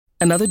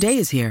Another day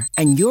is here,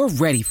 and you're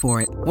ready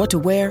for it. What to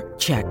wear?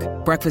 Check.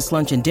 Breakfast,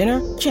 lunch, and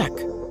dinner? Check.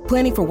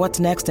 Planning for what's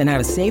next and how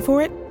to save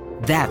for it?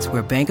 That's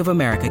where Bank of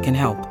America can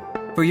help.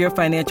 For your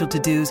financial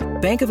to-dos,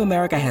 Bank of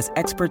America has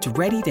experts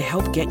ready to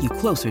help get you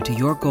closer to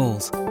your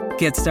goals.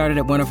 Get started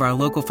at one of our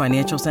local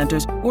financial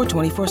centers or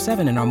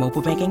 24/7 in our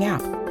mobile banking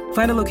app.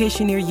 Find a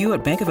location near you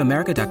at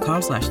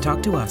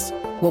bankofamerica.com/talktous.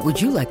 What would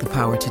you like the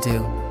power to do?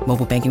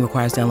 Mobile banking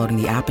requires downloading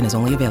the app and is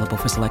only available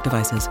for select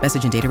devices.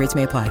 Message and data rates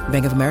may apply.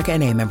 Bank of America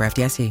N.A., member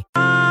FDIC.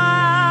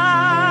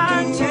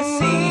 To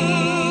see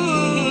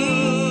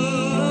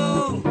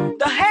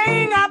the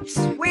hang-ups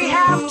we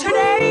have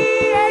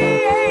today,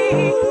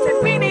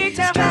 that we need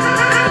to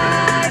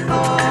fight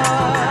for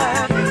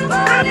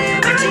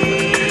liberty.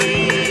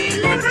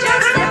 Lift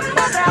yourself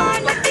up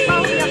on your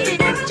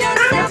feet. Lift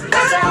yourself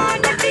up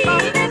on your feet.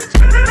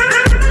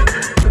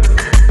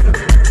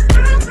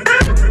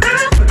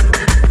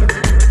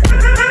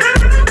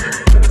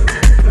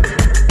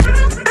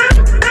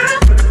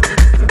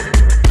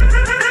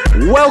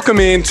 Welcome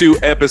into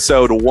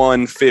episode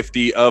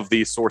 150 of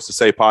the Source to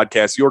Say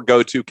podcast, your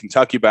go-to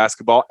Kentucky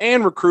basketball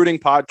and recruiting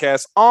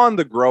podcast on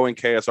the growing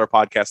KSR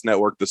Podcast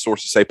Network. The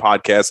Source to Say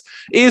podcast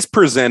is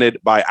presented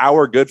by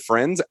our good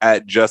friends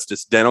at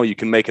Justice Dental. You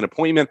can make an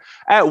appointment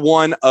at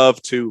one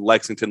of two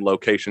Lexington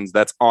locations.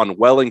 That's on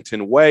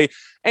Wellington Way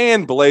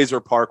and Blazer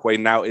Parkway.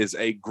 Now is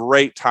a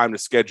great time to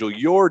schedule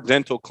your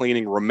dental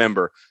cleaning.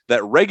 Remember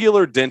that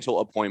regular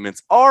dental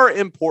appointments are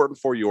important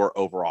for your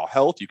overall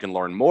health. You can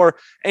learn more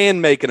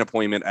and make an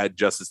appointment at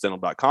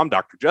justicedental.com.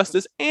 Dr.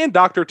 Justice and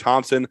Dr.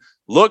 Thompson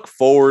look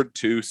forward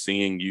to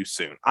seeing you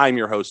soon. I'm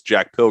your host,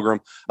 Jack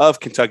Pilgrim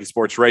of Kentucky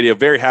Sports Radio.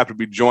 Very happy to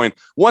be joined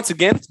once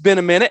again. It's been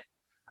a minute,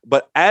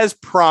 but as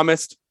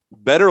promised,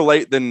 better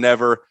late than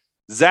never.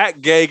 Zach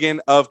Gagan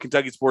of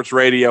Kentucky Sports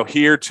Radio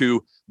here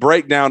to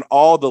break down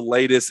all the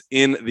latest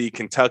in the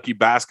Kentucky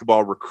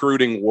basketball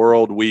recruiting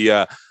world. We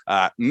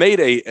made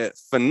a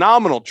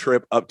phenomenal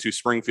trip up to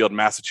Springfield,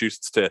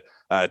 Massachusetts to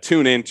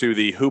tune into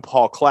the Hoop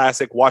Hall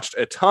Classic, watched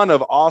a ton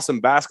of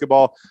awesome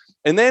basketball.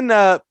 And then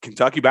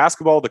Kentucky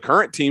basketball, the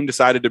current team,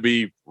 decided to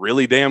be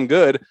really damn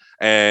good,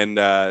 and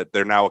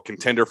they're now a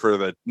contender for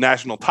the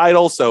national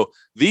title. So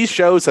these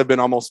shows have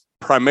been almost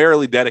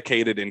primarily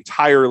dedicated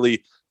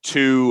entirely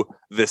to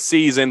the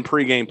season,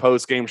 pregame,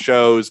 postgame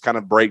shows, kind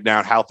of break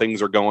down how things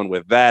are going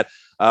with that.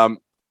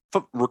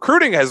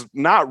 Recruiting has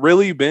not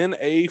really been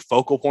a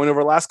focal point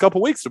over the last couple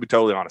of weeks, to be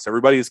totally honest.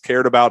 Everybody has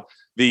cared about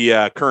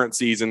the current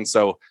season,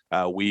 so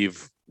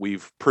we've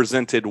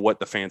presented what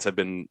the fans have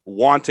been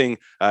wanting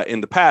in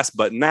the past.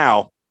 But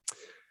now,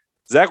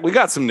 Zach, we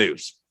got some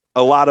news,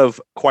 a lot of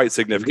quite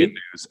significant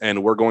news,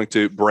 and we're going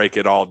to break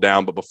it all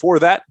down. But before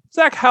that,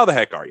 Zach, how the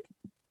heck are you?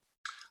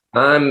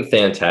 I'm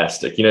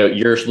fantastic. You know,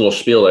 your little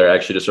spiel there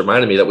actually just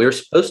reminded me that we were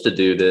supposed to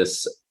do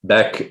this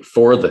back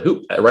for the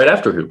hoop, right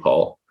after Hoop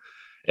Hall.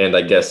 And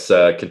I guess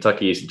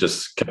Kentucky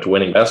just kept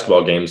winning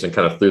basketball games and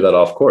kind of threw that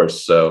off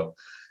course. So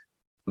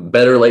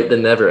better late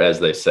than never, as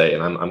they say.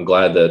 And I'm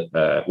glad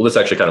that, this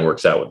actually kind of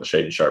works out with the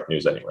Shaedon Sharpe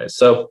news anyway.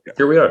 So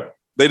Here we are.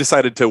 They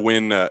decided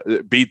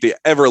to beat the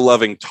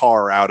ever-loving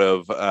tar out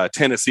of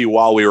Tennessee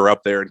while we were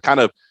up there. And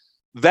kind of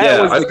that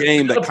was the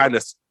game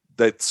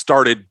that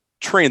started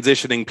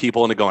transitioning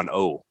people into going,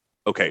 oh,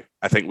 okay,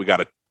 I think we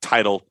got a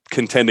title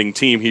contending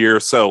team here.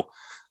 So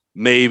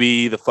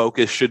maybe the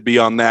focus should be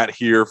on that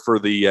here for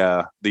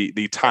the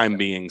time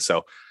being.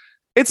 So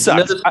it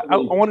sucks. I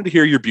wanted to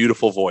hear your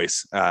beautiful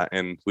voice,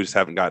 and we just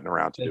haven't gotten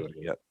around to doing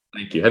it yet.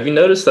 Thank you. Have you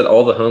noticed that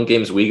all the home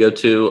games we go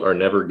to are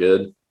never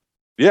good?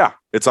 Yeah,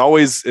 it's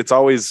always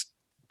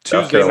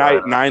Tuesday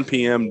night, 9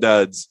 p.m.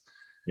 duds.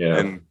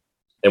 Yeah.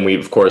 And we,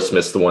 of course,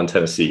 missed the one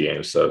Tennessee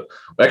game. So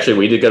actually,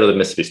 we did go to the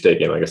Mississippi State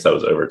game. I guess that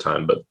was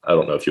overtime, but I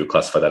don't know if you would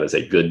classify that as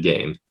a good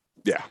game.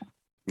 Yeah.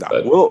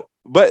 No.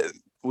 But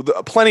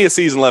plenty of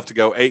season left to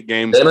go, 8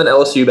 games. Them and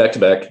LSU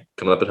back-to-back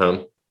coming up at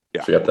home.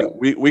 Yeah. So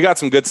we got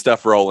some good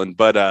stuff rolling,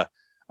 but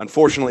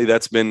unfortunately,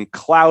 that's been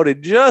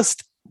clouded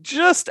just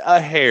a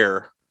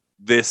hair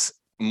this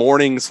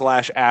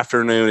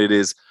morning/afternoon. It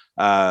is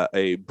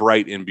a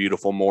bright and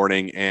beautiful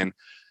morning, and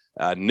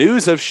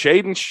news of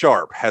Shaedon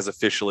Sharpe has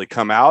officially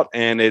come out,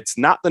 and it's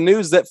not the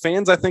news that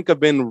fans, I think, have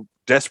been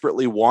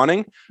desperately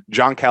wanting.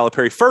 John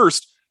Calipari,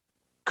 first,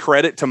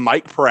 credit to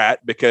Mike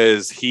Pratt,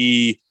 because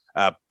he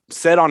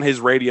said on his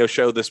radio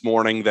show this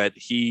morning that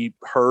he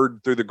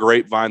heard through the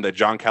grapevine that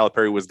John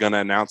Calipari was going to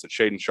announce that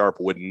Shaedon Sharpe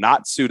would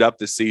not suit up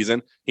this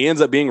season. He ends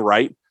up being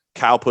right.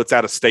 Cal puts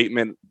out a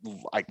statement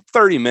like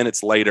 30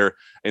 minutes later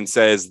and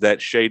says that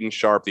Shaedon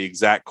Sharpe, the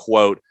exact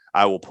quote,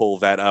 I will pull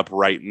that up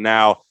right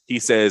now. He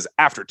says,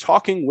 after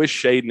talking with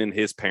Shaedon and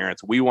his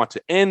parents, we want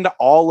to end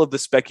all of the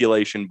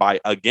speculation by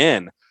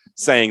again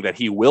saying that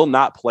he will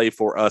not play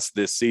for us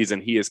this season.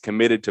 He is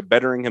committed to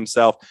bettering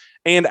himself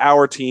and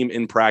our team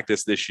in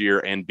practice this year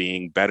and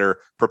being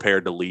better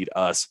prepared to lead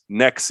us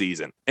next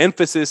season.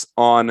 Emphasis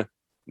on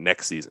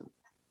next season.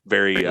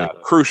 Very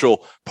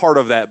crucial part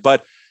of that.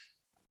 But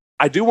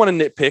I do want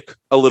to nitpick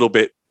a little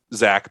bit,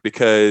 Zach,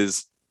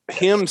 because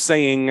him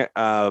saying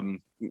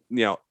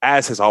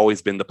as has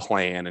always been the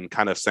plan, and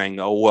kind of saying,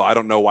 oh, well, I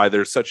don't know why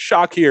there's such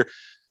shock here.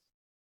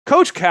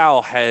 Coach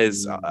Cal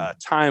has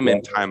time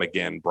and time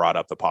again brought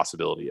up the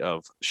possibility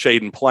of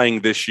Shaedon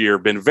playing this year,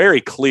 been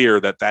very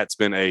clear that that's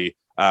been a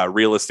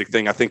realistic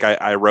thing. I think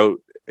I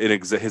wrote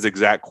his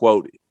exact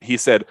quote. He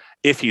said,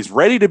 if he's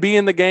ready to be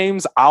in the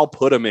games, I'll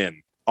put him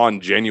in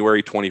on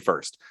January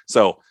 21st.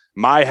 So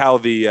how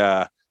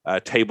the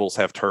tables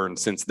have turned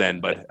since then.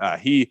 But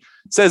he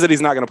says that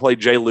he's not going to play.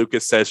 Jay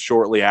Lucas says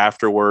shortly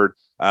afterward,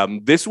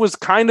 this was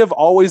kind of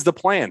always the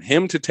plan,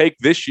 him to take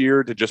this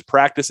year to just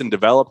practice and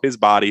develop his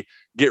body,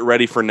 get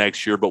ready for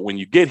next year. But when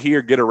you get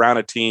here, get around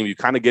a team, you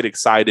kind of get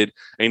excited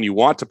and you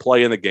want to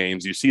play in the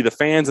games. You see the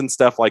fans and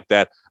stuff like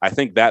that. I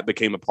think that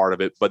became a part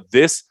of it. But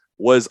this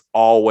was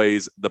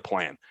always the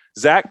plan.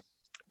 Zach,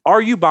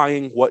 are you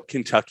buying what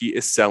Kentucky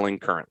is selling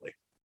currently?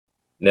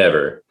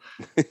 Never.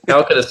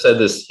 Cal could have said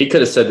this. He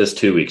could have said this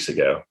 2 weeks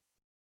ago.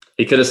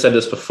 He could have said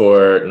this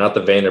before, not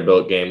the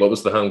Vanderbilt game. What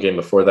was the home game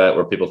before that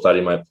where people thought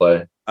he might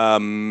play?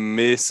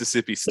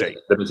 Mississippi State.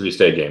 The Mississippi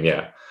State game,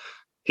 yeah.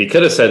 He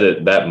could have said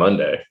it that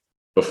Monday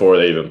before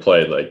they even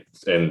played.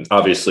 And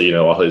obviously,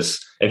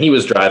 he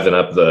was driving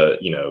up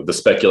the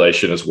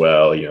speculation as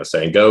well,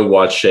 saying, go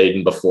watch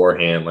Shaedon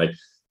beforehand.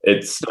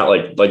 It's not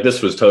like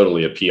this was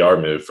totally a PR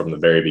move from the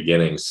very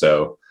beginning.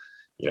 So,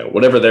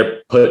 whatever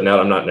they're putting out,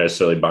 I'm not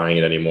necessarily buying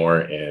it anymore.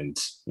 And,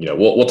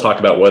 we'll talk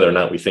about whether or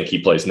not we think he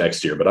plays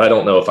next year, but I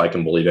don't know if I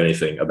can believe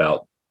anything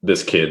about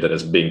this kid that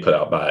is being put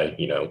out by,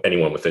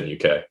 anyone within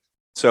UK.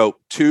 So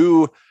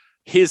to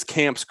his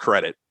camp's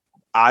credit,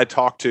 I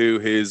talked to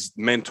his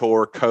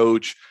mentor,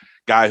 coach,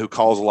 guy who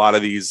calls a lot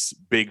of these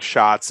big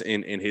shots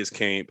in his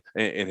camp,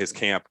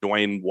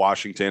 Dwayne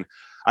Washington.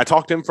 I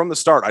talked to him from the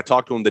start. I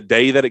talked to him the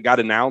day that it got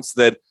announced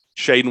that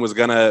Shaedon was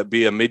going to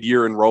be a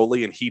mid-year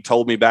enrollee, and he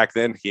told me back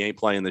then he ain't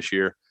playing this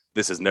year.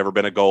 This has never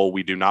been a goal.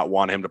 We do not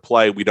want him to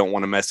play. We don't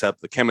want to mess up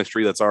the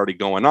chemistry that's already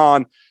going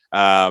on.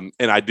 And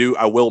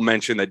I will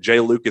mention that Jay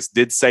Lucas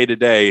did say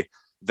today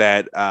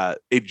that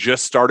it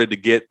just started to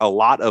get a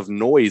lot of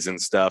noise and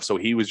stuff. So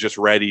he was just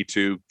ready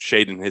to,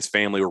 Shaedon and his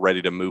family were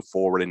ready to move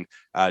forward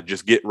and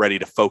just get ready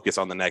to focus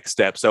on the next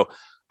step. So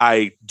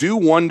I do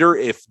wonder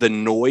if the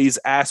noise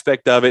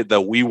aspect of it, the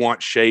we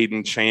want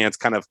Shaedon chance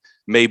kind of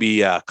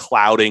maybe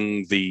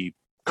clouding the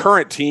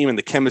current team and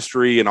the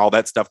chemistry and all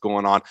that stuff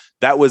going on.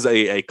 That was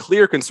a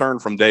clear concern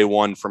from day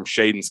one from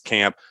Shaedon's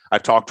camp.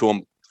 I've talked to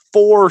him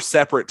 4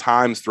 separate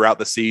times throughout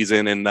the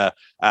season, and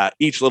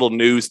each little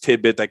news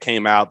tidbit that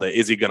came out,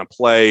 is he going to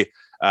play?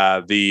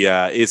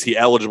 Is he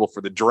eligible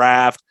for the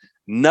draft?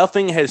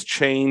 Nothing has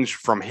changed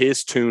from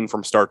his tune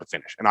from start to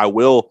finish. And I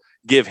will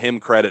give him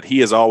credit. He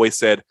has always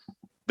said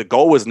the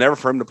goal was never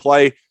for him to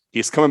play.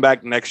 He's coming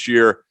back next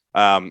year.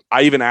 I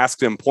even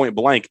asked him point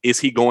blank, is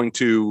he going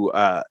to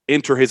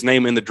enter his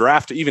name in the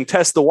draft to even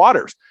test the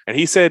waters? And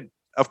he said,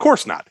 of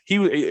course not.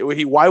 He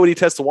why would he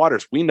test the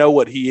waters? We know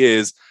what he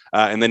is.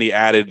 And then he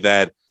added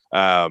that,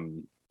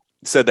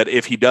 said that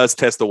if he does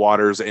test the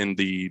waters and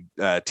the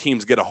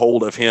teams get a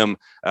hold of him,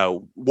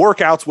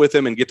 workouts with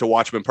him and get to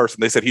watch him in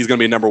person, they said he's going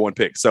to be a number 1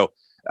 pick. So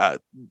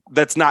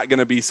that's not going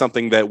to be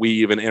something that we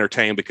even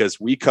entertain, because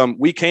we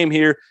came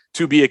here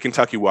to be a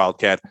Kentucky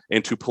Wildcat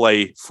and to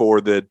play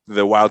for the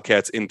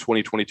Wildcats in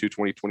 2022,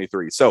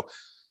 2023. So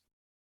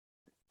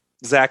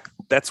Zach,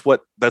 that's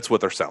what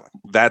they're selling.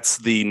 That's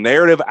the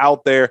narrative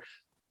out there.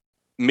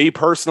 Me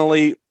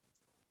personally,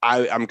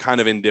 I'm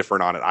kind of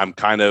indifferent on it.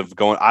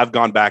 I've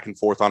gone back and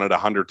forth on it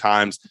 100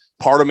 times.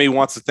 Part of me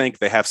wants to think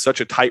they have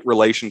such a tight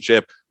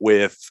relationship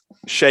with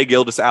Shai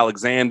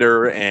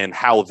Gilgeous-Alexander and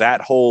how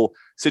that whole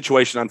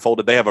situation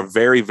unfolded. They have a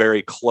very,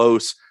 very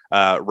close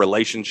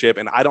relationship.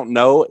 And I don't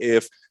know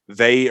if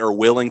they are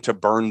willing to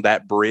burn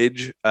that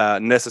bridge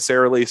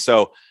necessarily.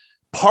 So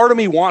part of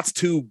me wants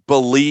to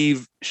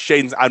believe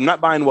Shaedon's. I'm not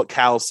buying what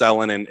Cal's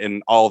selling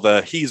and all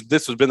this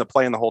has been the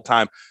plan the whole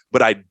time,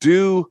 but I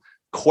do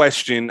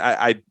question.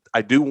 I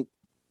do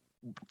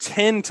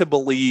tend to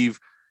believe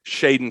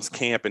Shaedon's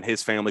camp and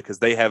his family, because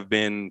they have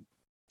been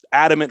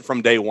adamant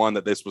from day one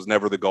that this was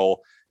never the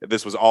goal.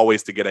 This was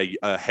always to get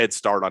a head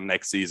start on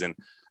next season.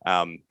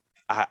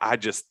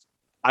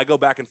 I go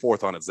back and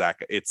forth on it,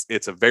 Zach.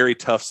 It's a very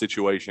tough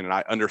situation, and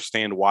I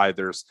understand why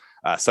there's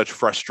such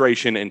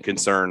frustration and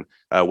concern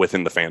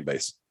within the fan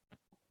base.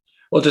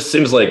 Well, it just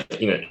seems like,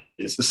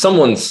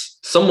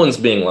 someone's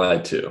being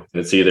lied to. And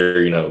it's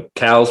either,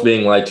 Cal's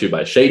being lied to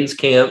by Shaedon's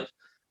camp,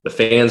 the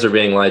fans are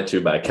being lied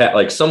to by Cal.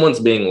 Like, someone's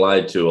being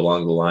lied to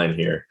along the line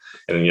here.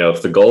 And,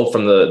 if the goal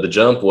from the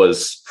jump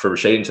was for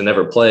Shaedon to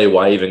never play,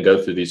 why even go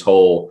through these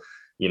whole,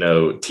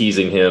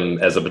 teasing him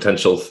as a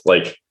potential,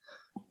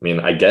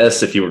 I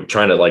guess if you were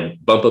trying to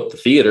bump up the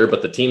theater,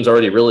 but the team's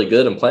already really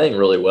good and playing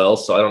really well.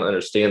 So I don't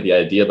understand the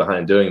idea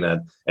behind doing that.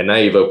 And now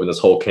you've opened this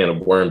whole can of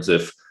worms.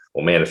 If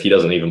he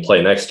doesn't even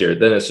play next year,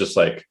 then it's just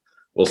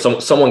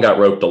someone got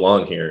roped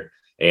along here.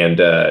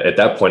 And at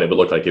that point, it would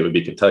look like it would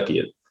be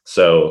Kentucky.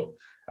 So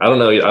I don't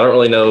know. I don't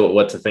really know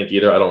what to think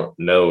either. I don't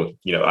know.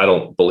 I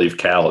don't believe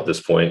Cal at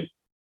this point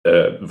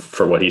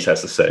for what he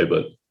has to say,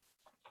 but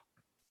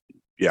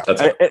Yeah,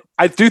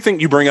 I do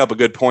think you bring up a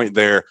good point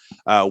there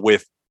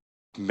with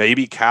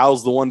maybe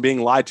Cal's the one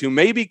being lied to.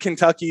 Maybe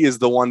Kentucky is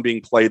the one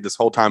being played this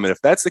whole time. And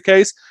if that's the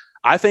case,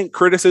 I think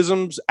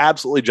criticism's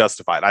absolutely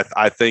justified.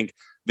 I think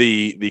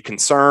the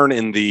concern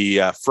and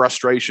the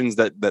frustrations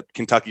that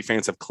Kentucky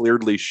fans have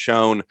clearly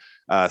shown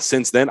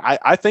since then,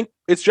 I think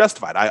it's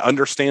justified. I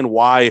understand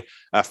why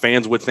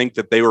fans would think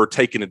that they were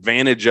taken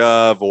advantage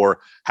of,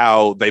 or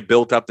how they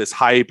built up this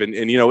hype. And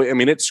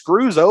it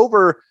screws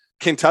over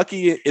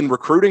Kentucky in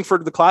recruiting for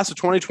the class of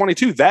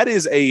 2022. That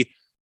is a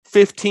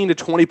 15 to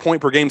 20 point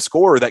per game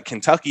scorer that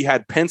Kentucky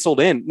had penciled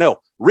in. No,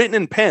 written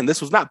in pen. This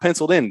was not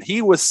penciled in.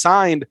 He was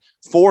signed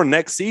for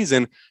next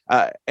season.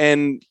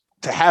 And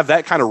to have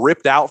that kind of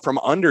ripped out from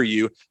under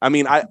you, I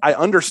mean, I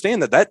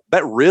understand that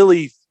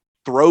really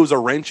throws a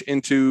wrench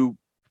into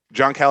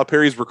John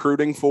Calipari's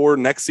recruiting for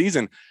next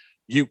season.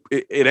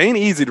 It ain't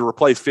easy to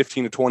replace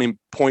 15 to 20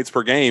 points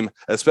per game,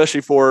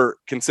 especially for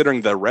considering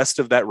the rest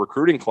of that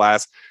recruiting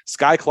class.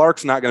 Sky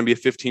Clark's not going to be a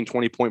 15,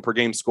 20 point per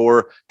game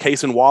scorer.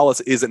 Cason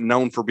Wallace isn't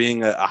known for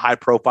being a high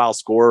profile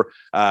scorer.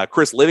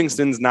 Chris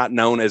Livingston's not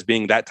known as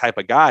being that type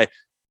of guy.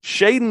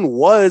 Shaedon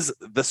was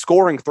the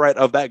scoring threat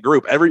of that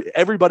group.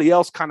 Everybody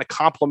else kind of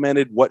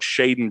complemented what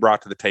Shaedon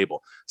brought to the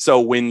table. So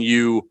when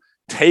you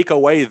take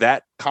away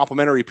that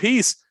complementary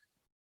piece,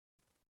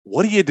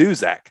 what do you do,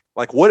 Zach?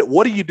 Like,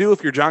 what do you do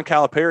if you're John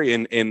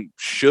Calipari, and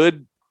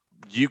should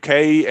UK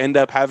end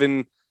up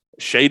having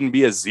Shaedon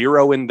be a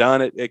zero and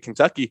done at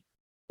Kentucky?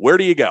 Where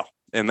do you go?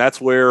 And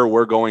that's where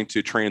we're going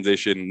to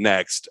transition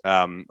next.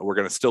 We're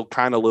going to still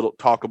kind of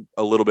talk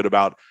a little bit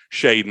about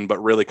Shaedon,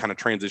 but really kind of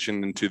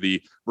transition into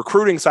the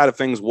recruiting side of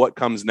things. What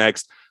comes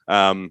next?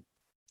 Let's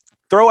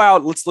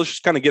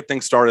just kind of get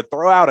things started.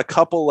 Throw out a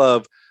couple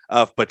of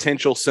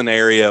potential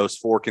scenarios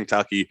for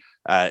Kentucky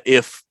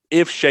if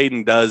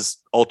Shaedon does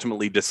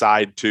ultimately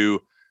decide to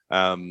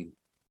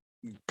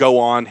go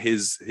on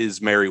his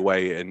merry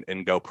way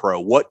and go pro.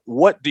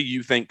 What do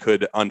you think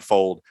could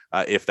unfold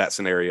if that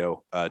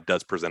scenario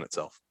does present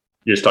itself?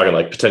 You're just talking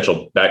like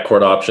potential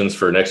backcourt options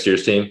for next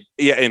year's team?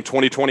 Yeah, in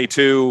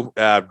 2022,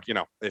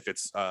 if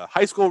it's a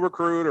high school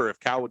recruit, or if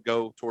Cal would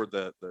go toward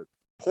the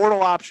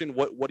portal option,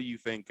 what do you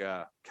think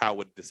Cal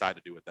would decide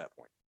to do at that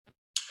point?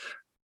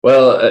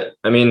 Well,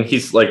 I mean,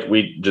 he's like,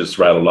 we just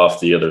rattled off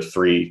the other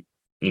three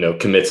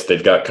commits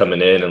they've got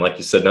coming in. And like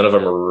you said, none of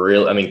them are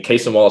real. I mean,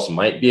 Cason Wallace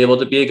might be able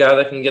to be a guy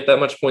that can get that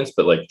much points,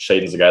 but like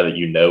Shaedon's a guy that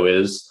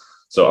is.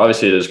 So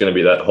obviously there's going to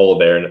be that hole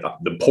there. And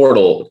the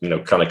portal,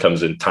 kind of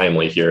comes in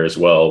timely here as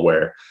well,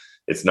 where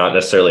it's not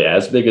necessarily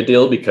as big a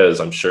deal, because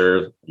I'm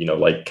sure,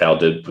 like Cal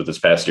did with this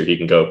past year, he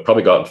can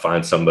probably go out and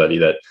find somebody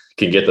that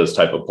can get those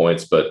type of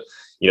points. But,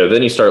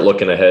 then you start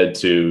looking ahead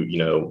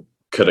to,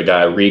 could a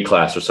guy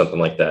reclass or something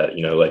like that?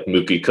 Like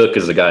Mookie Cook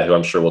is a guy who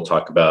I'm sure we'll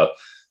talk about,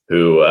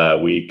 who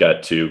we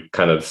got to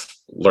kind of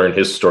learn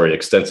his story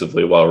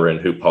extensively while we're in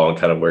Hoop Hall and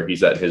kind of where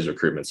he's at in his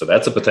recruitment. So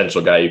that's a potential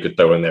guy you could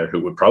throw in there who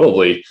would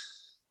probably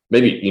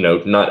maybe,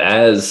 not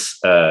as,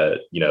 to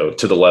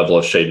the level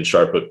of Shaedon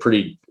Sharpe, but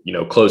pretty,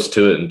 close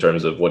to it in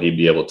terms of what he'd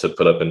be able to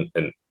put up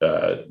in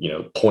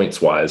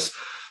points wise.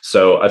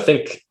 So I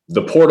think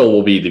the portal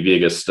will be the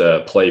biggest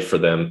play for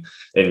them.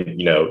 And,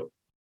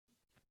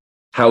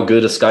 how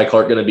good is Sky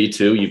Clark going to be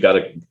too? You've got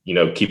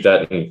to, keep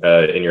that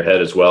in your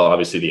head as well.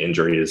 Obviously the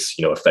injury is,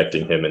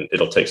 affecting him, and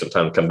it'll take some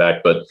time to come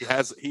back, but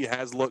he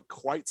has looked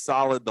quite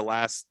solid the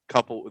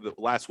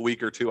last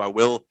week or two. I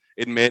will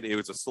admit it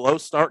was a slow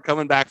start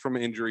coming back from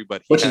an injury,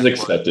 but which is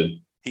expected.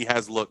 He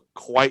has looked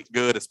quite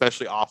good,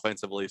 especially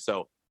offensively.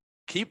 So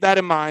keep that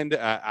in mind.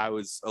 I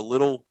was a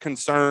little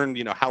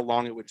concerned, how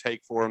long it would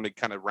take for him to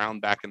kind of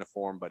round back into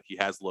form, but he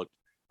has looked,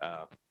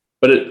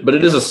 But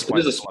it is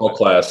a small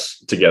class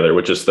together,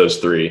 which is those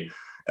three.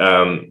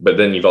 But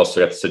then you've also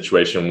got the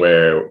situation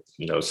where,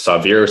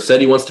 Xavier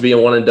said he wants to be a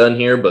one and done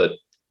here, but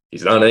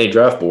he's not on any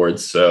draft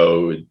boards.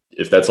 So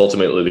if that's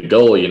ultimately the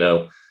goal,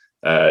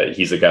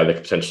 he's a guy that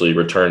could potentially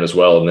return as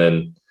well. And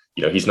then,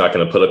 he's not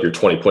going to put up your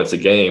 20 points a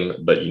game,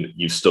 but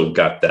you've still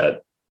got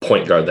that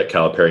point guard that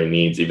Calipari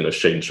needs, even though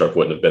Shaedon Sharpe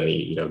wouldn't have been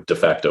the de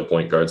facto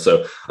point guard.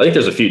 So I think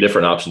there's a few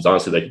different options,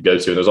 honestly, they could go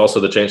to. And there's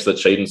also the chance that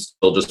Shaedon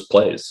still just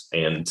plays,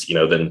 and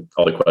then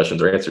all the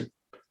questions are answered.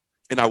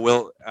 And I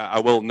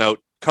will note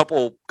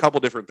couple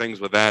different things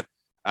with that.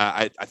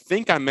 I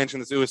think I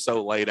mentioned this. It was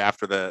so late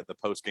after the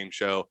post game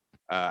show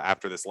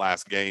after this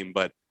last game,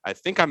 but I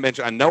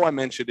know I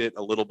mentioned it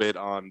a little bit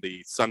on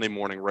the Sunday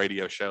morning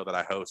radio show that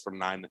I host from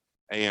 9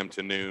 a.m.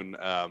 to noon.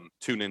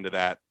 Tune into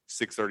that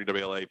 6:30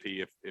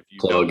 WLAP if you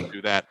don't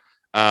do that.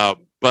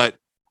 But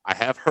I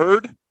have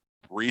heard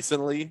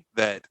recently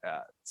that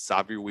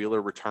Xavier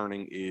Wheeler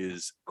returning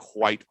is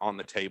quite on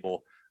the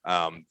table.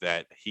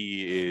 That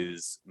he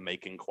is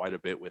making quite a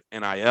bit with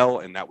NIL,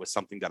 and that was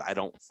something that I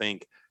don't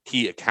think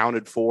he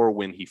accounted for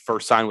when he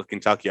first signed with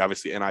Kentucky.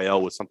 Obviously,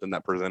 NIL was something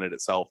that presented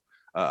itself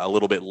a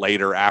little bit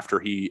later after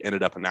he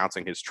ended up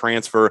announcing his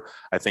transfer.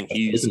 I think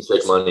he's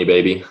money,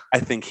 baby. I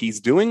think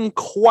he's doing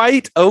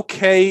quite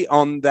okay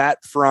on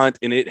that front,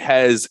 and it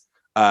has,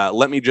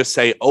 let me just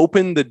say,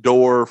 opened the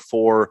door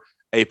for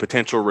a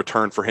potential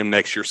return for him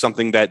next year,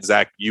 something that,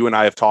 Zach, you and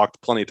I have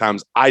talked plenty of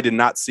times. I did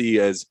not see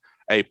as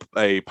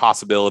a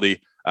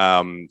possibility.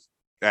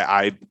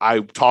 I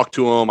talked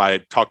to him. I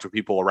talked to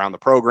people around the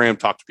program,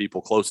 talked to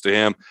people close to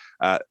him.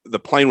 The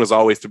plan was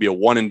always to be a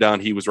one and done.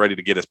 He was ready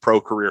to get his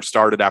pro career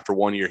started after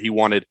 1 year. He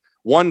wanted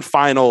one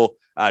final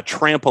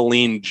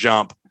trampoline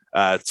jump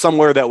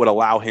somewhere that would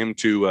allow him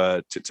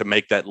to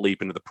make that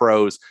leap into the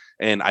pros.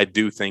 And I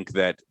do think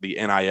that the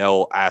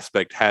NIL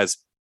aspect has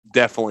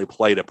definitely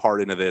played a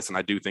part into this. And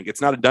I do think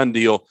it's not a done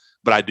deal,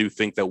 but I do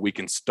think that we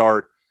can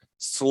start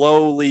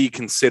slowly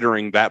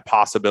considering that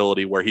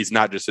possibility where he's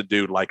not just a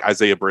dude like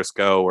Isaiah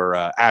Briscoe or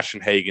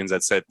Ashton Hagans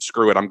that said,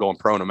 screw it, I'm going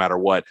pro no matter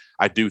what.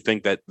 I do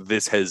think that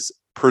this has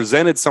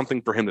presented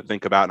something for him to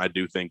think about. And I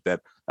do think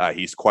that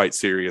he's quite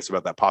serious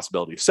about that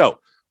possibility. So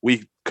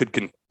we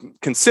could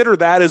consider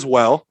that as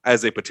well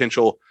as a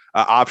potential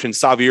option.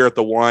 Xavier at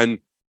the 1,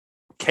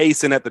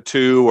 Kaysen at the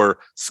 2, or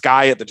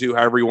Sky at the 2,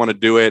 however you want to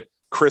do it.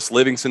 Chris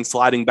Livingston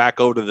sliding back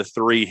over to the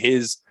 3.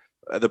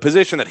 The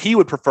position that he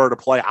would prefer to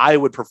play, I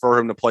would prefer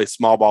him to play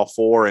small ball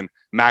 4 and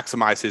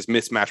maximize his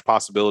mismatch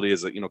possibility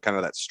as kind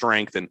of that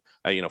strength and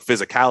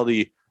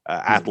physicality,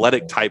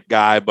 athletic type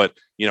guy. But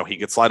he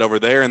could slide over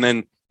there, and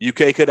then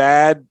UK could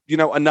add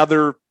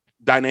another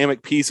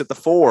dynamic piece at the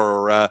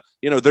 4, or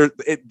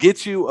it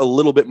gets you a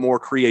little bit more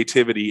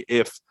creativity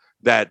if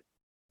that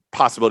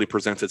possibility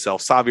presents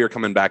itself. Xavier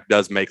coming back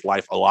does make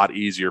life a lot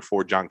easier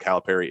for John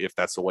Calipari if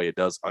that's the way it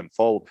does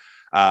unfold.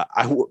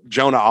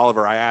 Jonah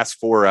Oliver, I asked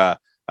for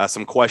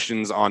some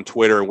questions on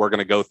Twitter, and we're going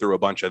to go through a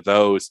bunch of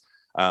those.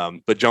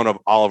 But Jonah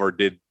Oliver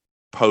did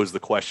pose the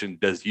question,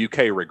 does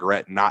UK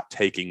regret not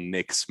taking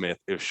Nick Smith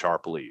if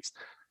Sharpe leaves?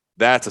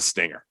 That's a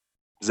stinger,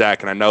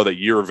 Zach. And I know that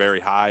you're very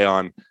high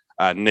on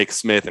Nick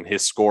Smith and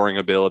his scoring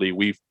ability.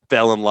 We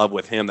fell in love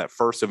with him. That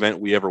first event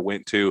we ever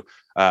went to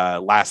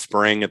last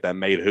spring at that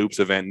Made Hoops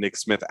event, Nick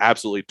Smith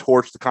absolutely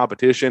torched the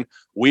competition.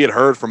 We had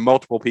heard from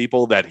multiple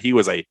people that he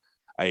was a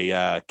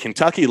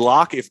Kentucky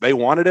lock if they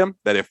wanted him,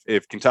 that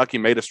if Kentucky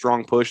made a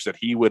strong push that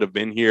he would have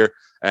been here.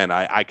 And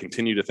I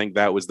continue to think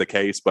that was the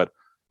case. But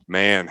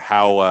man,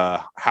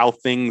 how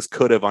things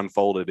could have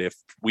unfolded if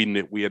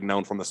we had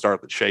known from the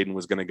start that Shaedon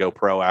was going to go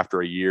pro after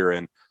a year.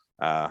 And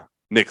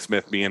Nick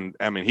Smith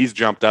he's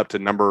jumped up to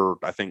number,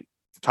 I think,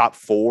 top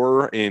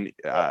 4 in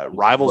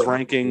Rivals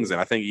rankings,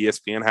 and I think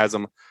ESPN has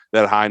him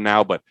that high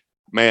now. But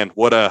man,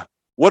 what a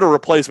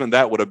replacement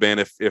that would have been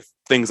if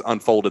things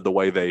unfolded the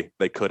way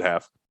they could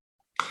have.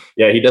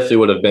 Yeah, he definitely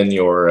would have been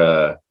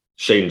your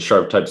Shaedon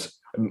Sharpe types,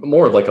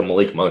 more like a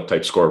Malik Monk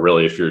type scorer,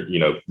 really, if you're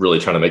really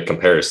trying to make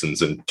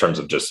comparisons in terms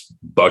of just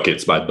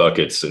buckets by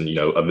buckets and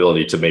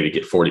ability to maybe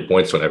get 40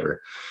 points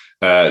whenever.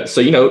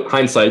 So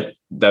hindsight,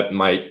 that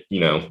might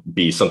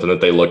be something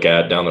that they look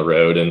at down the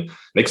road. And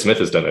Nick Smith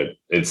has done an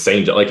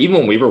insane job. Like, even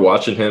when we were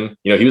watching him,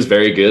 he was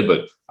very good,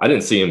 but I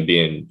didn't see him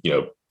being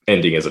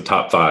ending as a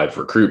top 5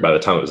 recruit by the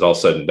time it was all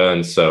said and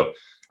done. So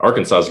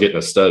Arkansas is getting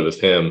a stud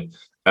with him.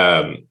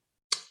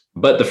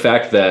 But the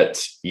fact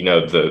that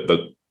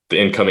the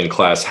incoming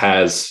class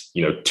has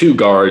 2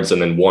 guards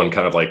and then one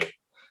kind of like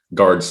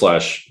guard /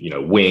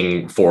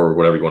 wing forward,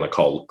 whatever you want to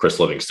call Chris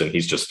Livingston.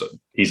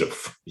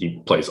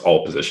 He plays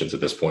all positions at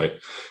this point.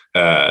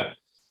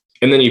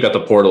 And then you've got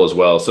the portal as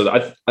well.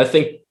 So I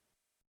think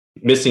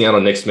missing out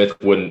on Nick Smith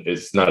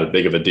is not as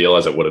big of a deal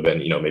as it would have been,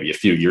 maybe a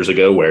few years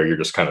ago, where you're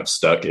just kind of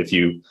stuck if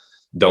you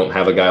don't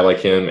have a guy like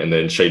him and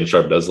then Shaedon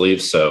Sharpe does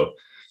leave. So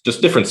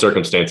just different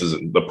circumstances.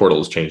 The portal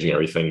is changing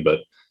everything, but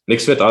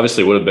Nick Smith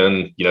obviously would have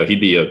been, he'd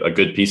be a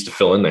good piece to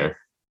fill in there.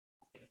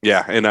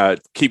 Yeah, and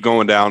keep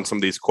going down some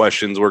of these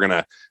questions. We're going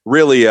to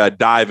really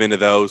dive into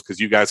those because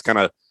you guys kind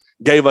of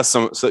gave us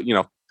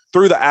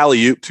threw the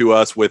alley-oop to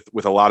us with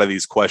a lot of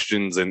these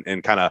questions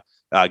and kind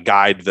of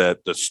guide the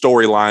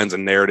storylines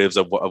and narratives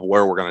of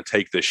where we're going to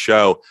take this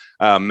show.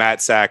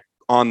 Matt Sack,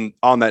 on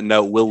that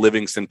note, will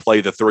Livingston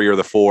play the 3 or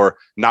the 4?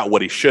 Not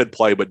what he should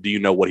play, but do you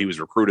know what he was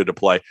recruited to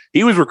play?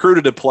 He was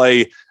recruited to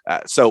play.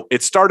 So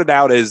it started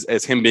out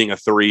as him being a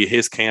 3.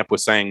 His camp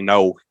was saying,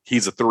 no,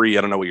 he's a 3.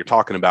 I don't know what you're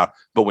talking about.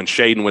 But when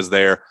Shaedon was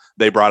there,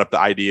 they brought up the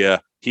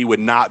idea he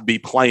would not be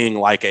playing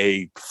like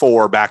a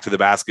 4 back to the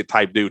basket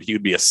type dude. He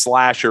would be a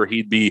slasher.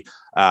 He'd be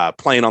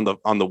playing on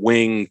the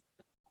wing,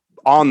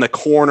 on the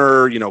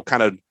corner,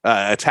 kind of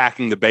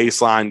attacking the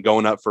baseline,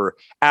 going up for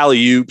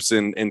alley-oops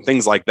and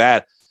things like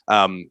that.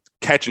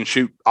 Catch and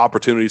shoot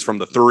opportunities from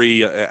the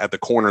 3 at the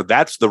corner.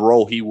 That's the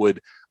role he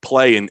would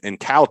play. And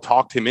Cal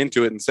talked him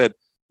into it and said,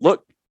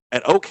 look,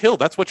 at Oak Hill,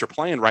 that's what you're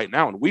playing right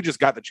now. And we just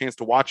got the chance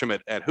to watch him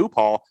at Hoop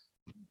Hall.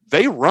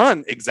 They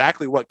run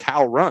exactly what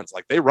Cal runs.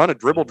 Like, they run a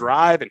dribble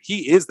drive, and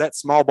he is that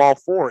small ball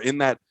 4 in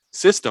that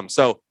system.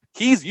 So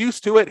he's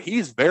used to it.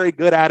 He's very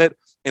good at it.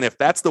 And if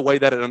that's the way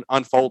that it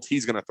unfolds,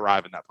 he's going to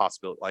thrive in that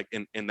possibility, like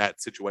in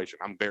that situation.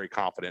 I'm very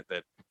confident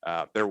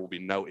that there will be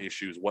no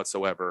issues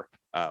whatsoever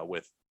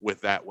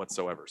with that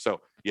whatsoever.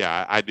 So,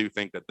 yeah, I do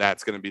think that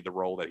that's going to be the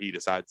role that he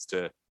decides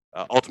to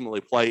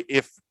ultimately play.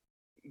 If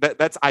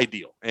that's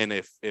ideal, and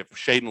if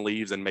Shaedon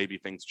leaves, and maybe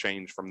things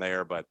change from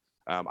there, but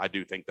I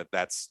do think that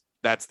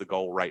that's the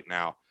goal right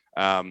now.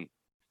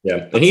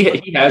 Yeah, and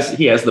he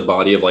has the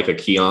body of like a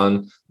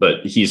Keon,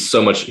 but he's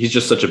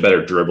just such a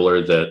better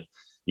dribbler that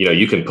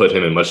you can put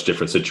him in much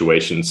different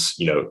situations,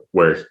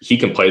 where he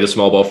can play the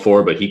small ball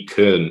forward, but he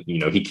can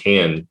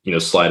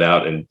slide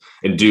out and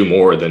do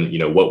more than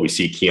what we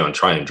see Keon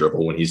try and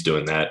dribble when he's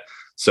doing that.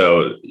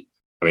 So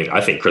I mean,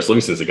 I think Chris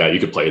Livingston's a guy you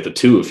could play at the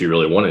 2 if you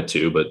really wanted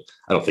to, but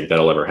I don't think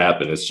that'll ever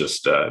happen. It's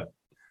just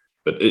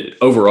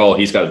overall,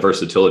 he's got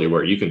versatility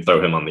where you can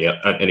throw him on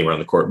anywhere on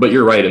the court. But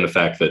you're right in the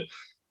fact that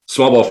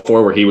small ball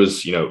forward, where he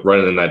was,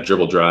 running in that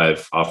dribble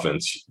drive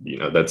offense,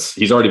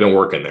 he's already been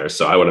working there.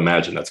 So I would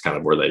imagine that's kind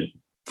of where they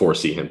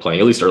foresee him playing,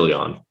 at least early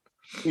on.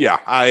 Yeah,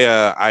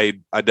 I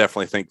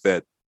definitely think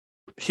that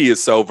he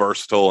is so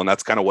versatile, and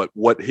that's kind of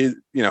what his,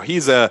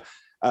 he's a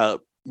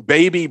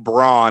baby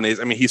Braun is.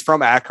 I mean, he's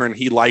from Akron.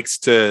 He likes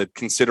to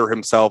consider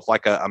himself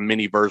like a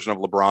mini version of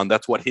LeBron.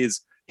 That's what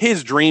his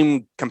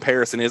dream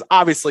comparison is.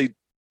 Obviously,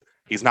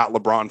 he's not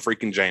LeBron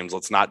freaking James.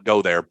 Let's not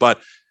go there.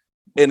 But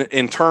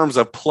in terms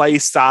of play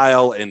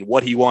style and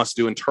what he wants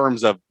to do in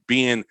terms of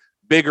being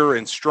bigger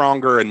and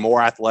stronger and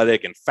more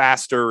athletic and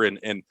faster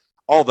and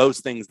all those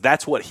things,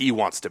 that's what he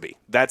wants to be.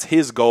 That's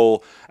his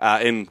goal.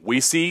 And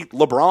we see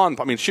LeBron.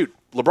 I mean, shoot,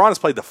 LeBron has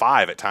played the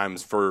 5 at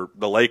times for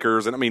the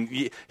Lakers. And I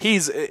mean,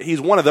 he's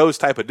one of those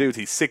type of dudes.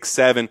 He's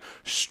 6'7",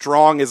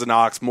 strong as an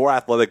ox, more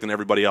athletic than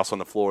everybody else on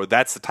the floor.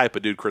 That's the type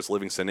of dude Chris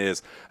Livingston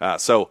is.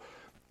 So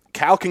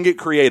Cal can get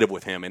creative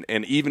with him.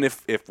 And even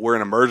if we're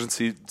in an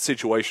emergency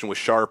situation with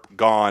Sharpe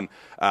gone,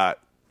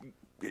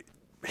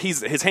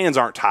 his hands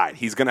aren't tied.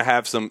 He's going to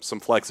have some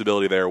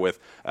flexibility there with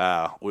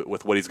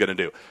what he's going to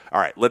do. All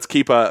right, let's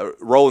keep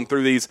rolling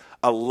through these.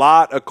 A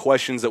lot of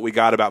questions that we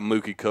got about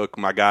Mookie Cook.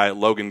 My guy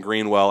Logan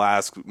Greenwell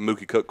asked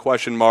Mookie Cook ?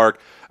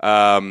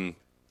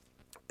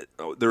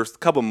 There's a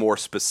couple more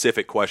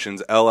specific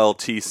questions.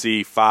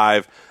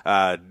 LLTC5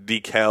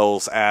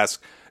 decals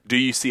asked, do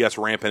you see us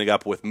ramping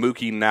up with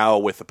Mookie now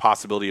with the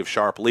possibility of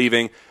Sharpe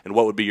leaving? And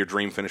what would be your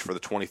dream finish for the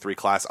 23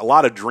 class? A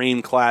lot of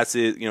dream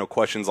classes,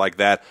 questions like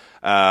that.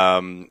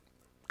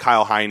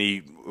 Kyle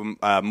Heine,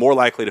 more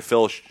likely to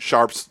fill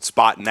Sharpe's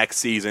spot next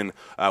season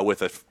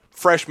with a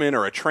freshman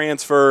or a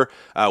transfer.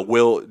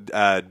 Will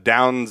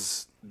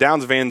Downs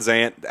Van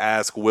Zant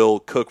ask,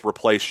 will Cook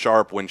replace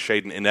Sharpe when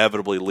Shaedon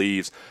inevitably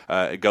leaves,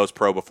 goes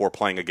pro before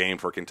playing a game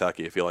for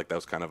Kentucky? I feel like that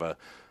was kind of a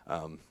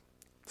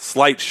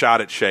slight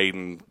shot at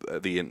Shaedon,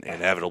 the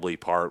inevitably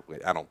part.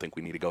 I don't think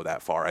we need to go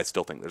that far. I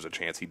still think there's a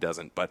chance he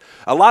doesn't. But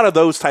a lot of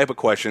those type of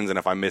questions, and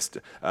if I missed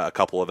a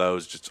couple of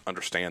those, just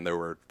understand there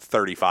were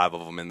 35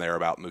 of them in there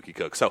about Mookie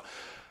Cook. So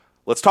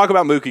let's talk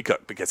about Mookie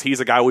Cook, because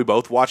he's a guy we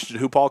both watched at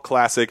Hoop Hall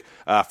Classic.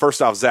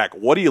 First off, Zach,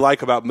 what do you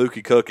like about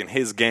Mookie Cook and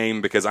his game?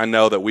 Because I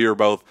know that we were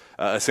both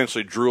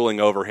essentially drooling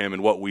over him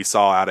and what we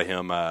saw out of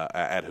him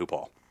at Hoop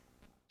Hall.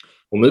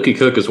 Well, Mookie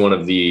Cook is one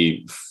of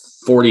the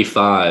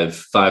 45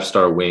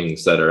 five-star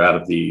wings that are out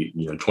of the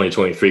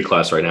 2023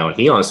 class right now. And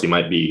he honestly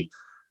might be,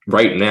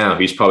 right now,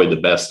 he's probably the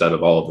best out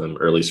of all of them,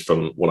 or at least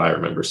from what I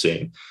remember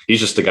seeing. He's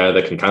just a guy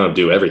that can kind of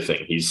do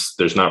everything.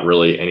 There's not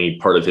really any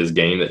part of his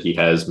game that he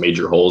has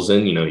major holes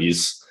in.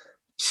 He's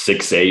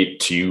 6'8",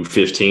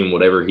 215,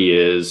 whatever he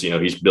is.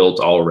 He's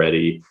built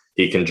already.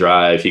 He can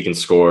drive, he can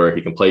score,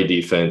 he can play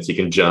defense, he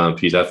can jump,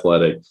 he's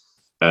athletic.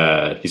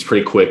 He's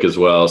pretty quick as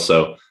well.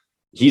 So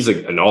he's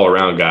an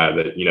all-around guy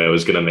that,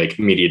 is going to make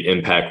immediate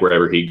impact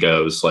wherever he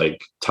goes,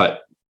 like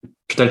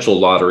potential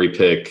lottery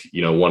pick,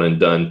 one and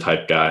done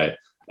type guy.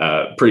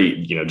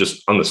 Pretty,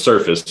 just on the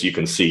surface, you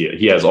can see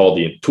he has all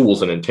the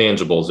tools and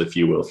intangibles, if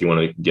you will, if you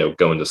want to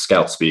go into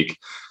scout speak,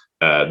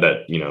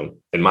 that,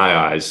 in my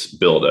eyes,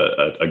 build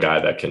a guy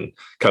that can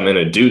come in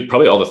and do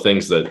probably all the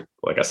things that,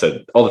 like I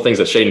said, all the things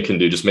that Shaedon can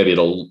do, just maybe at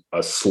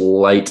a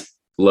slight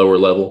lower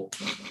level.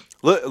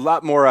 A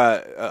lot more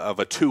of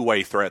a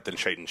two-way threat than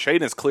Shaedon.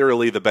 Shaedon is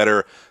clearly the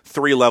better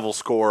three-level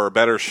scorer,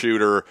 better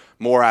shooter,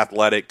 more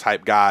athletic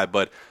type guy.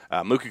 But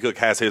Mookie Cook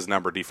has his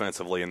number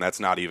defensively, and that's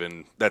not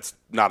even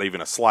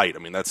a slight. I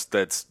mean, that's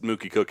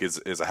Mookie Cook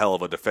is a hell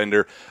of a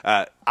defender.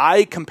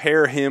 I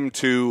compare him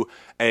to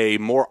a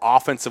more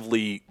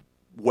offensively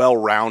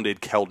well-rounded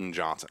Keldon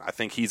Johnson. I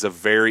think he's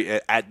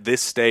at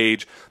this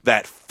stage,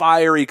 that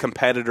fiery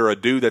competitor, a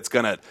dude that's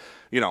gonna,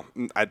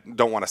 I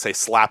don't want to say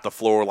slap the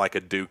floor like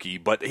a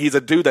dookie, but he's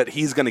a dude that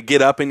he's going to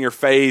get up in your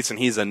face, and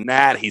he's a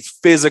gnat. He's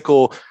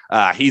physical.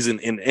 He's an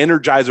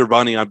Energizer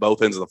bunny on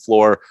both ends of the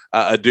floor.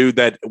 A dude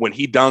that when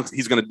he dunks,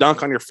 he's going to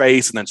dunk on your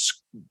face and then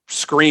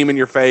scream in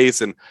your face.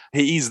 And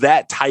he's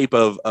that type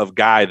of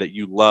guy that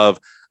you love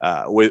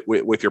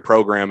with your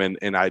program.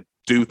 And I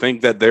do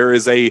think that there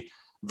is a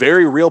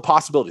very real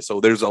possibility. So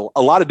there's a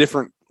lot of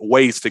different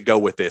ways to go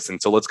with this.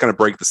 And so let's kind of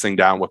break this thing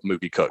down with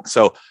Mookie Cook.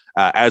 So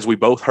as we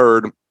both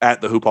heard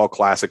at the Hoop Hall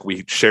Classic,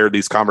 we shared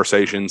these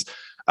conversations.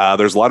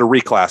 There's a lot of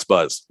reclass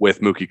buzz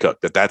with Mookie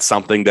Cook, that's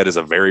something that is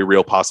a very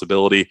real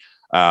possibility.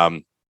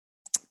 I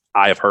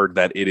have heard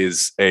that it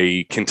is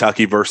a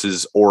Kentucky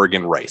versus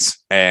Oregon race.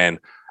 And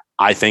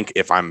I think,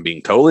 if I'm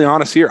being totally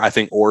honest here, I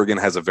think Oregon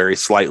has a very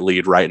slight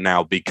lead right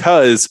now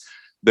because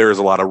there's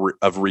a lot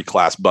of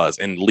reclass buzz.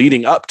 And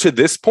leading up to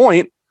this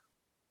point,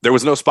 there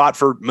was no spot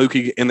for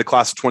Mookie in the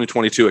class of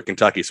 2022 at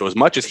Kentucky. So as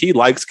much as he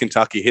likes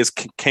Kentucky, his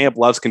camp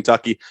loves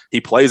Kentucky. He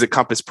plays at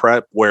Compass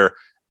Prep, where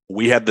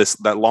we had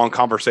that long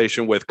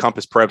conversation with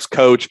Compass Prep's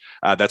coach.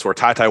 That's where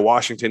Ty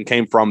Washington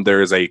came from.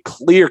 There is a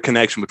clear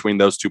connection between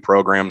those two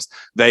programs.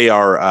 They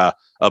are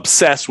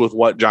obsessed with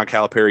what John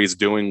Calipari is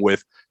doing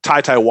with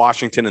Ty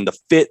Washington and the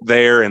fit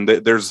there. And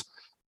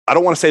I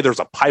don't want to say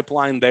there's a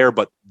pipeline there,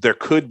 but there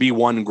could be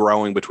one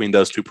growing between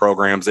those two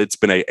programs. It's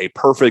been a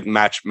perfect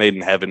match made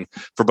in heaven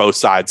for both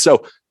sides.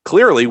 So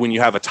clearly, when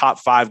you have a top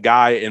 5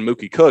 guy in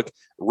Mookie Cook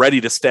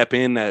ready to step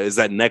in as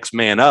that next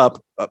man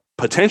up,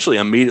 potentially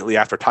immediately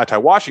after Ty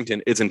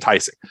Washington, it's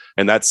enticing.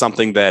 And that's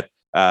something that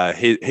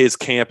his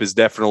camp is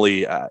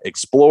definitely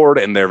explored,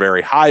 and they're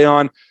very high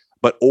on.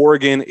 But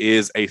Oregon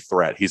is a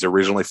threat. He's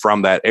originally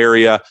from that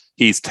area.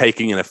 He's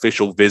taking an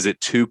official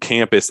visit to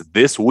campus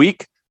this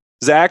week,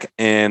 Zach,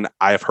 and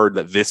I have heard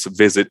that this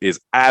visit is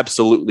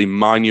absolutely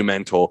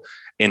monumental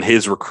in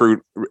his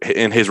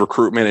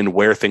recruitment and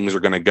where things are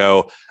going to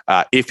go.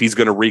 If he's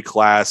going to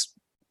reclass,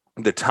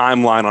 the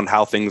timeline on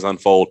how things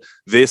unfold,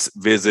 this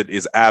visit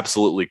is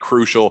absolutely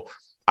crucial.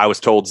 I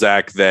was told,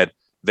 Zach, that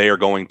they are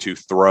going to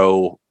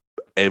throw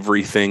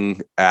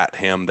everything at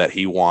him that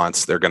he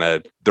wants. They're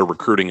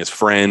recruiting his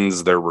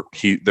friends. They're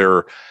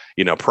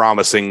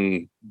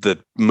promising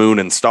the moon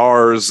and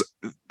stars.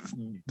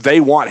 They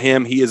want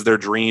him. He is their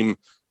dream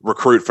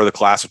recruit for the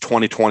class of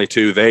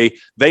 2022.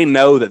 They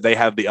know that they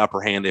have the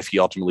upper hand if he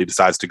ultimately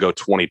decides to go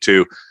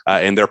 22,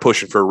 and they're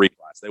pushing for a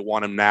reclass. They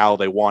want him now.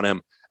 They want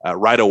him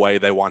right away.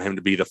 They want him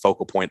to be the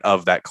focal point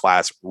of that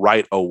class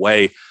right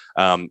away.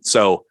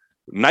 So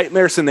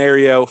nightmare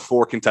scenario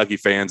for Kentucky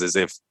fans is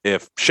if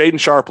Shaedon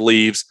Sharpe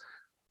leaves,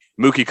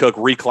 Mookie Cook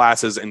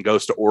reclasses and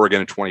goes to Oregon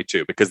in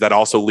 22, because that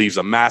also leaves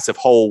a massive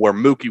hole where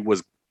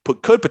Mookie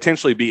could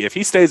potentially be. If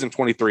he stays in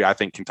 23, I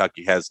think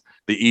Kentucky has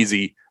the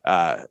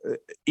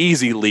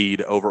easy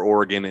lead over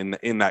Oregon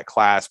in that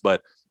class.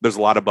 But there's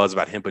a lot of buzz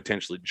about him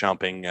potentially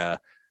jumping.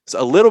 So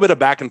a little bit of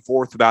back and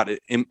forth about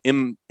it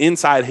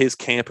inside his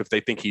camp if they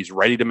think he's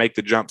ready to make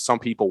the jump. Some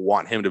people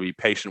want him to be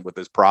patient with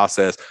this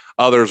process.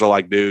 Others are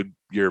like, dude,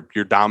 you're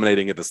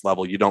dominating at this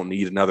level. You don't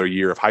need another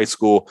year of high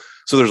school.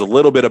 So there's a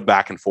little bit of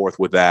back and forth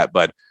with that.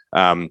 But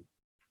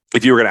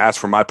if you were going to ask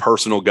for my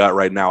personal gut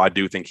right now, I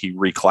do think he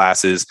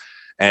reclasses.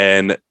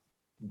 And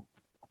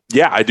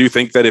yeah, I do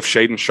think that if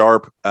Shaedon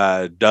Sharpe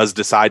does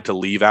decide to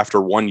leave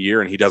after 1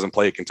 year and he doesn't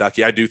play at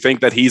Kentucky, I do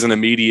think that he's an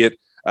immediate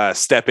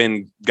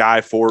step-in guy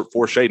for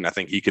Shaedon. I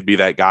think he could be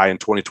that guy in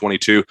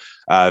 2022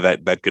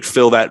 that could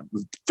fill that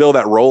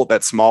role at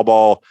that small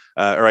ball,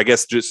 or I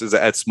guess just as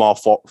at small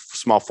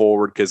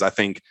forward, because I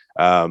think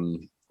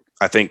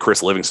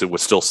Chris Livingston would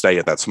still stay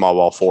at that small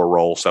ball 4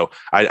 role. So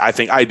I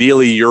think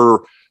ideally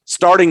you're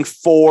starting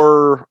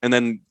 4, and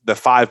then the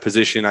 5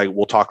 position,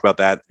 we'll talk about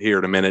that here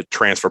in a minute,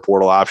 transfer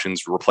portal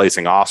options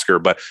replacing Oscar,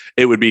 but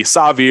it would be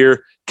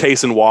Xavier,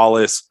 Cason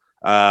Wallace,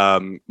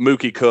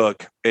 Mookie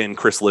Cook, and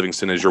Chris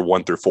Livingston as your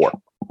 1 through 4.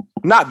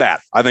 Not bad.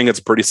 I think it's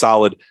a pretty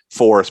solid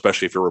 4,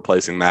 especially if you're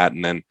replacing that.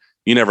 And then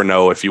you never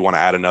know if you want to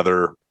add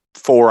another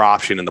 4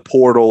 option in the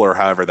portal or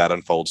however that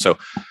unfolds. So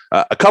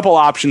a couple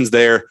options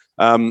there.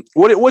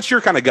 What's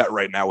your kind of gut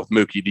right now with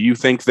Mookie? Do you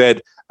think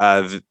that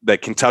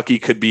that Kentucky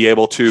could be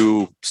able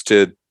to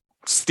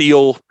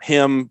steal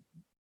him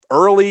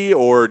early,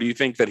 or do you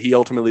think that he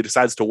ultimately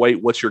decides to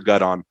wait? What's your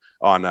gut on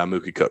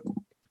Mookie Cook?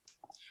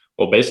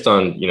 Well, based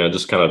on,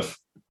 just kind of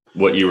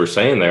what you were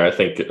saying there, I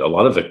think a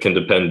lot of it can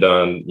depend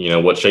on,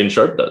 what Shaedon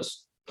Sharpe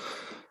does.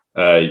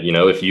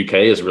 If UK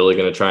is really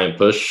going to try and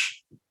push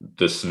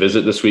this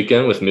visit this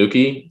weekend with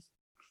Mookie,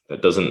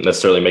 that doesn't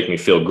necessarily make me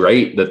feel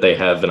great that they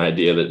have an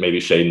idea that maybe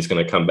Shaedon's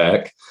going to come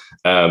back.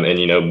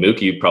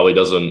 Mookie probably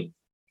doesn't,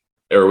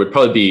 or would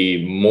probably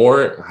be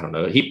more, I don't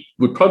know, he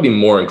would probably be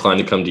more inclined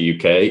to come to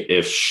UK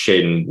if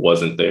Shaedon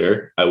wasn't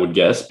there, I would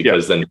guess,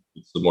 because then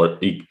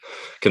he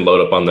can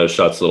load up on those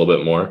shots a little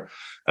bit more.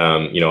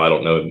 I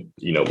don't know,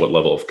 what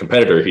level of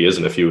competitor he is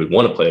and if he would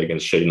want to play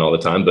against Shaedon all the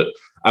time, but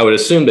I would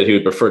assume that he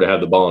would prefer to have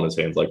the ball in his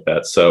hands like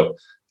that. So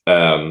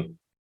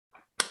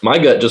my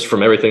gut, just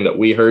from everything that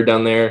we heard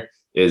down there,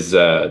 is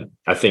I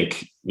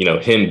think,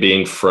 him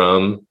being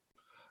from,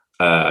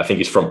 I think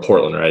he's from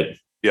Portland, right?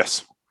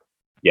 Yes.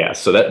 Yeah.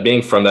 So that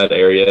being from that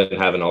area and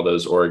having all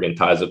those Oregon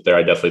ties up there,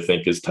 I definitely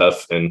think is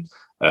tough. And,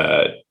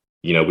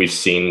 we've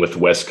seen with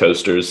West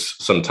Coasters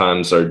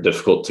sometimes are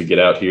difficult to get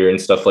out here and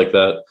stuff like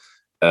that.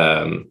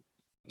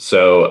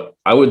 So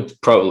I would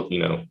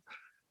probably,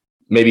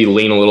 maybe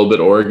lean a little bit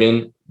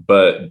Oregon,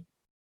 but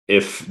I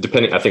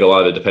think a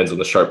lot of it depends on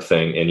the Sharpe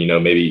thing.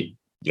 And, maybe,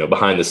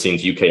 behind the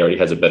scenes, UK already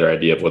has a better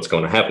idea of what's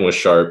going to happen with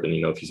Sharpe and,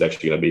 if he's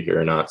actually going to be here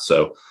or not.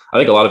 So I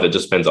think a lot of it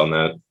just depends on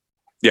that.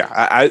 Yeah,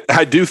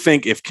 I do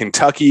think if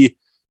Kentucky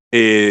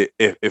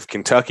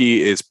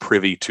is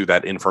privy to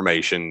that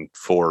information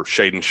for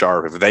Shaedon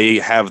Sharpe, if they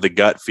have the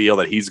gut feel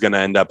that he's going to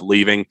end up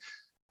leaving,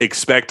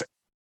 expect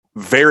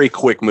very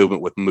quick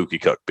movement with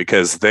Mookie Cook,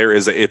 because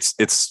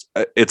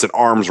it's an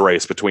arms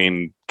race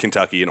between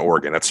Kentucky and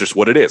Oregon. That's just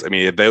what it is. I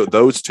mean,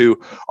 those two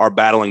are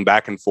battling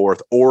back and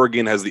forth.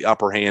 Oregon has the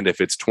upper hand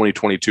if it's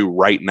 2022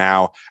 right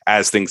now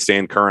as things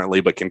stand currently,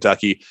 but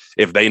Kentucky,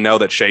 if they know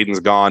that Shaedon's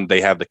gone,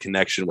 they have the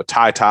connection with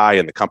Ty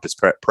and the Compass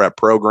Prep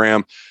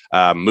program.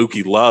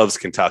 Mookie loves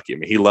Kentucky. I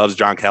mean, he loves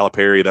John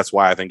Calipari. That's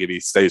why I think if he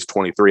stays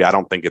 23, I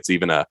don't think it's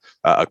even a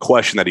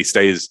question that he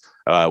stays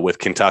with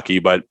Kentucky,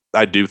 but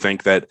I do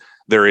think that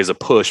there is a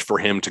push for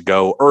him to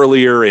go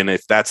earlier. And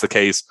if that's the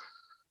case,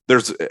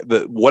 there's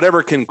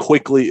whatever can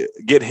quickly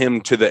get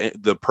him to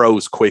the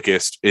pros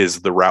quickest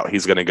is the route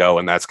he's going to go.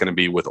 And that's going to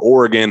be with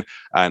Oregon.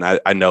 And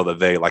I know that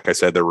they, like I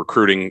said, they're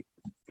recruiting,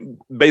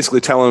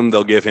 basically telling him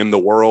they'll give him the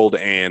world,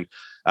 and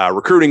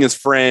recruiting his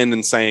friend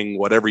and saying,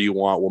 whatever you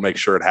want, we'll make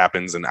sure it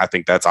happens. And I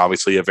think that's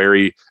obviously a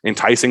very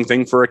enticing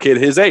thing for a kid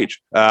his age.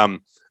 I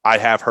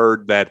have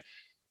heard that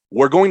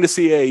we're going to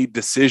see a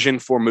decision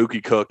for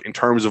Mookie Cook in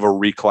terms of a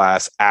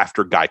reclass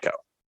after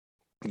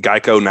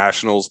Geico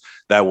Nationals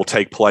that will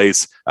take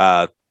place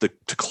to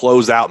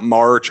close out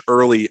March,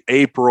 early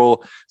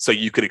April. So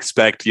you could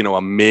expect,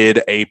 a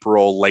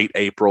mid-April, late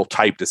April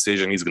type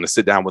decision. He's going to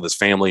sit down with his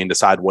family and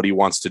decide what he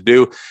wants to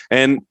do.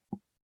 And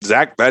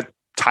Zach, that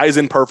ties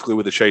in perfectly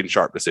with the Shaedon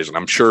Sharpe decision.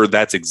 I'm sure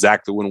that's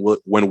exactly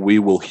when we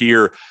will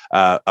hear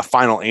a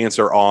final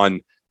answer on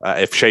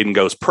if Shaedon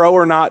goes pro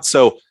or not.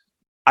 So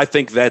I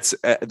think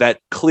that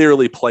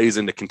clearly plays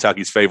into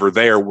Kentucky's favor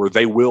there, where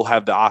they will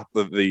have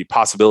the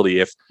possibility,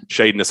 if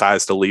Shaedon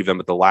decides to leave them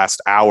at the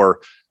last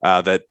hour,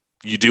 that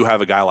you do have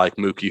a guy like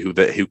Mookie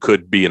who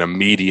could be an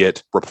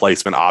immediate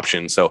replacement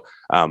option. So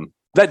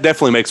that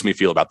definitely makes me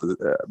feel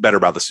better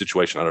about the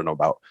situation. I don't know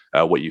about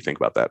what you think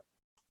about that.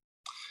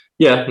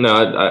 Yeah,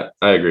 no,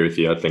 I agree with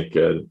you. I think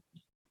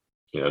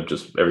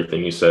just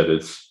everything you said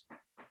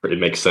it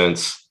makes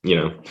sense.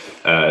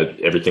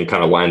 Everything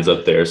kind of lines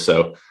up there.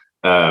 So.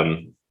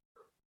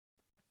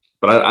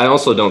 But I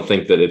also don't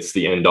think that it's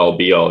the end all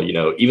be all.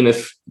 Even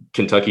if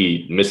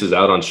Kentucky misses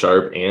out on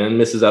Sharpe and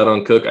misses out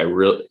on Cook,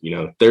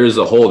 there's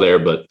a hole there,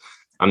 but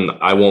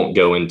I won't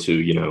go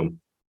into,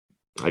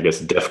 I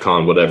guess,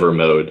 DEFCON whatever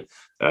mode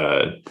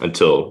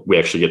until we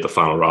actually get the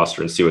final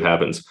roster and see what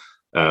happens.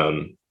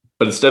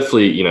 But it's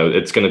definitely,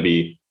 it's going to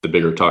be the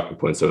bigger talking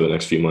points over the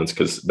next few months,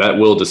 because that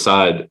will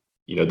decide,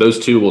 those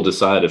two will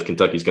decide if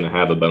Kentucky's going to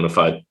have a bona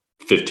fide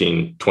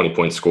 15,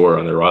 20-point scorer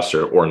on their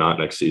roster or not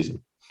next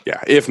season. Yeah.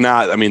 If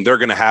not, I mean, they're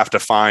going to have to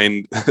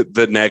find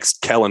the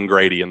next Kellen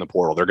Grady in the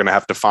portal. They're going to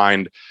have to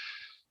find,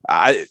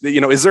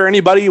 is there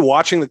anybody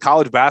watching the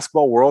college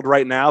basketball world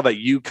right now that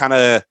you kind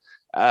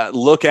of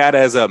look at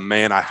as a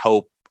man? I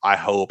hope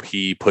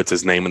he puts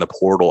his name in the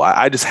portal.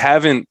 I just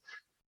haven't,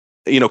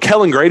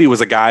 Kellen Grady was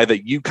a guy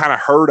that you kind of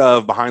heard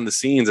of behind the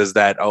scenes as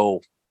that,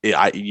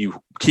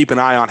 you keep an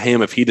eye on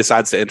him. If he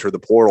decides to enter the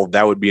portal,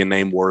 that would be a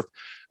name worth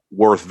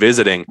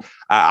visiting.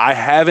 I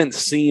haven't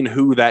seen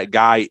who that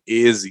guy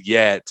is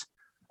yet,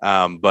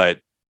 but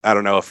I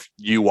don't know if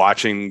you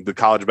watching the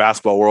college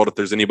basketball world, if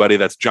there's anybody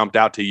that's jumped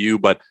out to you,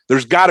 but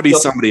there's got to be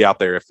somebody out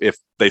there. If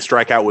they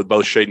strike out with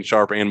both Shaedon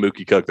Sharpe and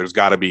Mookie Cook, there's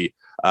got to be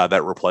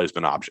that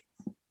replacement option.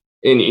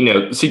 And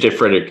CJ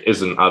Frederick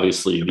isn't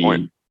obviously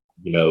the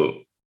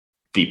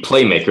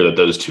playmaker that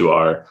those two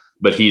are,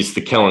 but he's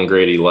the Kellen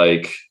Grady.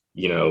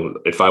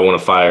 If I want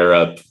to fire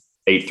up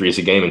 8 threes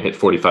a game and hit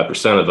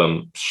 45% of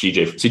them,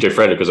 CJ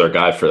Frederick is our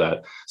guy for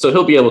that. So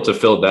he'll be able to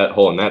fill that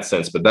hole in that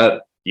sense. But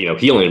that,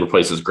 he only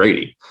replaces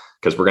Grady,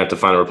 because we're going to have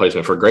to find a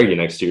replacement for Grady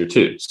next year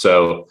too.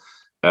 So,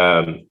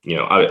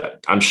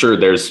 I'm sure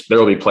there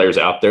will be players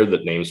out there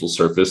that names will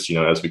surface,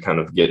 as we kind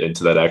of get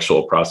into that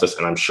actual process.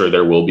 And I'm sure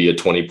there will be a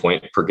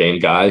 20-point per game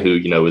guy who,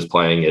 is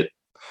playing at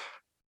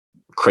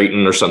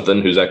Creighton or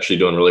something, who's actually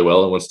doing really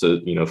well and wants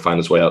to, find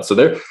his way out. So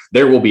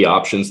there will be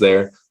options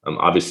there.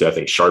 Obviously, I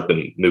think Sharpe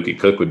and Mookie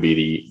Cook would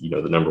be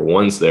the number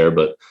ones there,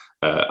 but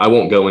I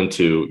won't go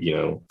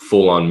into,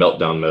 full on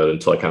meltdown mode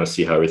until I kind of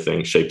see how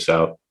everything shapes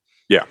out.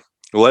 Yeah.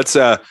 Well, let's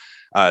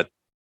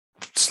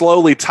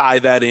slowly tie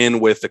that in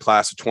with the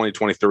class of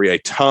 2023. A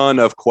ton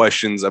of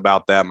questions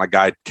about that. My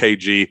guy,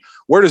 KG,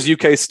 where does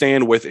UK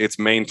stand with its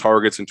main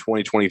targets in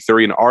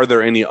 2023? And are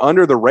there any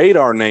under the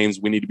radar names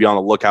we need to be on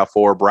the lookout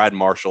for? Brad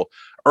Marshall,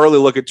 early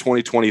look at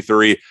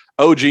 2023,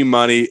 OG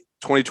money,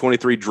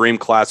 2023 dream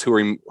class. Who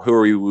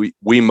are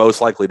we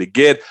most likely to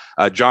get?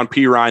 John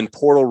P. Ryan,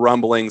 portal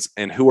rumblings,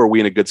 and who are we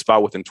in a good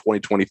spot with in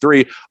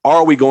 2023?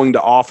 Are we going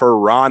to offer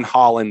Ron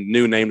Holland,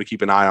 new name to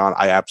keep an eye on?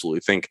 I absolutely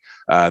think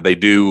they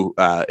do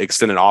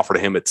extend an offer to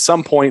him at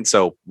some point.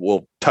 So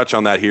we'll touch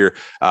on that here.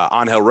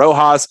 Angel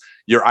Rojas,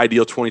 your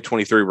ideal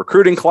 2023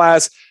 recruiting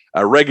class.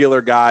 A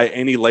regular guy,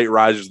 any late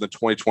risers in the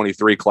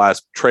 2023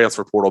 class,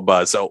 transfer portal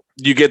buzz. So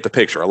you get the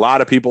picture. A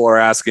lot of people are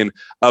asking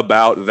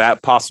about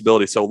that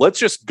possibility. So let's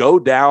just go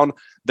down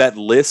that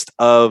list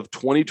of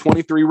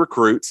 2023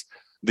 recruits,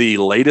 the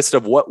latest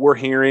of what we're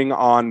hearing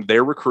on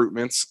their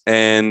recruitments,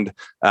 and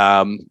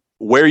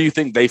where you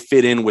think they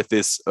fit in with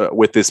this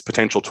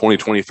potential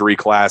 2023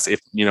 class. If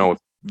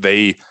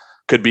they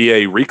could be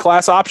a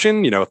reclass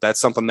option. If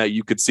that's something that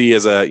you could see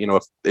as a,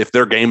 if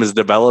their game is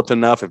developed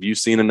enough, if you've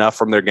seen enough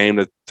from their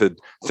game to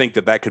think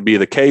that could be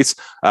the case,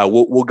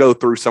 we'll go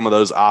through some of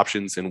those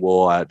options and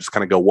we'll just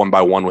kind of go one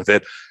by one with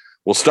it.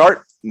 We'll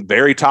start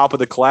very top of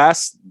the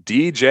class,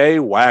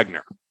 DJ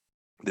Wagner.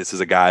 This is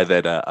a guy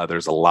that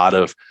there's a lot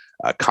of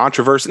not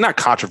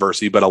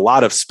controversy, but a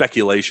lot of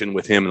speculation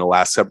with him in the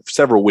last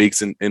several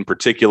weeks in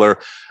particular,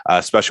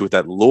 especially with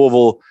that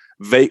Louisville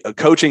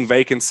coaching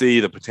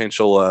vacancy, the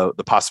potential,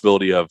 the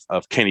possibility of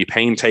Kenny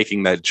Payne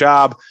taking that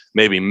job,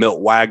 maybe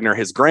Milt Wagner,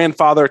 his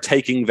grandfather,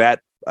 taking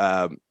that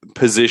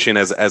position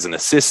as an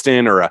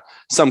assistant or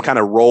some kind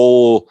of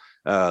role,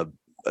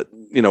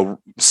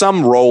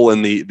 some role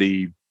in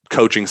the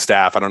coaching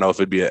staff. I don't know if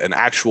it'd be an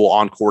actual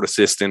on-court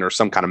assistant or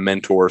some kind of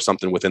mentor or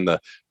something within the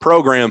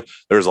program.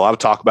 There's a lot of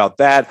talk about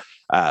that.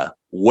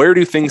 Where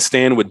do things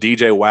stand with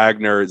DJ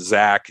Wagner,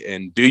 Zach?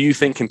 And do you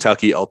think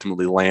Kentucky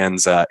ultimately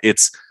lands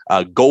its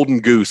golden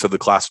goose of the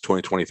class of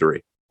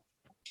 2023?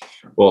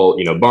 Well,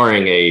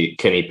 barring a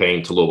Kenny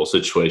Payne to Louisville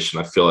situation,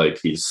 I feel like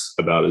he's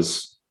about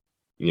as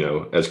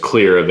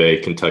clear of a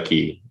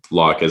Kentucky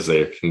lock as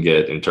they can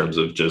get in terms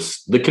of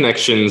just the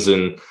connections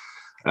and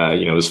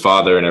his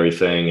father and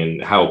everything,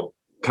 and how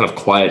kind of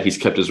quiet he's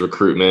kept his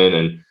recruitment,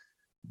 and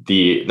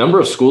the number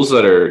of schools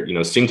that are,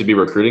 seem to be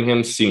recruiting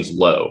him seems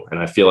low. And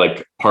I feel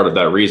like part of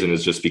that reason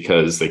is just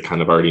because they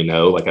kind of already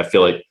know. Like, I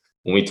feel like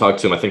when we talked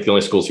to him, I think the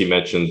only schools he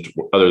mentioned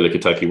other than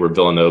Kentucky were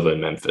Villanova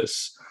and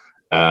Memphis.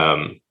 He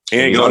ain't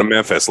going to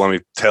Memphis. Let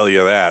me tell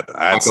you that.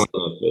 Not going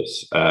to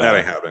Memphis. That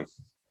ain't happening.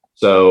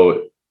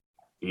 So,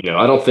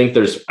 I don't think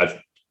there's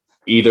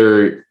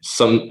either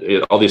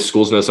all these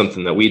schools know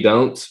something that we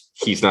don't.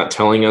 He's not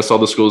telling us all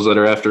the schools that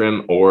are after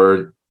him,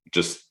 or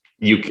just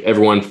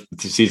everyone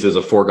sees it as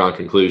a foregone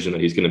conclusion that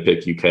he's going to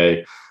pick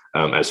UK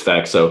as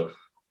fact. So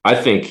I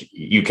think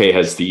UK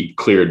has the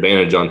clear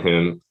advantage on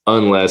him,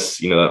 unless,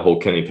 that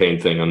whole Kenny Payne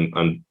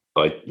thing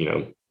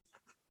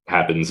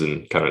happens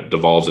and kind of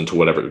devolves into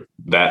whatever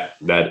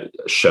that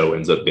show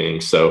ends up being.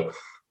 So,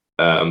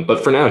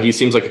 but for now, he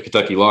seems like a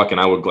Kentucky lock,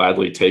 and I would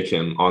gladly take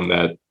him on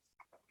that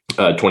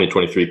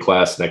 2023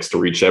 class next to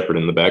Reed Shepherd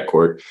in the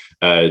backcourt.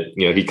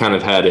 He kind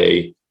of had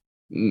a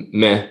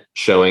meh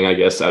showing, I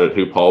guess, out at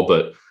Hoop Hall,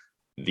 but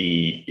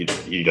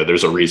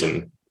there's a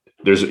reason.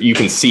 You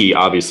can see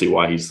obviously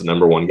why he's the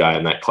number one guy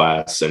in that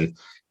class, and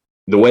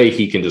the way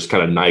he can just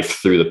kind of knife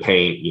through the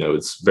paint.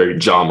 It's very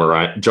John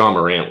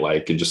Morant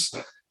like, and just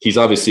he's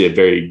obviously a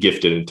very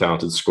gifted and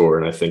talented scorer.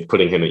 And I think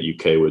putting him at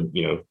UK would,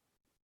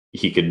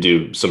 he could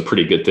do some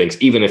pretty good things,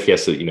 even if he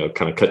has to,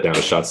 kind of cut down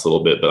his shots a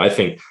little bit. But I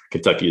think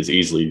Kentucky is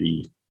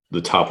easily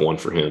the top one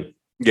for him.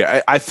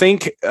 Yeah, I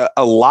think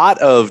a lot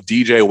of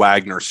DJ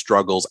Wagner's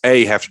struggles,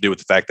 have to do with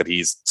the fact that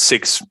he's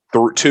 6'2",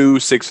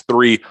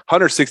 6'3",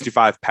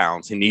 165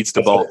 pounds. He needs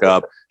to bulk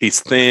up. He's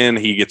thin.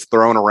 He gets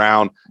thrown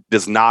around,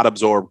 does not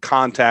absorb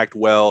contact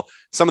well.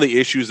 Some of the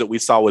issues that we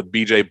saw with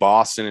BJ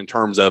Boston in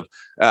terms of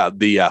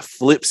the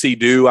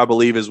flipsy-do, I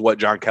believe is what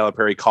John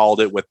Calipari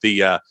called it, with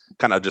the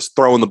kind of just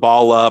throwing the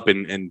ball up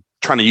and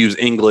trying to use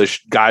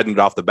English, guiding it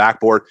off the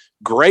backboard.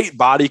 Great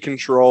body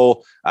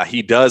control.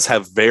 He does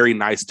have very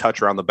nice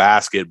touch around the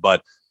basket,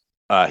 but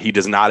he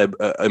does not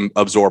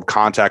absorb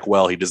contact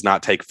well. He does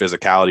not take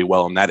physicality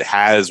well, and that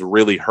has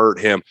really hurt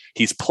him.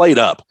 He's played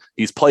up.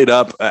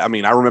 I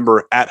mean, I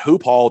remember at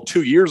Hoop Hall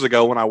 2 years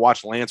ago when I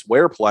watched Lance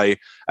Ware play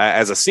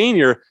as a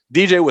senior,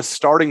 DJ was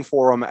starting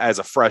for him as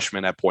a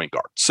freshman at point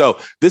guard. So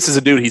this is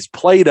a dude, he's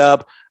played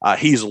up.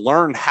 He's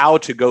learned how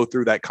to go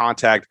through that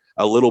contact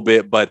a little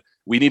bit, but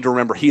we need to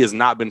remember he has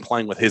not been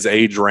playing with his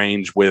age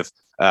range with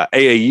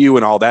AAU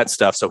and all that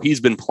stuff. So he's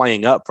been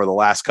playing up for the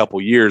last couple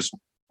years.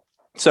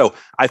 So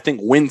I think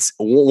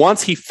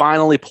once he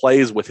finally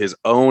plays with his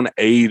own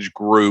age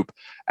group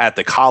at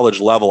the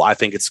college level, I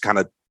think it's kind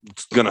of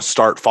going to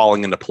start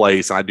falling into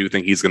place. And I do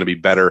think he's going to be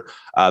better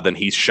than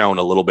he's shown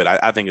a little bit.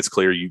 I think it's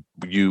clear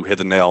you hit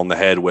the nail on the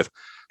head with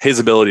his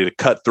ability to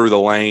cut through the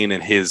lane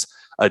and his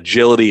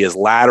agility, his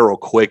lateral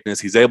quickness.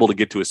 He's able to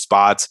get to his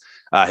spots.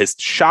 His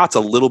shot's a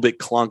little bit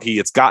clunky.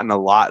 It's gotten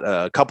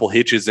a couple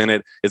hitches in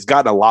it. It's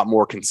gotten a lot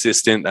more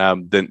consistent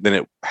than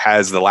it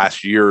has the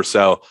last year or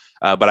so.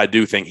 But I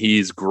do think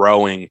he's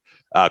growing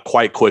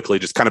quite quickly.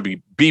 Just kind of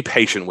be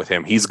patient with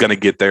him. He's going to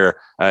get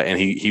there, and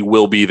he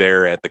will be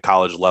there at the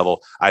college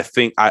level. I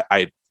think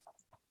I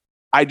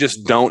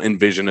just don't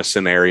envision a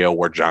scenario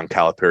where John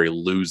Calipari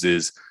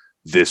loses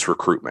this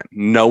recruitment.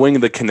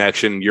 Knowing the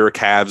connection, you're a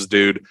Cavs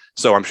dude,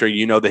 so I'm sure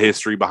you know the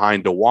history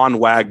behind DeJuan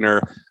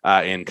Wagner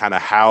and kind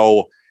of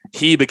how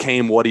he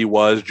became what he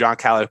was. John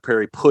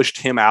Calipari pushed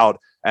him out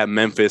at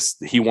Memphis.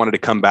 He wanted to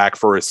come back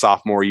for his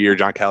sophomore year.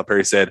 John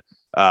Calipari said,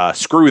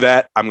 screw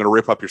that. I'm going to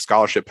rip up your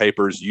scholarship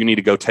papers. You need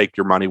to go take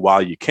your money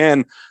while you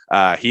can.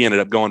 He ended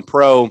up going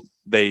pro.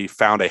 They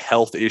found a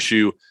health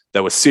issue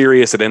that was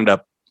serious. It ended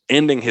up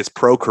ending his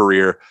pro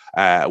career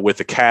with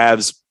the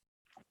Cavs.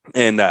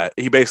 And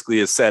he basically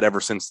has said ever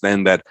since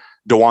then that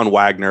DeJuan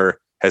Wagner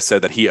has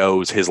said that he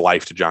owes his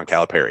life to John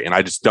Calipari. And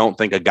I just don't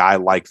think a guy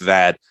like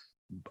that,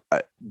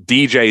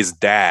 DJ's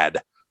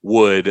dad,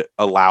 would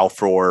allow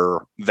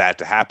for that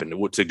to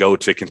happen, to go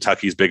to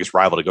Kentucky's biggest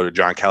rival, to go to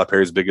John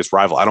Calipari's biggest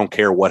rival. I don't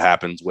care what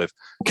happens with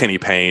Kenny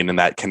Payne and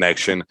that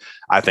connection.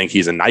 I think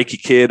he's a Nike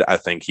kid. I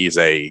think he's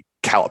a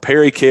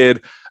Calipari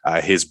kid.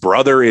 His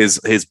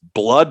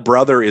blood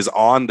brother is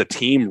on the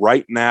team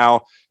right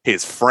now.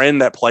 His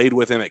friend that played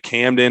with him at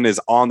Camden is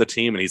on the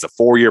team, and he's a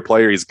 4-year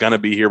player. He's going to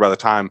be here by the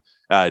time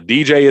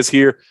DJ is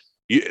here.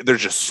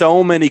 There's just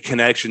so many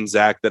connections,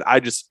 Zach, that I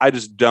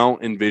just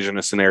don't envision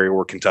a scenario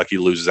where Kentucky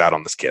loses out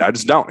on this kid. I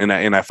just don't.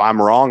 And if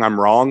I'm wrong, I'm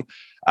wrong.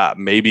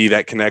 Maybe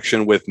that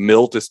connection with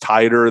Milt is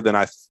tighter than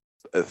I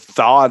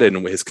thought,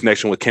 and his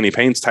connection with Kenny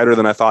Payne's tighter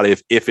than I thought.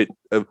 If it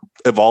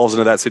evolves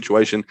into that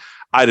situation,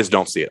 I just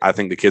don't see it. I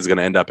think the kid's going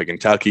to end up at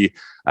Kentucky,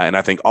 and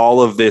I think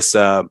all of this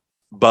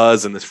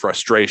buzz and this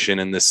frustration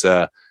and this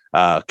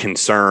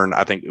concern,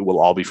 I think it will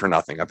all be for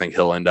nothing. I think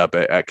he'll end up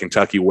at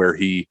Kentucky, where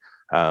he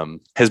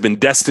has been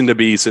destined to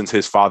be since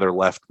his father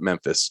left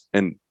Memphis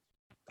and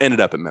ended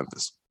up at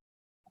Memphis.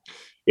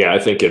 Yeah, I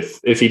think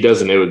if he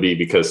doesn't, it would be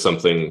because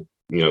something,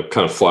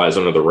 kind of flies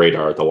under the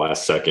radar at the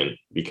last second,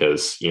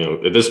 because,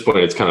 at this point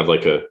it's kind of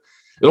like it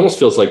almost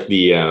feels like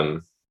the, oh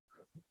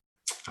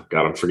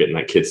God, I'm forgetting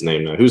that kid's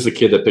name now. Who's the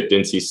kid that picked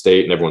NC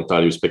State and everyone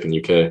thought he was picking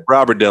UK?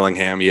 Robert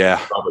Dillingham.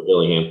 Yeah. Robert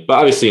Dillingham. But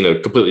obviously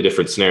in completely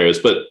different scenarios,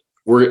 but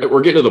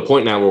we're getting to the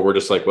point now where we're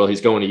just like, well,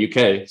 he's going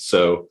to UK.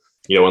 So,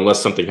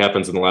 unless something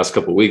happens in the last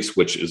couple of weeks,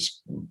 which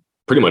is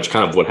pretty much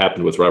kind of what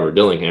happened with Robert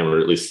Dillingham, or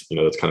at least,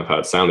 that's kind of how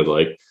it sounded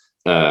like,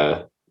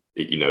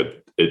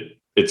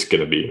 it's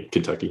going to be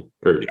Kentucky,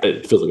 or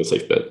it feels like a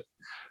safe bet.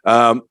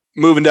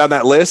 Moving down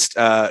that list,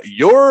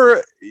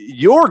 your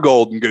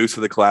golden goose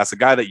of the class, a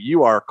guy that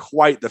you are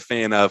quite the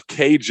fan of,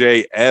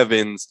 KJ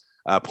Evans,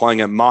 playing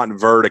at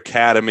Montverde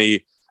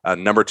Academy,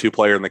 number 2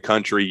 player in the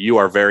country. You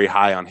are very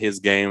high on his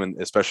game,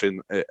 and especially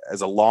as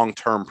a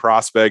long-term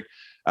prospect.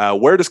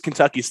 Where does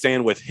Kentucky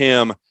stand with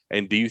him,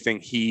 and do you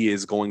think he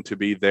is going to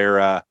be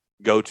their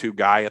go-to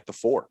guy at the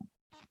 4?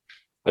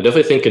 I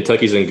definitely think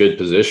Kentucky's in good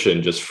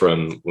position, just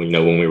from, when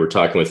we were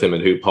talking with him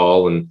at Hoop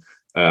Hall, and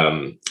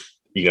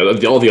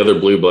all the other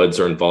blue bloods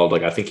are involved.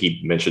 Like, I think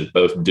he mentioned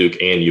both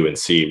Duke and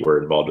UNC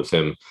were involved with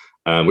him,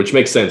 which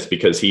makes sense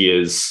because he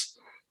is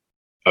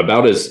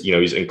about as,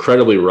 he's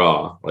incredibly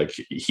raw. Like,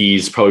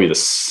 he's probably the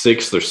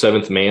 6th or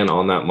 7th man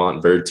on that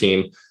Montverde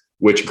team,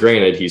 which,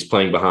 granted, he's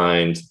playing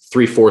behind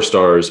 3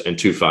 4-stars and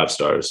 2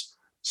 5-stars.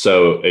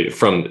 So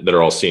that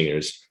are all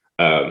seniors.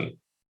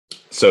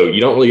 So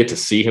you don't really get to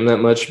see him that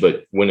much,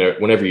 but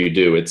whenever you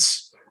do, I'll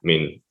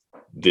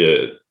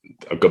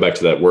go back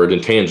to that word,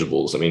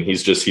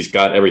 intangibles. He's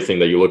got everything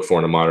that you look for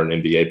in a modern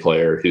NBA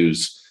player,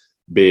 who's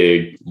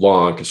big,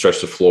 long, can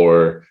stretch the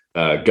floor,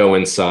 go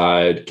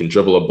inside, can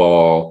dribble a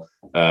ball,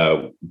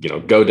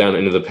 go down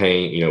into the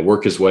paint,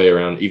 work his way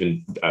around,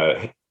 even,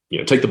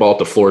 take the ball at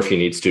the floor if he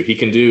needs to. He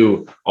can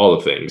do all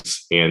the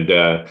things. And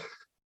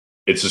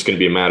it's just going to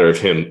be a matter of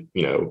him,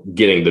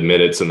 getting the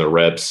minutes and the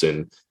reps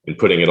and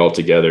putting it all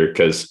together,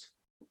 because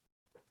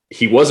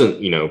he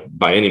wasn't,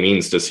 by any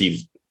means does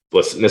he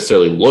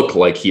necessarily look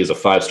like he is a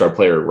 5-star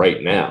player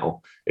right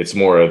now. It's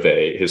more of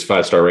his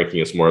 5-star ranking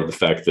is more of the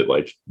fact that,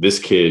 like, this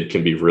kid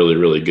can be really,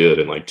 really good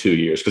in like 2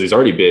 years, because he's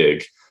already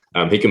big.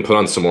 He can put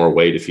on some more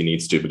weight if he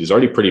needs to, but he's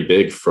already pretty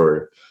big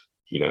for,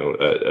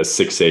 a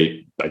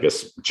 6'8", I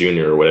guess,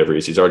 junior or whatever.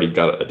 He's already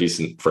got a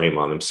decent frame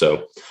on him.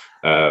 So,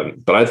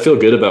 but I feel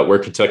good about where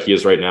Kentucky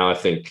is right now. I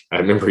think I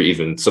remember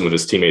even some of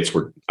his teammates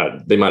were,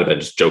 they might've been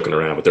just joking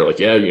around, but they're like,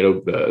 yeah,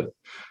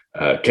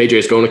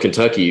 KJ's going to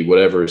Kentucky,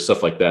 whatever,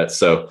 stuff like that.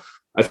 So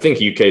I think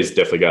UK's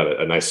definitely got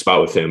a nice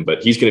spot with him,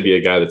 but he's going to be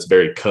a guy that's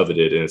very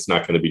coveted, and it's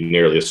not going to be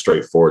nearly as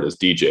straightforward as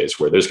DJ's,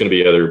 where there's going to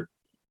be other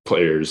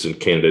players and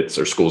candidates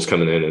or schools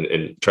coming in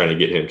and trying to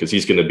get him, because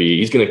he's going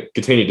to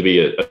continue to be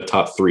a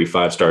top 3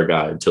 5-star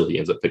guy until he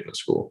ends up picking a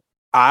school.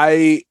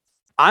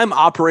 I'm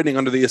operating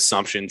under the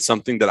assumption,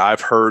 something that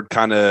I've heard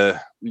kind of,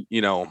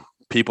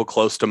 people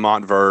close to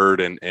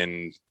Montverde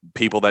and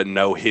people that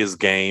know his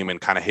game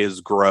and kind of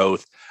his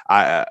growth.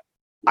 I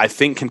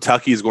think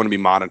Kentucky is going to be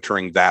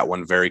monitoring that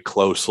one very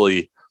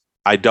closely.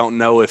 I don't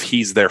know if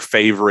he's their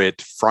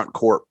favorite front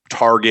court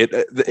target.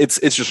 It's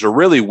just a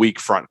really weak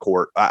front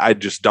court. I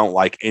just don't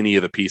like any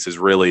of the pieces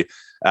really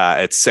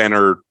at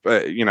center.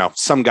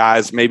 Some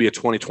guys, maybe a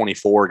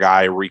 2024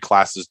 guy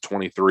reclasses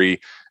 23,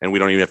 and we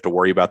don't even have to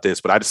worry about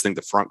this. But I just think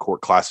the front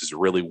court class is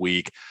really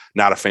weak.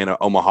 Not a fan of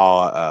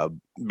Omaha.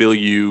 Bill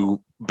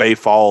U. Bay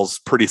Falls,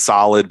 pretty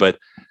solid, but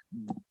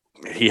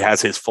he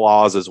has his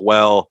flaws as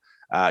well.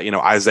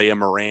 Isaiah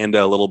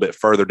Miranda a little bit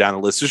further down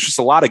the list. There's just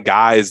a lot of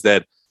guys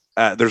that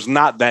there's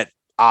not that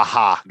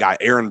aha guy.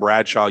 Aaron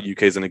Bradshaw,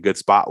 UK's in a good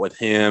spot with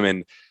him,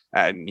 and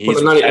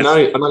he's. I'm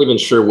not even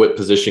sure what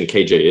position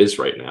KJ is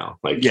right now.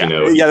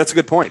 That's a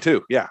good point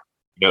too. Yeah,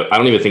 I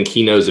don't even think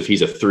he knows if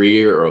he's a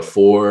 3 or a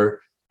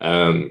 4.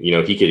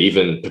 He could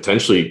even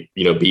potentially,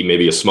 be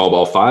maybe a small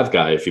ball 5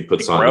 guy if he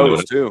puts on.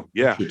 Grows too.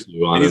 Yeah,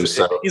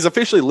 he's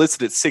officially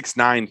listed at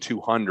 6'9",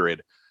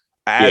 200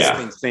 as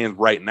things stand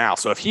right now.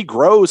 So if he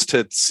grows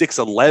to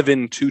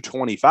 6'11",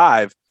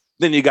 225.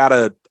 then you got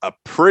a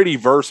pretty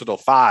versatile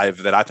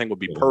 5 that I think would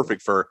be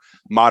perfect for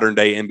modern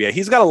day NBA.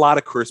 He's got a lot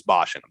of Chris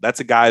Bosh in him. That's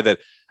a guy that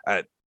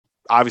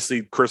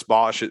obviously Chris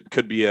Bosh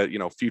could be a,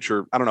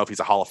 future, I don't know if he's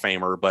a Hall of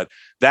Famer, but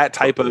that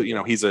type of,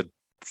 he's a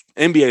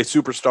NBA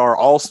superstar,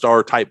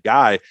 all-star type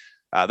guy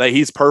that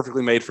he's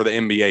perfectly made for the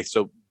NBA.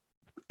 So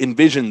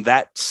envision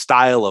that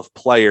style of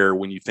player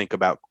when you think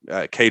about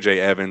KJ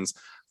Evans.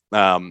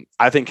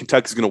 I think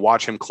Kentucky's going to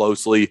watch him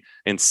closely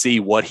and see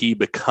what he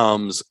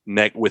becomes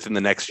within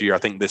the next year. I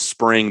think this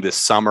spring, this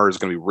summer is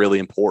going to be really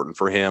important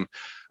for him.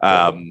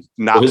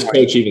 His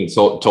coach even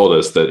told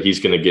us that he's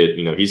going to get,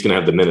 he's going to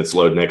have the minutes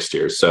load next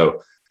year.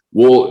 So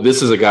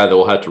this is a guy that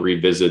we'll have to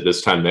revisit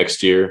this time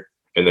next year.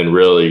 And then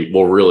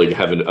we'll really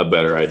have a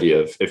better idea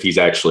of if he's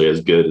actually as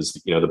good as,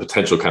 the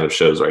potential kind of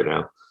shows right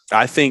now.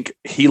 I think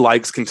he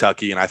likes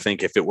Kentucky, and I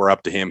think if it were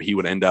up to him, he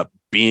would end up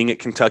being at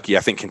Kentucky. I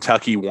think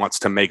Kentucky wants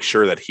to make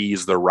sure that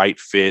he's the right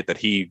fit, that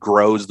he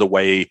grows the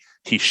way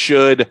he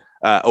should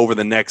over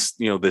the next,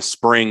 this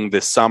spring,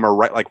 this summer.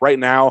 Right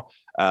now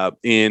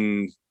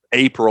in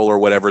April or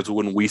whatever is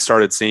when we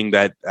started seeing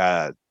that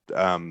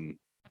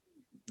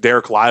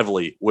Derek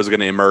Lively was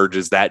going to emerge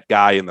as that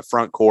guy in the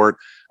front court.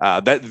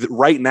 That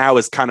right now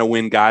is kind of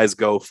when guys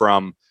go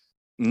from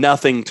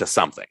nothing to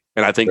something.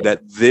 And I think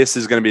that this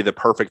is going to be the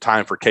perfect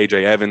time for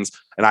KJ Evans.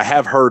 And I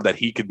have heard that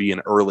he could be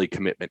an early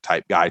commitment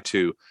type guy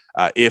too.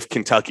 If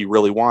Kentucky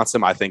really wants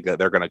him, I think that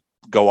they're going to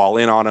go all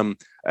in on him.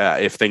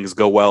 If things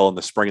go well in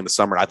the spring and the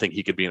summer, I think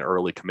he could be an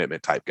early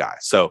commitment type guy.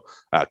 So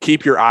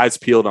keep your eyes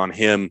peeled on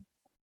him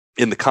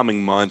in the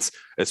coming months,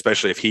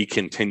 especially if he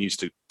continues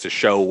to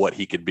show what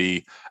he could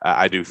be.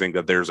 I do think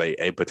that there's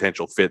a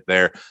potential fit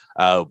there.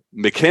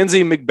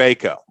 Mackenzie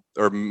Mbako.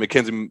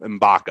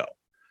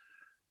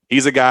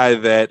 He's a guy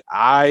that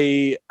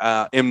I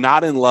am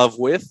not in love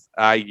with.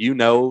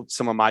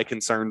 Some of my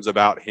concerns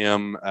about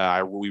him.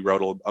 We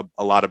wrote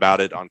a lot about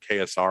it on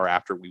KSR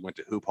after we went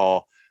to Hoop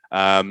Hall.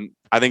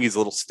 I think he's a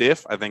little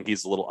stiff. I think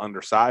he's a little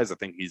undersized. I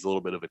think he's a little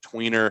bit of a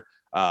tweener.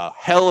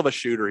 Hell of a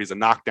shooter. He's a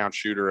knockdown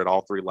shooter at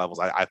all 3 levels.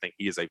 I think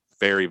he is a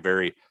very,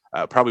 very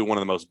probably one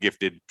of the most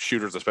gifted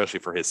shooters, especially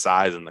for his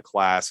size in the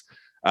class.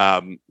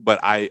 But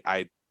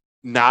I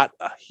not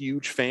a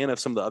huge fan of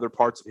some of the other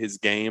parts of his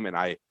game, and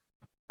I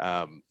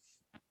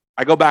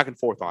go back and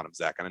forth on him,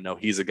 Zach. And I know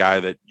he's a guy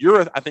that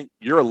I think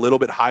you're a little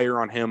bit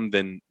higher on him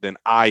than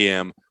I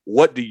am.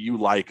 What do you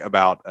like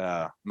about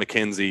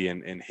Mackenzie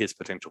and his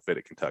potential fit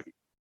at Kentucky?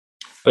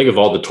 I think of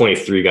all the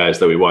 23 guys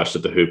that we watched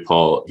at the Hoop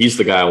Hall, he's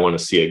the guy I want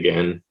to see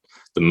again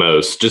the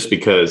most, just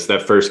because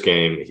that first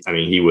game,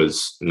 he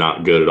was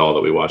not good at all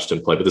that we watched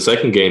him play. But the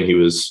second game, he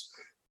was,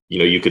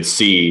 you could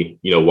see,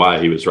 why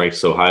he was ranked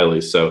so highly.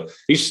 So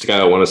he's just a guy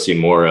I want to see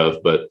more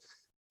of. But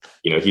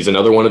he's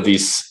another one of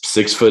these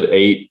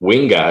 6'8"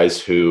 wing guys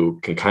who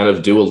can kind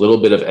of do a little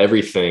bit of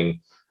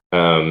everything.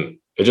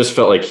 It just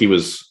felt like he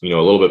was, a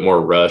little bit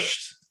more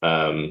rushed.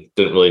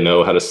 Didn't really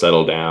know how to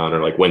settle down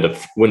or like when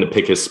to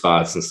pick his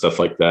spots and stuff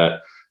like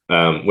that.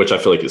 Which I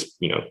feel like is,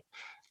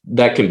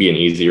 that can be an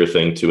easier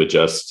thing to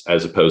adjust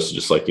as opposed to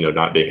just like,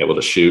 not being able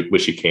to shoot,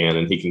 which he can,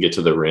 and he can get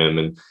to the rim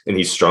and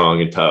he's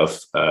strong and tough.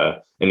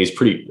 And he's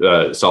pretty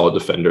solid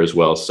defender as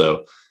well.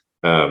 So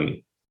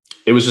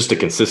it was just a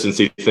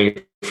consistency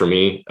thing for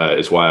me,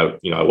 is why,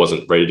 I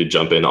wasn't ready to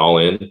jump in all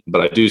in, but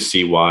I do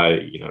see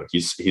why,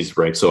 he's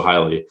ranked so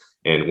highly.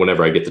 And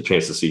whenever I get the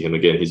chance to see him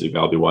again, he's a guy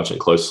I'll be watching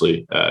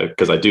closely,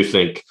 because I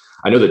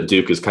know that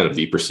Duke is kind of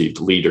the perceived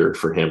leader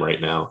for him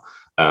right now.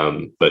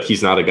 But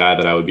he's not a guy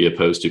that I would be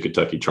opposed to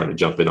Kentucky trying to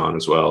jump in on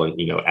as well and,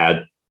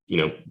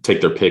 take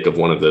their pick of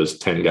one of those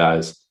 10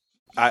 guys.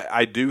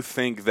 I do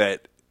think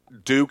that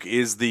Duke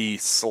is the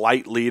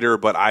slight leader,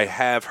 but I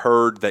have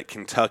heard that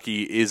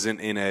Kentucky isn't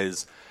in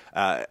as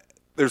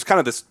there's kind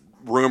of this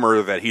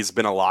rumor that he's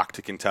been a lock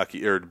to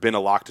Kentucky or been a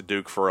lock to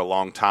Duke for a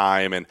long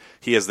time, and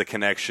he has the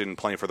connection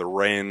playing for the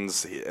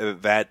Wrens.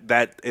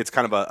 That it's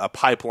kind of a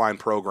pipeline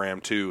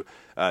program to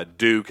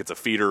Duke. It's a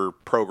feeder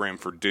program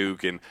for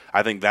Duke, and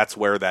I think that's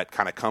where that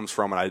kind of comes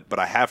from. But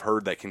I have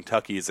heard that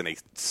Kentucky is in a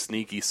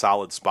sneaky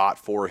solid spot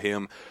for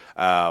him,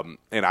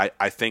 and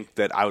I think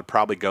that I would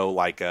probably go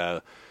like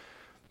a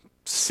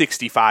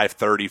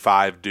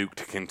 65-35 Duke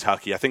to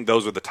Kentucky. I think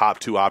those are the top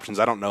 2 options.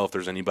 I don't know if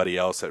there's anybody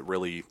else that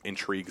really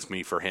intrigues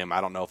me for him.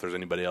 I don't know if there's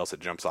anybody else that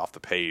jumps off the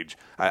page.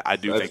 I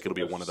do think it'll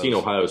be one of those. I've seen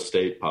Ohio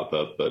State pop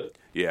up, but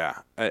yeah,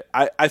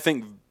 I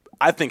think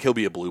he'll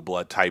be a blue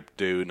blood type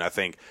dude, and I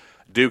think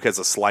Duke has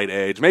a slight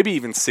edge, maybe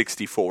even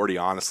 60-40,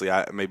 honestly.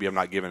 Maybe I'm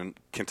not giving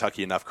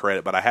Kentucky enough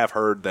credit, but I have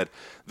heard that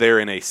they're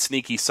in a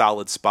sneaky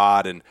solid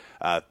spot, and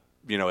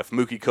if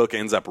Mookie Cook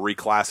ends up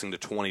reclassing to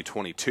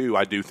 2022,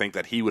 I do think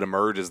that he would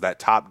emerge as that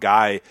top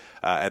guy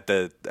at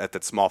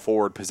that small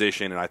forward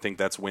position, and I think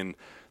that's when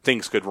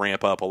things could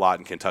ramp up a lot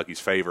in Kentucky's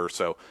favor.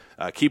 So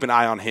keep an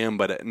eye on him,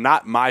 but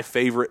not my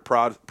favorite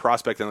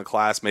prospect in the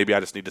class. Maybe I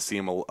just need to see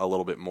him a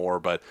little bit more,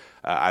 but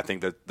I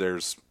think that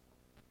there's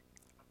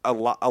a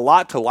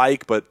lot to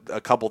like, but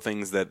a couple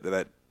things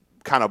that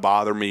kind of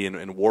bother me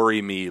and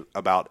worry me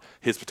about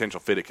his potential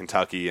fit at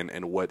Kentucky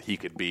and what he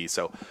could be.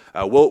 So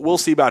we'll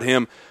see about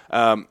him.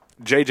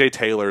 J.J.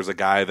 Taylor is a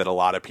guy that a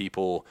lot of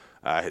people,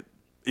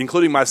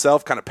 including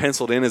myself, kind of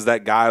penciled in as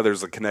that guy.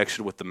 There's a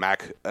connection with the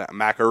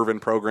Mac Irvin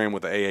program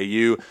with the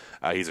AAU.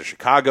 He's a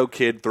Chicago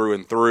kid through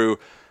and through.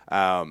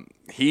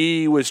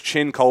 He was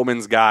Chin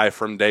Coleman's guy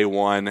from day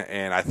one,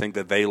 and I think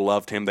that they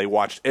loved him. They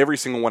watched every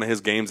single one of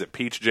his games at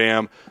Peach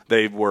Jam.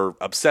 They were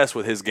obsessed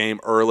with his game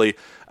early.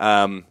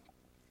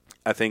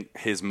 I think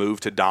his move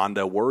to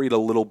Donda worried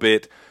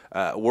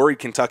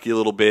Kentucky a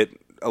little bit.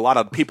 A lot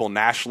of people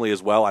nationally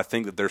as well. I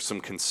think that there's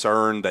some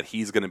concern that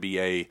he's going to be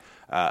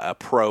a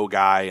pro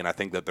guy, and I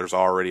think that there's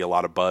already a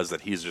lot of buzz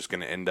that he's just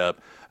going to end up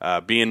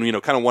being,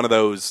 kind of one of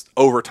those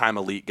overtime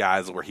elite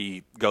guys where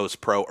he goes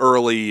pro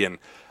early, and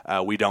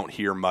we don't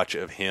hear much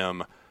of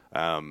him,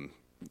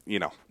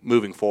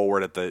 moving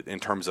forward in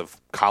terms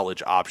of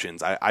college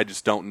options. I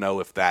just don't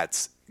know if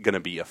that's going to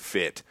be a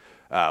fit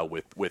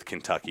with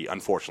Kentucky,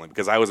 unfortunately,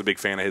 because I was a big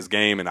fan of his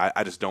game, and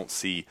I just don't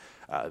see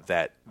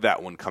that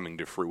one coming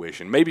to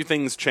fruition. Maybe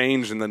things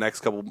change in the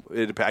next couple.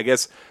 I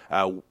guess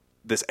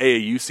this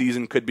AAU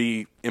season could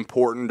be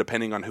important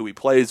depending on who he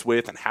plays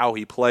with and how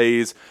he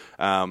plays.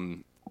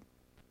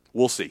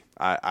 We'll see.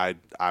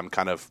 I'm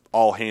kind of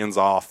all hands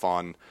off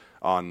on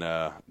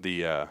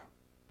the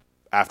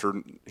after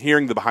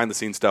hearing the behind the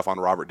scenes stuff on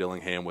Robert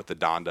Dillingham with the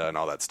Donda and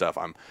all that stuff.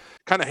 I'm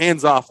kind of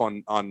hands off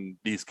on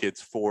these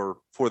kids for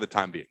the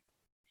time being.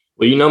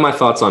 Well, my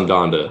thoughts on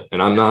Donda, and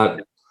I'm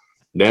not.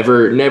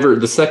 Never.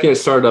 The second it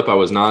started up, I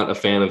was not a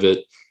fan of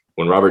it.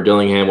 When Robert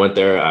Dillingham went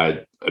there,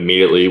 I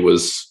immediately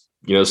was,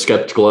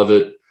 skeptical of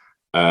it.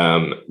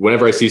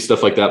 Whenever I see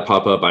stuff like that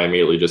pop up, I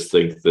immediately just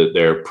think that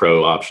they're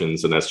pro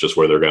options, and that's just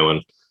where they're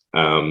going.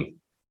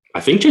 I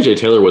think J.J.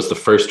 Taylor was the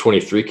first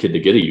 23 kid to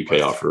get a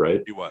UK offer,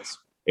 right? He was.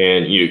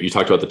 And you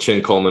talked about the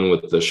Chin Coleman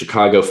with the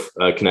Chicago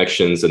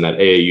connections and that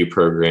AAU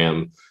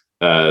program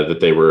that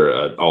they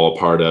were all a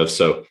part of.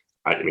 So,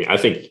 I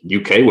think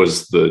UK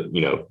was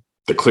the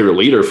clear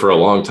leader for a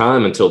long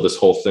time until this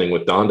whole thing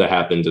with Donda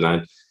happened. And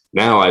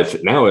I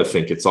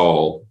think it's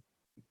all,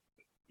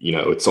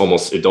 it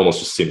almost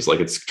just seems like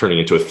it's turning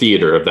into a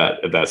theater of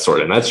that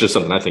sort. And that's just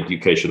something I think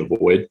UK should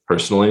avoid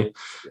personally.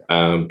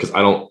 Because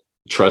I don't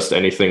trust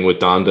anything with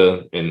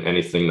Donda and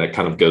anything that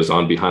kind of goes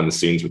on behind the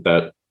scenes with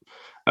that,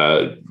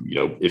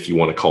 if you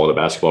want to call it a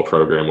basketball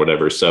program,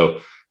 whatever.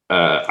 So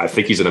I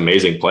think he's an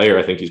amazing player.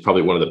 I think he's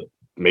probably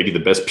maybe the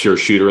best pure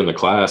shooter in the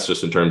class,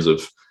 just in terms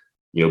of,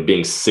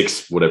 being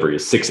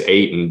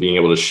 6'8" and being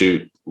able to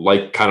shoot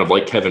like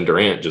Kevin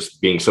Durant, just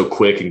being so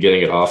quick and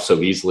getting it off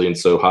so easily and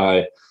so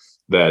high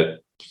that,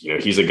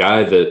 he's a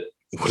guy that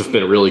would have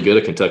been really good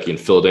at Kentucky and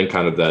filled in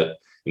kind of that,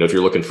 if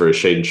you're looking for a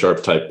Shaedon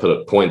Sharpe type put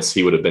up points,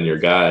 he would have been your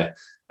guy.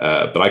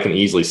 But I can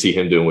easily see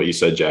him doing what you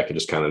said, Jack, and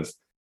just kind of,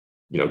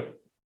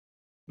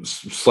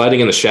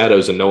 sliding in the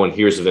shadows, and no one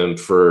hears of him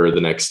for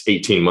the next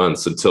 18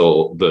 months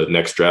until the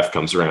next draft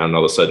comes around. And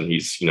all of a sudden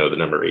he's, the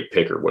number 8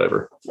 pick or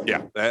whatever.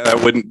 Yeah,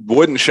 that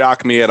wouldn't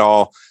shock me at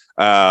all.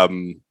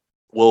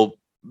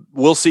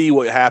 We'll see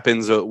what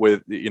happens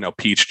with,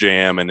 Peach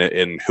Jam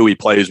and who he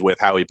plays with,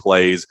 how he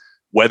plays,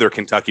 whether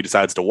Kentucky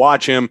decides to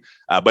watch him.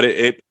 But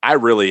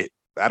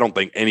I don't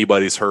think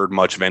anybody's heard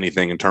much of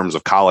anything in terms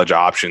of college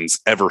options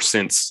ever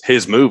since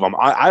his move.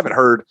 I haven't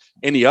heard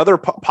any other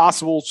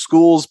possible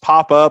schools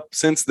pop up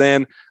since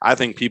then. I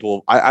think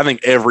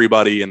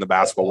everybody in the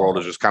basketball world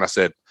has just kind of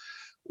said,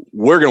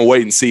 we're going to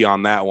wait and see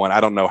on that one. I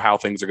don't know how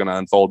things are going to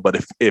unfold,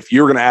 but if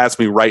you're going to ask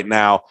me right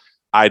now,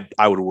 I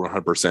would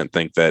 100%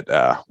 think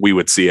that we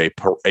would see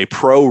a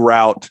pro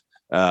route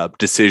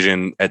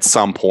decision at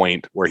some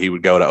point where he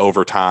would go to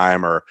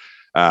overtime or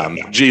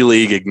G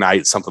League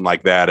Ignite, something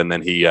like that. And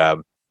then he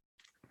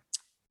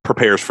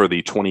prepares for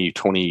the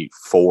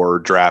 2024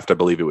 draft, I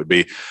believe it would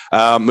be.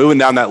 Moving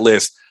down that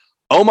list,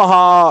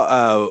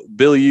 Omaha,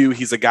 Bill U,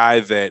 he's a guy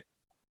that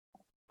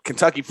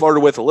Kentucky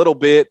flirted with a little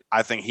bit.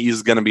 I think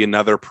he's going to be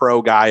another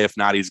pro guy. If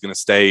not, he's going to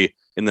stay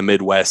in the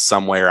Midwest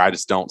somewhere. I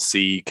just don't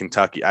see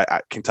Kentucky.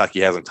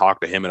 Kentucky hasn't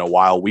talked to him in a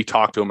while. We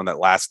talked to him on that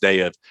last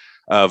day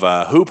of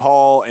Hoop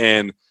Hall,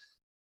 and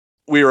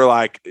we were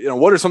like,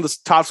 what are some of the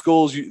top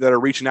schools that are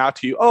reaching out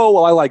to you? Oh,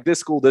 well, I like this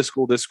school, this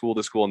school, this school,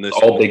 this school, and this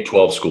all school. Big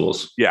 12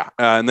 schools. Yeah.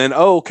 And then,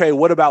 okay,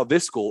 what about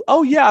this school?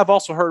 Oh, yeah, I've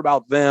also heard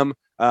about them.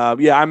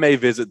 Yeah, I may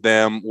visit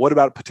them. What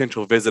about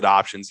potential visit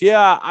options?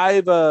 Yeah,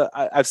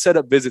 I've set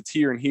up visits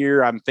here and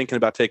here. I'm thinking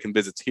about taking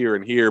visits here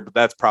and here, but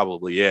that's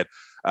probably it.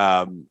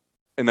 And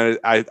then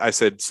I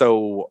said,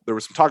 so there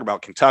was some talk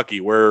about Kentucky.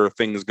 Where are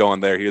things going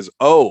there? He goes,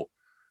 oh,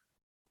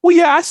 well,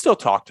 yeah, I still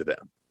talk to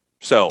them.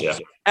 So yeah.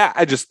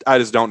 I just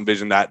don't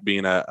envision that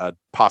being a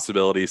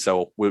possibility.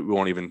 So we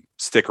won't even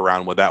stick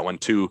around with that one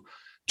too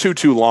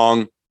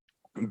long.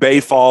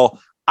 Bayfall,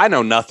 I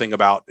know nothing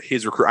about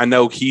his recruit. I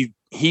know he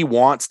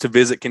wants to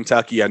visit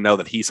Kentucky. I know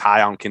that he's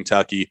high on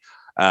Kentucky.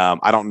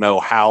 I don't know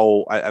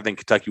how. I think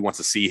Kentucky wants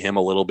to see him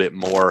a little bit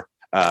more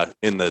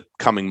in the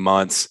coming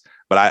months,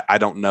 but I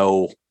don't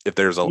know if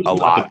there's a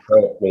lot.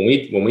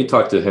 When we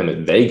talked to him at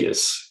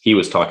Vegas, he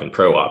was talking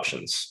pro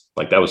options.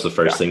 Like that was the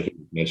first thing he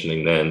was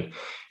mentioning then.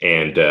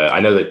 And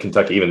I know that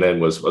Kentucky even then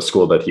was a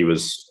school that he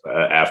was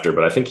after,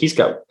 but I think he's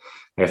got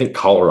I think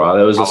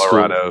Colorado is a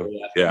Colorado,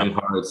 school. yeah.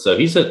 Hard. So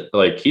he's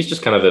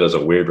just kind of it as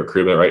a weird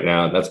recruitment right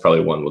now. And that's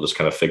probably one we'll just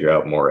kind of figure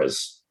out more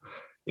as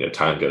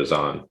time goes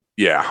on.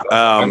 Yeah.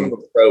 I remember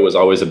pro was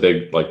always a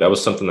big, that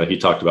was something that he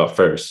talked about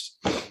first.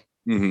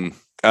 Mm-hmm.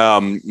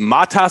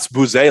 Matas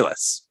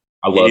Buzelis.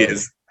 I love him.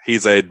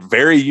 He's a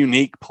very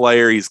unique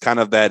player. He's kind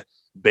of that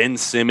Ben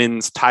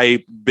Simmons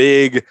type,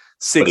 big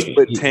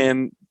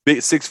 6'10", big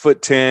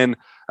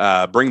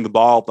 6'10", bring the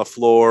ball up the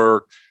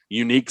floor,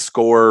 unique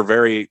scorer,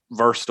 very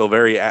versatile,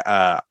 very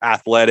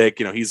athletic.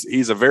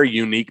 He's a very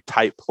unique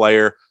type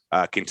player.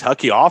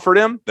 Kentucky offered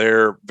him.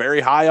 They're very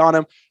high on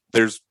him.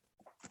 There's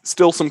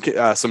still some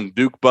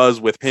Duke buzz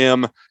with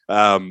him.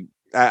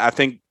 I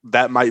think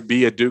that might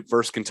be a Duke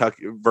versus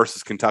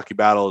Kentucky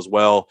battle as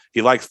well.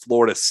 He likes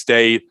Florida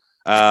State.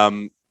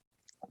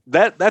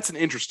 That's an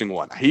interesting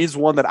one. He's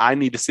one that I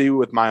need to see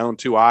with my own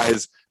two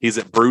eyes. He's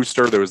at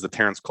Brewster. There was the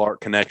Terrence Clark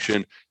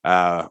connection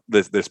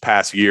this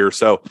past year.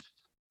 So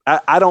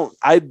I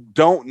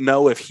don't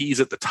know if he's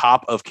at the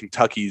top of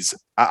Kentucky's.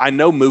 I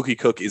know Mookie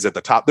Cook is at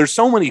the top. There's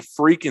so many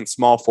freaking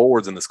small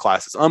forwards in this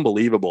class. It's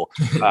unbelievable.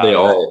 They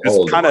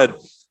all kind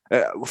of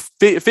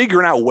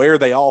figuring out where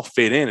they all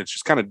fit in. It's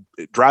just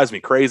it drives me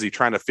crazy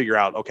trying to figure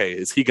out, okay,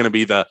 is he going to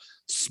be the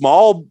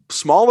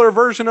smaller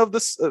version of the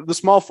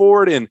small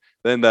forward, and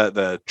then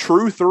the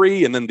true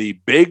three, and then the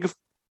big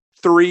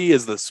three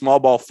is the small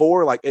ball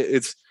four?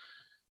 It's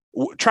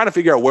trying to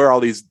figure out where all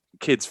these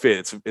kids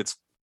fit. It's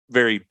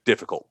very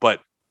difficult,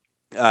 but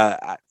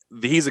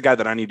he's a guy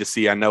that I need to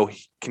see. I know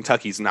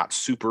Kentucky's not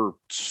super,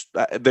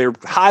 they're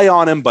high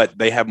on him, but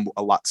they have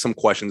some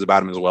questions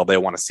about him as well. They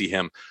want to see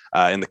him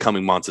in the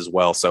coming months as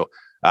well. So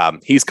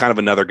he's kind of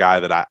another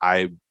guy that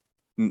I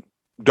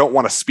don't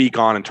want to speak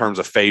on in terms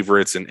of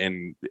favorites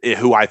and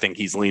who I think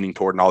he's leaning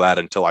toward and all that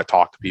until I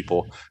talk to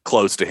people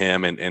close to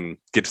him and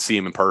get to see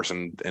him in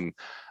person and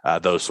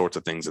those sorts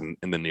of things in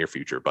the near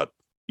future. But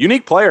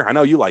unique player. I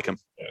know you like him.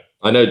 Yeah.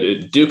 I know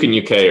Duke and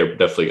UK are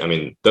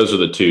definitely, those are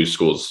the two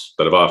schools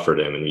that have offered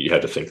him, and you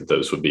had to think that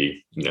those would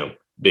be,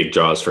 big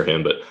draws for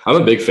him. But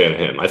I'm a big fan of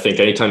him. I think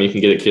anytime you can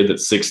get a kid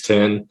that's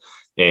 6'10"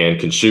 and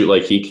can shoot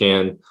like he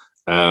can,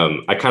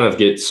 I kind of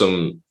get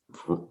some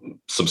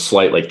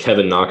slight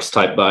Kevin Knox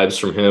type vibes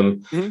from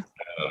him.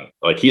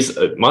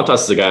 Mm-hmm.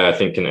 Montas is a guy I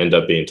think can end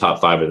up being top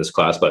 5 in this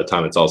class by the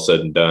time it's all said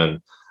and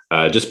done,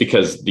 just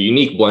because the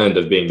unique blend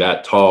of being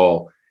that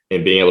tall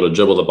and being able to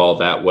dribble the ball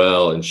that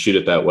well and shoot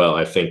it that well,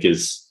 I think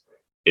it's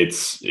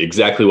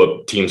exactly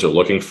what teams are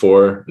looking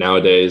for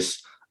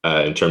nowadays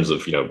in terms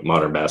of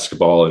modern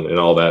basketball and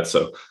all that.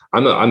 So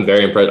I'm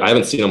very impressed. I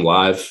haven't seen him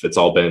live. It's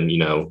all been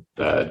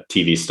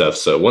TV stuff.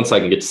 So once I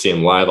can get to see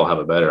him live, I'll have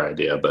a better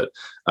idea. But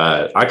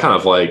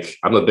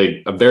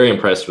I'm very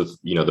impressed with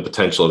the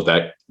potential of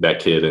that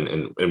kid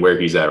and where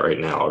he's at right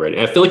now already.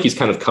 And I feel like he's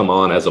kind of come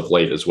on as of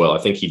late as well. I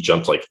think he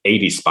jumped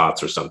 80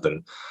 spots or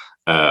something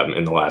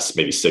in the last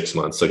maybe 6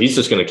 months. So he's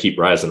just going to keep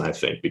rising, I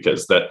think,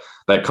 because that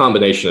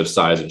combination of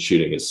size and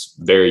shooting is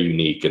very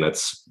unique. And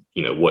that's,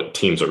 what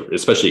teams are,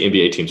 especially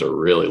NBA teams, are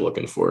really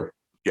looking for.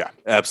 Yeah,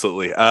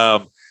 absolutely.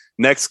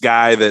 Next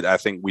guy that I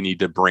think we need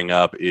to bring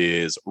up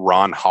is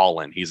Ron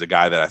Holland. He's a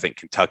guy that I think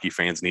Kentucky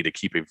fans need to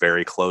keep a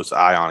very close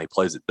eye on. He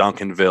plays at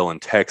Duncanville in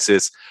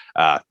Texas.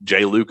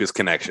 Jay Lucas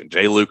connection.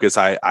 Jay Lucas,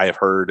 I have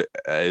heard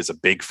is a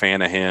big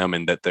fan of him,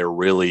 and that they're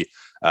really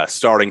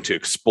starting to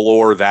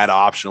explore that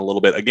option a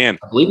little bit. Again,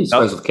 I believe he's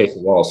friends with Casey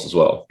Wallace as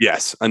well.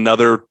 Yes,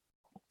 another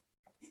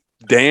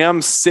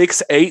damn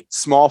 6'8"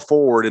 small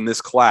forward in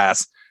this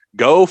class.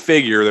 Go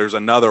figure, there's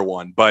another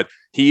one. But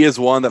he is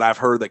one that I've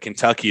heard that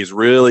Kentucky is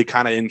really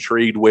kind of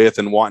intrigued with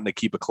and wanting to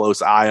keep a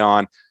close eye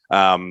on.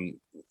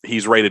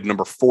 He's rated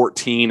number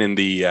 14 in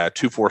the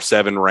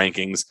 247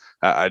 rankings.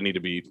 I need to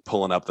be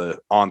pulling up the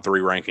On3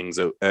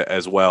 rankings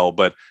as well.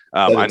 But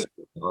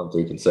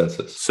On3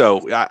 consensus.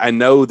 So I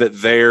know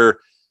that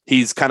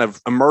he's kind of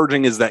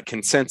emerging as that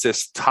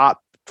consensus top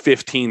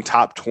 15,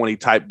 top 20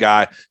 type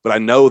guy. But I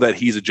know that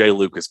he's a Jay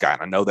Lucas guy.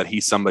 And I know that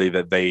he's somebody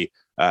that they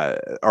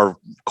are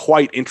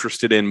quite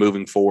interested in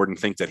moving forward and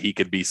think that he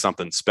could be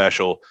something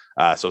special.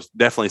 So it's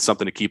definitely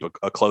something to keep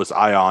a close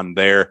eye on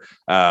there.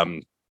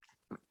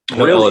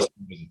 Really,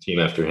 a team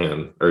after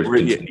him,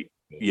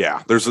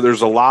 yeah. There's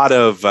a lot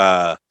of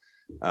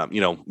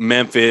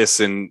Memphis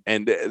and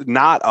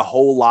not a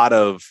whole lot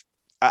of.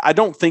 I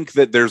don't think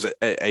that there's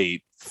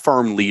a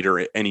firm leader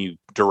at any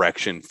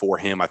direction for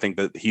him. I think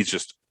that he's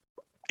just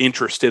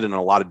interested in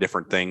a lot of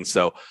different things.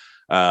 So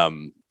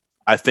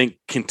I think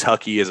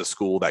Kentucky is a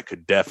school that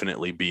could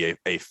definitely be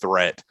a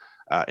threat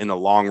in the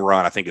long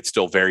run. I think it's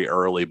still very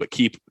early, but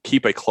keep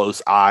a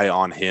close eye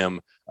on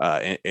him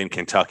in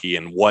Kentucky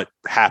and what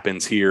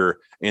happens here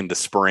in the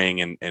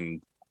spring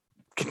and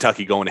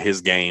Kentucky going to his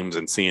games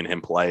and seeing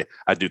him play.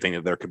 I do think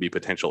that there could be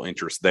potential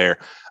interest there.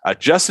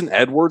 Justin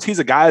Edwards, he's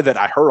a guy that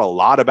I heard a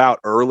lot about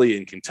early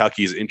in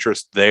Kentucky's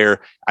interest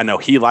there. I know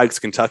he likes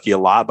Kentucky a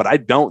lot, but I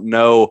don't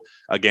know,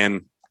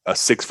 again, a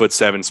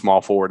 6'7"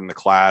 small forward in the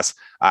class.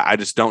 I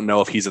just don't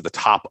know if he's at the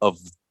top of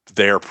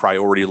their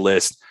priority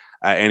list.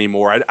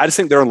 anymore. I just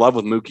think they're in love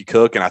with Mookie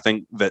Cook, and I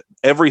think that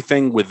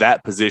everything with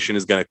that position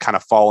is going to kind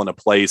of fall into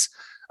place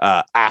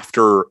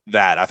after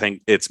that. I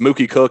think it's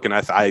Mookie Cook, and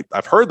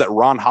I've heard that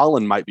Ron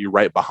Holland might be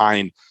right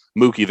behind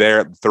Mookie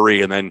there at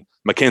 3, and then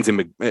Mackenzie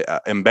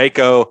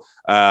Mbako,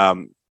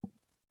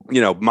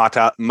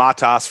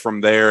 Matas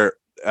from there,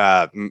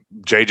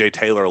 JJ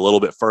Taylor a little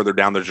bit further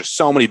down. There's just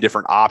so many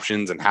different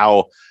options and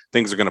how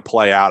things are going to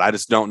play out. I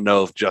just don't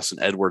know if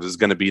Justin Edwards is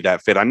going to be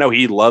that fit. I know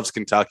he loves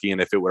Kentucky, and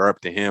if it were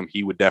up to him,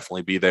 he would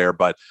definitely be there,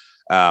 but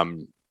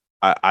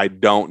I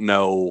don't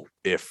know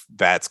if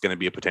that's going to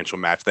be a potential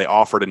match. They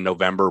offered in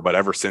November, but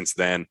ever since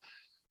then,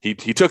 he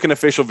took an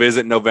official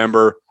visit in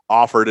November,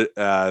 offered it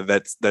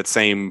that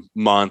same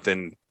month,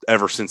 and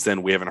ever since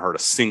then, we haven't heard a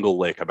single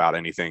lick about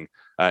anything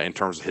in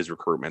terms of his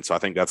recruitment. So I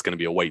think that's going to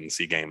be a wait and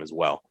see game as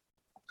well.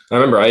 I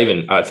remember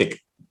I think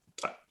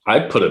I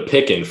put a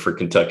pick in for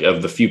Kentucky.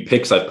 Of the few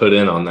picks I put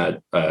in on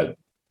that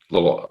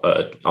little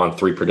on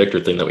 3 predictor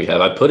thing that we have,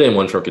 I put in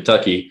one for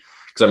Kentucky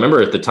because I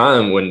remember at the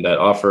time when that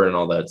offer and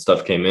all that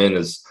stuff came in,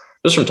 is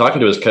just from talking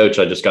to his coach,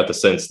 I just got the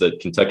sense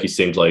that Kentucky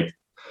seemed like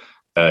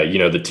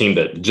the team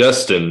that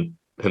Justin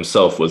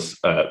himself was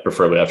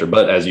preferably after.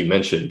 But as you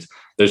mentioned,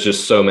 there's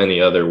just so many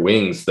other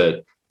wings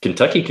that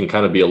Kentucky can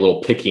kind of be a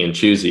little picky and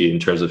choosy in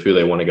terms of who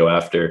they want to go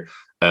after.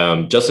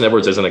 Justin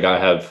Edwards isn't a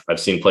guy I've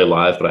seen play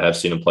live, but I have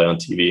seen him play on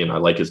TV, and I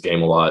like his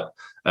game a lot.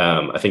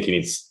 I think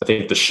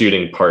the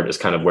shooting part is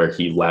kind of where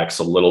he lacks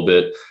a little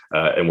bit,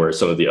 and where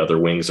some of the other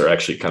wings are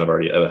actually kind of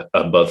already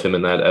above him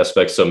in that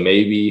aspect. So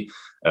maybe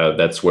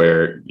that's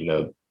where,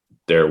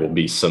 there will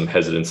be some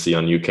hesitancy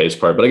on UK's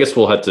part, but I guess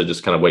we'll have to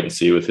just kind of wait and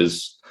see with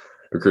his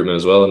recruitment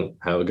as well and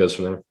how it goes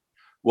from there.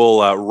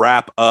 We'll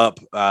wrap up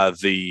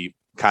the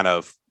kind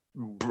of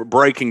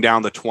breaking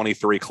down the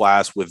 23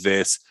 class with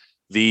this.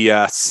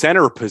 The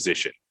center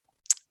position.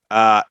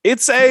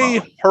 It's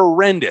a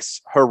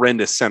horrendous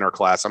center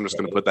class. I'm just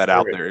going to put that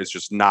out there. It's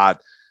just not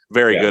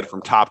very good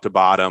from top to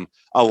bottom.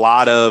 A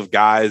lot of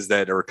guys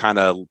that are kind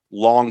of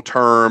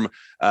long-term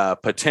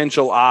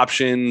potential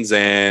options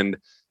and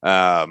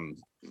kind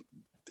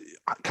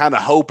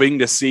of hoping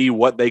to see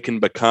what they can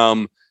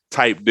become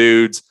type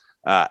dudes.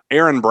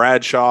 Aaron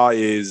Bradshaw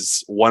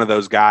is one of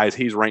those guys.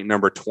 He's ranked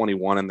number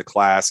 21 in the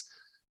class.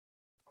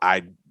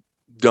 I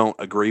don't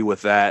agree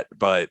with that,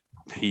 but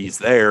he's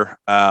there.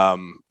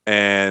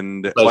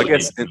 And so I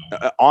guess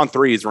on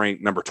 3 he's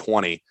ranked number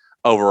 20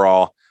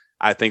 overall.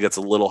 I think that's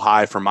a little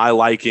high for my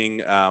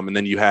liking. And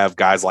then you have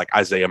guys like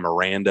Isaiah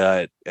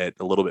Miranda at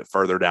a little bit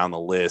further down the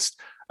list.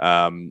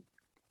 I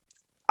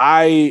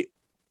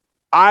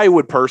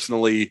would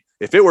personally,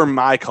 if it were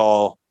my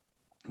call,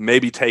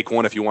 maybe take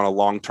one if you want a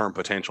long-term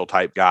potential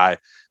type guy,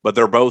 but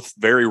they're both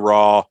very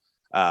raw,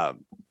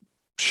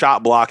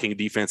 shot blocking,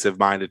 defensive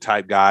minded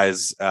type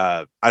guys.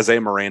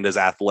 Isaiah Miranda's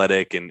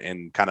athletic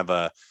and kind of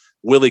a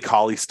Willie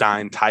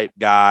Cauley-Stein type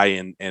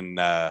guy. And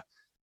I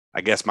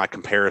guess my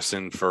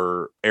comparison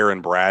for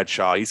Aaron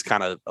Bradshaw, he's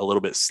kind of a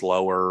little bit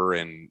slower.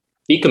 And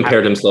he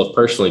compared himself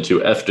personally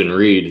to Efton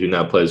Reed, who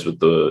now plays with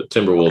the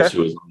Timberwolves,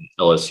 who was on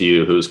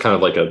LSU, who's kind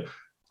of like a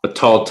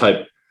tall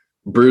type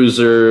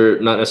bruiser,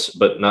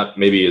 not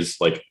maybe is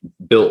like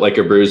built like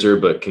a bruiser,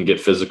 but can get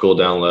physical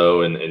down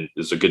low and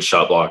is a good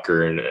shot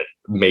blocker and a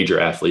major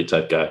athlete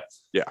type guy.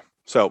 Yeah.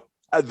 So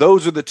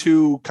those are the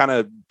two kind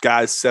of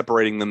guys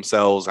separating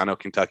themselves. I know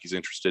Kentucky's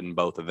interested in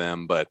both of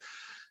them, but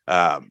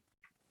Aaron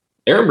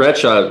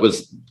Bradshaw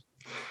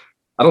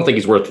I don't think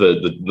he's worth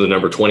the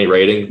number 20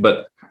 rating,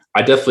 but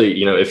I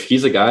definitely, if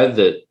he's a guy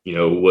that,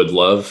 would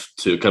love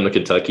to come to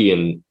Kentucky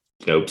and,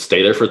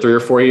 stay there for 3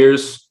 or 4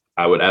 years,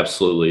 I would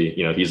absolutely,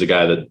 he's a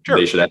guy that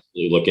they should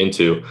absolutely look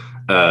into.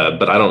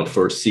 But I don't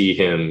foresee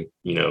him,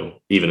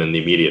 even in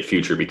the immediate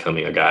future,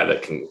 becoming a guy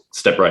that can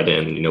step right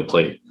in and,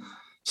 play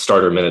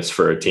starter minutes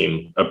for a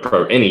team,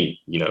 any,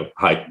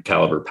 high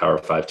caliber Power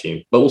 5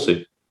 team. But we'll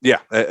see. Yeah,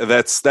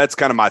 that's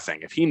kind of my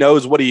thing. If he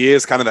knows what he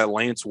is, kind of that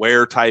Lance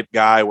Ware type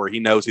guy where he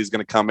knows he's going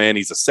to come in,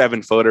 he's a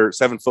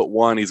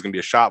 7'1", he's going to be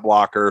a shot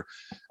blocker.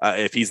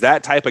 If he's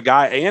that type of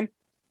guy, and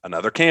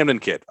another Camden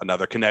kid,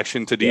 another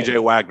connection to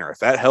DJ Wagner, if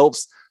that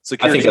helps.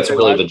 I think that's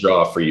really the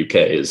draw for UK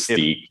is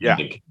the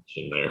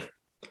connection there.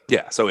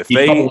 Yeah, so if he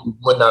probably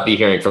would not be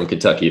hearing from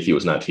Kentucky if he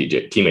was not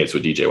teammates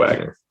with DJ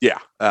Wagner. Yeah,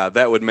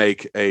 that would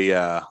make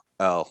a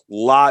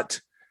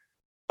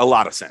lot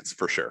of sense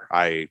for sure.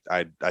 I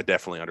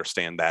definitely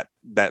understand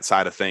that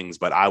side of things,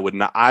 but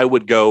I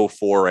would go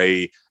for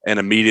an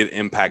immediate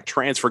impact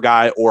transfer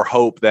guy or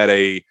hope that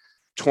a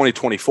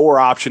 2024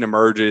 option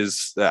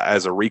emerges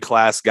as a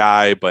reclass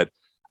guy, but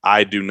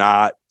I do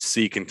not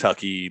see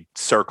Kentucky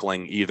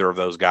circling either of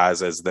those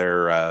guys as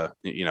they're,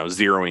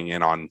 zeroing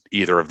in on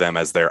either of them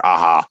as their,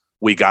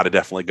 we got to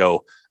definitely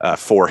go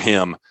for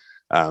him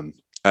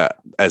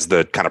as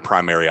the kind of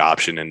primary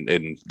option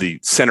and the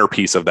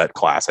centerpiece of that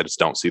class. I just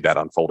don't see that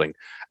unfolding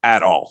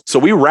at all. So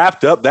we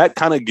wrapped up. That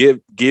kind of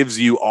gives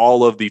you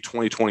all of the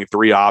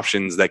 2023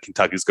 options that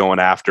Kentucky's going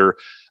after.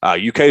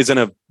 UK is in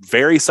a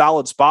very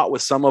solid spot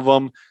with some of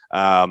them.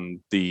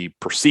 The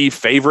perceived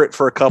favorite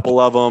for a couple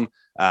of them.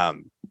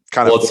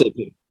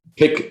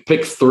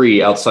 Pick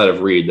three outside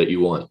of Reed that you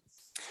want.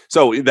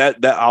 So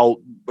a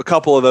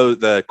couple of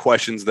the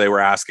questions they were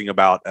asking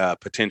about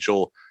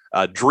potential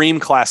dream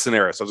class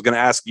scenarios. So I was going to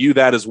ask you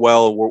that as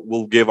well.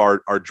 We'll give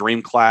our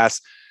dream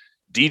class.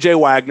 DJ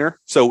Wagner.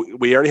 So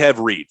we already have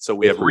Reed. So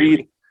we have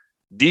Reed,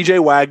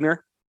 DJ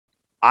Wagner.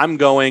 I'm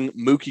going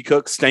Mookie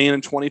Cook staying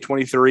in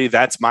 2023.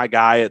 That's my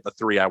guy at the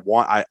 3.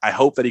 I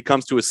hope that he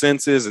comes to his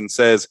senses and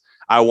says,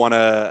 I want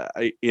to,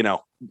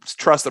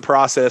 trust the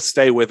process,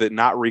 stay with it,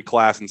 not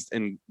reclass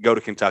and go to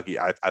Kentucky.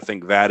 I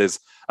think that is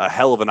a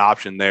hell of an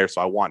option there.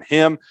 So I want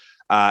him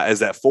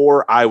as that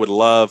 4. I would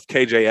love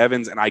KJ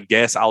Evans, and I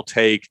guess I'll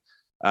take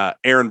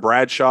Aaron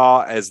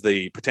Bradshaw as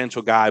the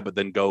potential guy, but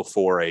then go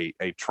for a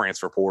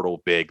transfer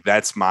portal big.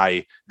 That's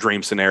my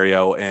dream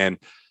scenario. And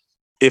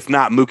if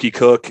not Mookie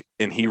Cook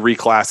and he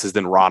reclasses,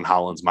 then Ron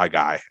Holland's my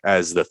guy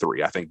as the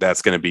 3. I think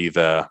that's going to be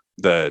the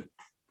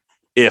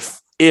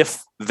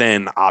if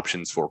then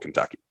options for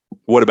Kentucky.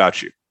 What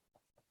about you?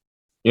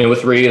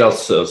 With Reed, I'll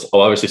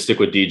obviously stick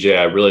with DJ.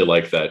 I really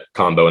like that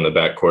combo in the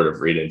backcourt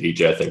of Reed and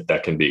DJ. I think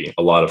that can be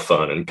a lot of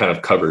fun and kind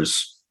of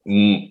covers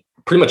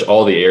pretty much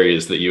all the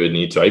areas that you would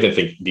need to. I even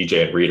think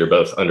DJ and Reed are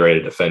both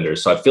underrated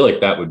defenders. So I feel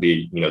like that would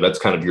be, that's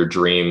kind of your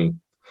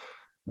dream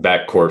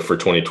backcourt for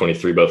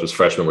 2023, both as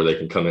freshmen, where they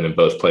can come in and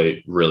both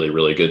play really,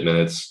 really good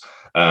minutes.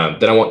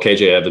 Then I want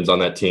KJ Evans on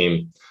that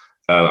team.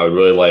 I would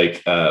really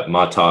like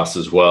Matas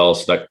as well.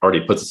 So that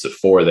already puts us at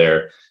 4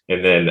 there.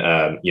 And then,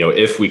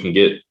 if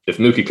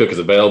Mookie Cook is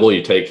available,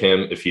 you take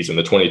him. If he's in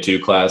the 22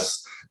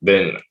 class,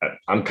 then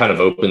I'm kind of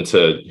open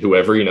to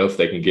whoever, if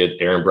they can get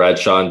Aaron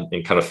Bradshaw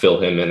and kind of fill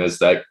him in as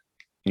that,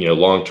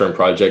 long-term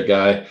project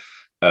guy.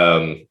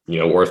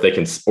 Or if they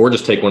can, or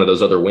just take one of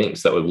those other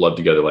wings that would love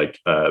to go to like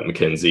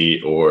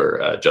McKenzie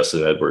or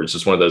Justin Edwards,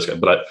 just one of those guys.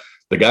 But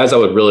the guys I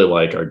would really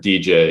like are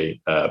DJ,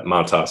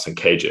 Matas, and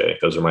KJ.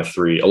 Those are my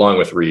 3, along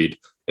with Reed.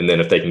 And then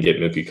if they can get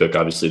Mookie Cook,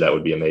 obviously that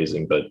would be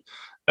amazing. But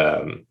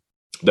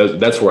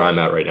that's where I'm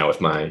at right now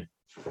with my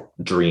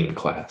dream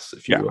class,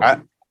 if you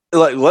will.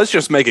 Let's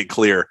just make it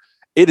clear.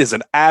 It is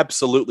an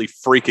absolutely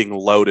freaking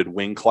loaded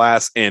wing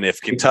class. And if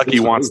Kentucky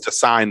wants to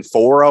sign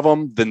 4 of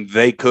them, then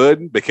they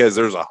could, because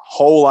there's a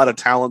whole lot of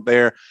talent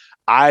there.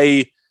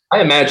 I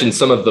imagine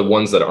some of the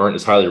ones that aren't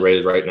as highly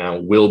rated right now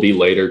will be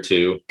later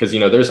too. Because,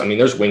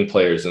 there's wing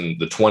players in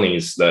the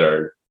 20s that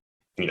are,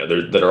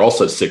 that are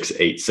also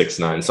 6'8",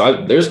 6'9".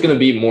 So there's going to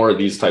be more of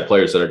these type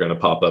players that are going to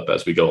pop up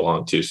as we go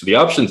along too. So the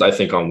options I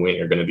think on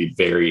wing are going to be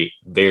very,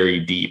 very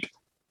deep.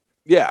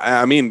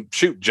 Yeah,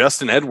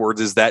 Justin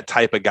Edwards is that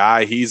type of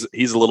guy. He's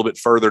a little bit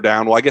further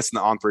down. Well, I guess in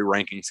the On3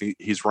 rankings,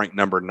 he's ranked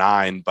number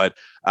 9. But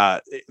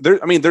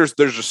there's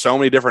just so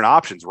many different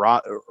options.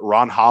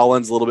 Ron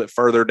Holland's a little bit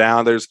further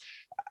down. There's,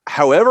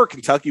 however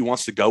Kentucky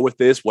wants to go with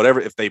this,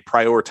 whatever, if they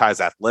prioritize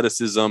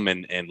athleticism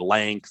and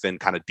length and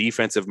kind of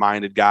defensive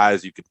minded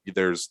guys,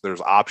 there's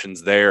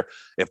options there.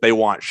 If they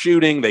want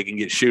shooting, they can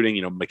get shooting.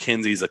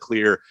 McKenzie's a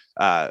clear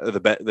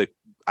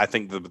I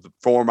think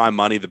for my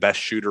money, the best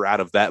shooter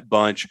out of that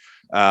bunch.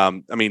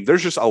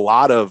 There's just a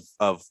lot of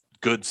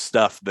good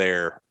stuff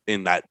there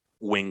in that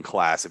wing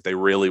class. If they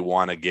really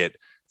want to get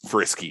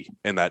frisky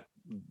in that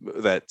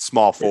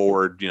small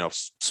forward,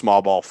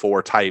 small ball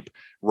 4 type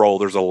role,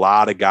 there's a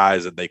lot of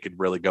guys that they could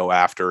really go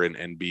after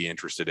and be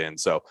interested in.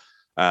 So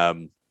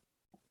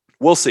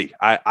we'll see.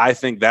 I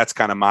think that's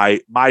kind of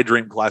my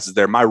dream class is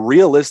there. My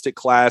realistic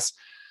class,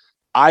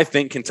 I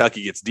think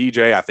Kentucky gets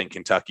DJ. I think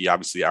Kentucky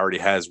obviously already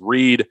has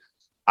Reed.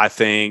 I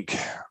think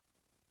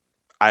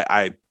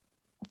Mookie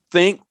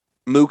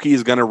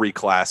is going to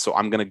reclass, so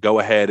I'm going to go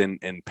ahead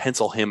and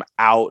pencil him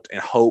out and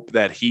hope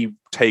that he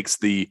takes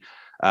the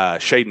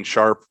Shaedon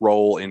Sharpe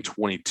role in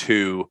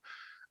 22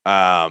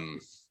 at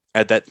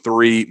that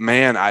 3.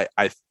 Man,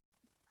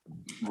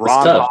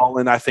 Ron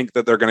Holland, I think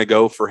that they're going to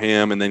go for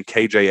him, and then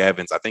KJ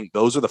Evans. I think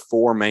those are the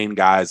 4 main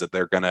guys that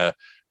they're going to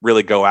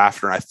really go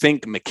after. And I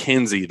think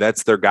McKenzie,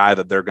 that's their guy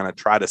that they're going to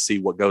try to see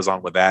what goes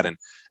on with that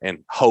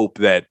and hope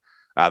that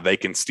they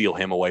can steal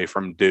him away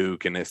from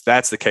Duke. And if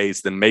that's the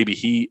case, then maybe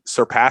he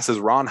surpasses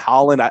Ron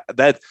Holland.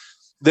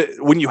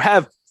 When you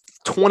have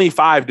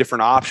 25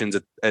 different options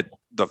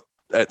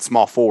at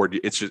small forward,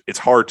 it's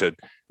hard to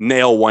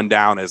nail one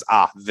down as,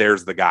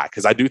 there's the guy.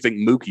 Cause I do think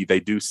Mookie, they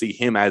do see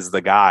him as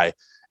the guy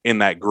in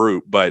that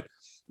group, but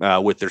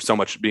there's so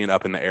much being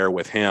up in the air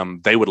with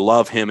him, they would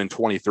love him in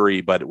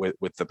 23, but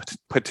with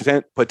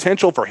the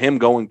potential for him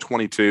going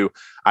 22,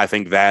 I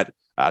think that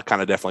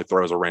kind of definitely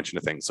throws a wrench into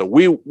things. So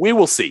we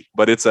will see,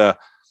 but it's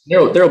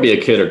there'll be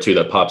a kid or two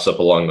that pops up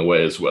along the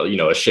way as well. A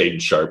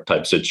Shaedon Sharpe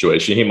type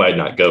situation. He might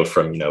not go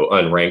from,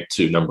 unranked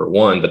to number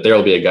 1, but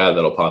there'll be a guy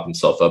that'll pop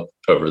himself up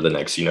over the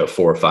next, 4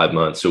 or 5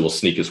 months who will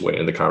sneak his way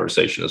into the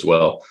conversation as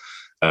well.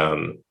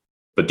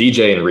 But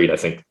DJ and Reed, I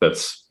think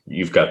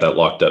you've got that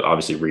locked up.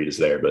 Obviously Reed is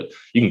there, but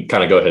you can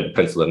kind of go ahead and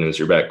pencil that in as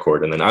your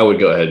backcourt. And then I would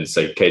go ahead and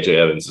say KJ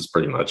Evans is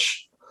pretty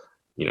much,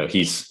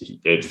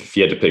 if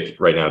you had to pick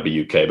right now, it'd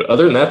be UK. But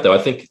other than that, though, I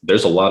think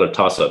there's a lot of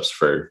toss-ups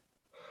for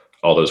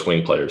all those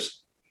wing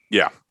players.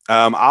 Yeah.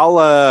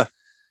 I'll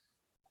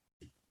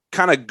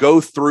kind of go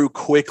through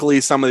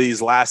quickly some of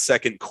these last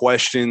second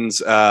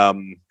questions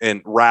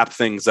and wrap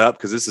things up,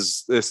 because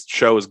this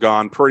show has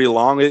gone pretty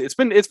long. It's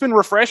been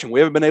refreshing. We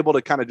haven't been able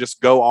to kind of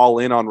just go all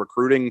in on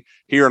recruiting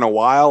here in a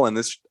while, and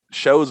this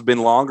show's been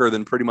longer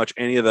than pretty much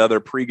any of the other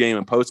pregame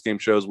and postgame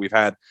shows we've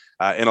had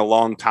in a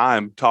long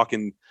time,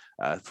 talking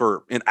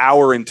for an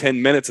hour and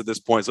 10 minutes at this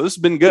point. So this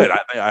has been good.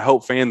 I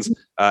hope fans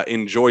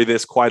enjoy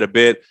this quite a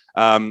bit.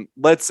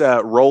 Let's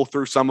roll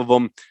through some of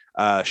them.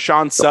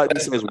 Sean Sutton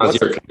says,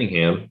 Nazir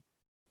Cunningham.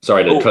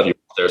 Sorry to cut you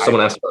off there.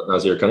 Someone asked about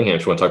Nazir Cunningham.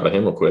 If you want to talk about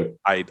him real quick.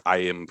 I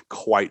am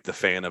quite the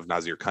fan of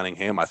Nazir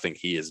Cunningham. I think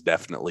he is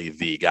definitely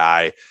the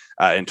guy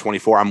in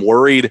 24. I'm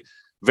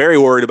very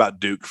worried about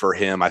Duke for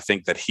him. I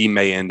think that he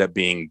may end up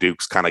being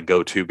Duke's kind of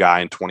go-to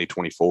guy in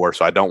 2024.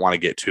 So I don't want to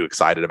get too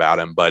excited about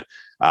him, but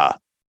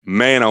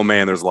man, oh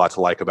man, there's a lot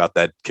to like about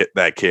that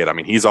kid. I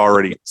mean, he's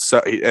already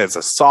as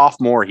a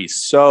sophomore, he's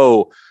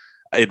so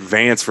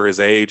advanced for his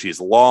age. He's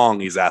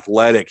long, he's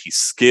athletic, he's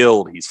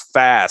skilled, he's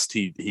fast,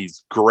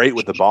 he's great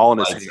with the ball in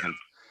his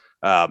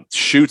hand,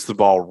 shoots the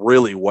ball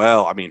really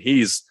well. I mean,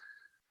 he's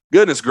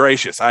goodness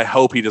gracious. I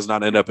hope he does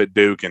not end up at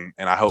Duke, and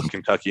I hope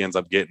Kentucky ends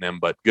up getting him,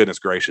 but goodness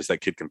gracious, that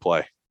kid can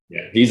play.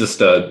 Yeah, he's a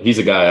stud. He's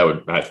a guy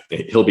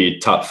he'll be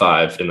top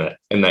 5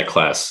 in that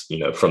class,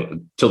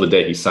 from till the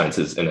day he signs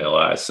his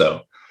NLI.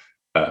 So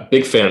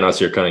big fan of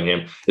Nazir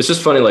Cunningham. It's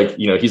just funny, like,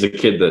 he's a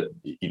kid that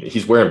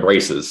he's wearing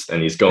braces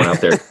and he's going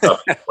out there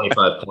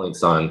 25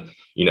 points on,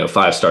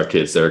 5-star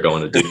kids that are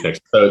going to Duke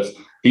next. So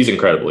he's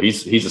incredible.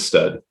 He's a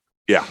stud.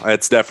 Yeah,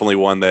 it's definitely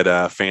one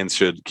that fans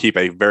should keep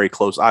a very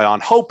close eye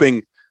on,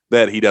 hoping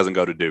that he doesn't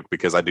go to Duke,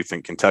 because I do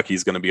think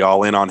Kentucky's going to be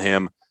all in on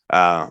him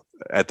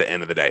at the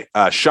end of the day.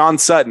 Sean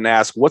Sutton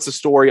asked, what's the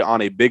story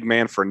on a big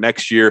man for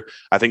next year?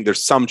 I think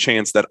there's some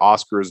chance that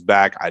Oscar is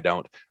back. I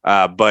don't,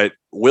 but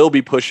we'll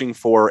be pushing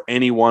for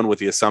anyone with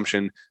the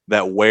assumption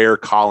that Ware,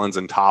 Collins,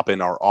 and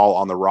Toppin are all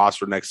on the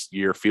roster next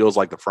year. Feels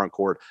like the front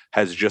court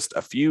has just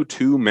a few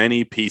too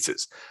many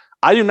pieces.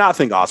 I do not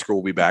think Oscar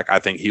will be back. I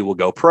think he will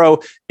go pro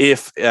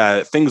if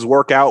things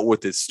work out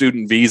with his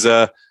student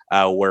visa,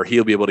 where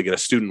he'll be able to get a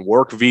student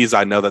work visa.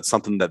 I know that's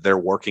something that they're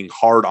working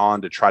hard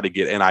on to try to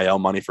get NIL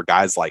money for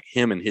guys like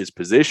him in his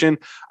position.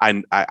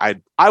 I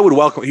would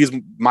welcome. He's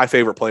my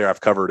favorite player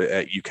I've covered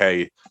at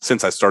UK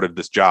since I started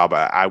this job.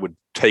 I would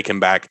take him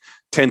back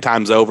 10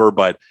 times over,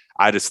 but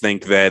I just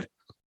think that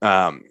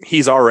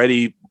he's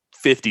already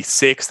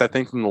 56th, I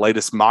think, in the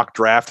latest mock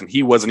draft, and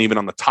he wasn't even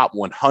on the top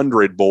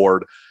 100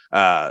 board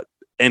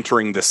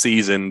entering the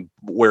season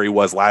where he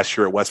was last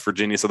year at West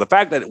Virginia. So the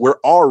fact that we're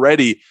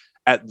already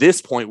at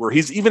this point where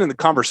he's even in the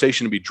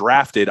conversation to be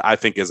drafted, I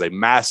think is a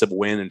massive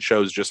win and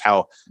shows just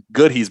how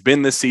good he's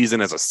been this season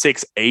as a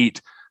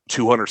 6'8",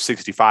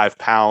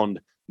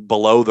 265-pound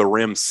below the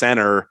rim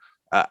center.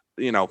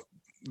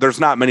 There's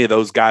not many of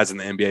those guys in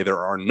the NBA.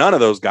 There are none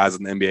of those guys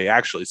in the NBA,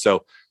 actually.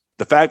 So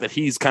the fact that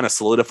he's kind of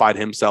solidified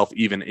himself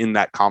even in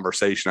that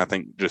conversation, I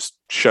think just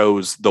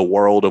shows the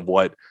world of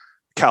what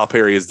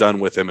Calipari has done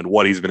with him and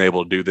what he's been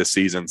able to do this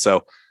season.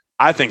 So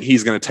I think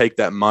he's going to take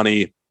that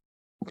money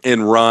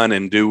and run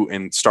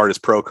and start his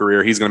pro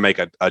career. He's going to make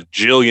a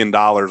jillion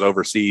dollars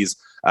overseas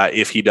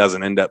if he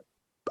doesn't end up.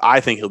 I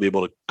think he'll be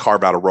able to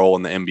carve out a role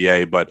in the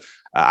NBA, but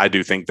I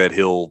do think that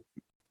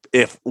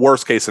if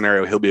worst case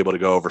scenario, he'll be able to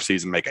go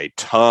overseas and make a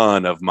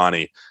ton of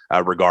money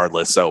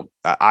regardless. So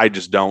I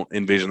just don't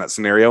envision that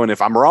scenario. And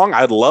if I'm wrong,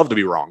 I'd love to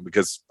be wrong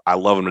because I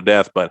love him to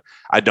death, but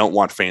I don't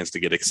want fans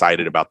to get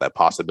excited about that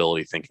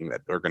possibility, thinking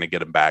that they're going to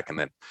get him back and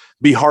then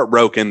be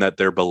heartbroken that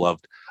their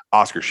beloved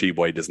Oscar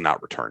Tshiebwe does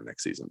not return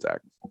next season, Zach.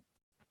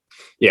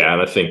 Yeah,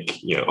 and I think,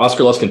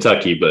 Oscar loves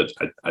Kentucky, but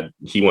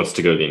he wants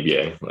to go to the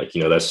NBA. Like,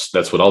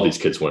 that's what all these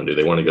kids want to do.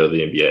 They want to go to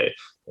the NBA.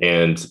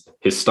 And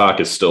his stock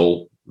is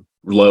still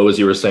low, as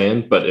you were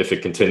saying, but if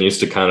it continues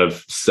to kind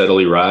of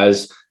steadily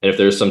rise, and if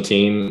there's some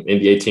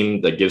NBA team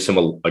that gives him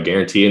a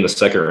guarantee in the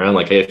second round,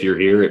 like, hey, if you're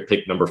here at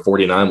pick number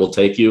 49, we'll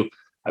take you.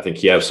 I think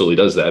he absolutely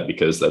does that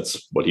because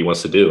that's what he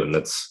wants to do. And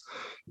that's,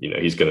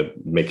 he's going to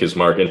make his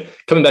mark. And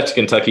coming back to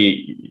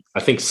Kentucky, I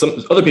think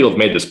some other people have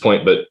made this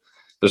point, but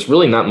there's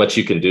really not much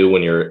you can do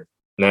when you're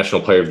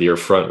National Player of the Year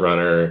front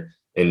runner.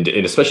 And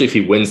especially if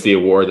he wins the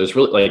award, there's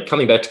really, like,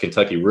 coming back to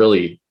Kentucky,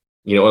 really,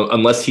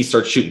 unless he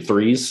starts shooting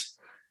threes,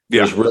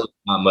 there's really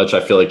not much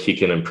I feel like he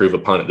can improve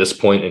upon at this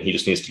point, and he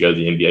just needs to go to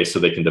the NBA so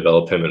they can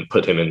develop him and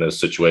put him in those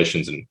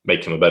situations and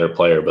make him a better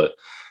player. But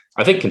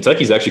I think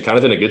Kentucky's actually kind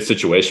of in a good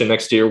situation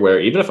next year where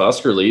even if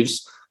Oscar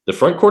leaves, the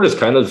front court is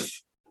kind of,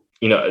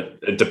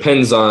 it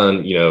depends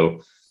on,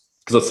 because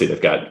let's see, they've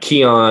got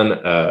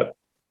Keon,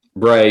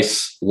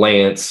 Bryce,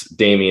 Lance,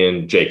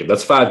 Damian, Jacob.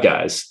 That's 5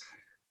 guys.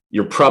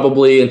 You're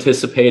probably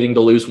anticipating to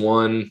lose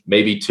 1,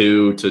 maybe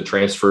 2 to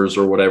transfers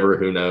or whatever,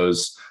 who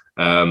knows.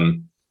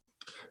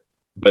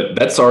 But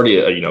that's already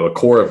a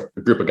core of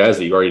a group of guys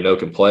that you already know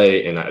can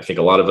play. And I think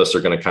a lot of us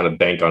are going to kind of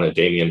bank on a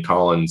Damian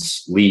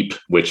Collins leap,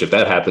 which if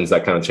that happens,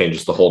 that kind of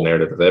changes the whole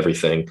narrative of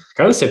everything.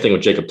 Kind of the same thing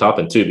with Jacob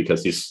Toppin too,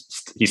 because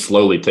he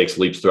slowly takes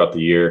leaps throughout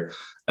the year.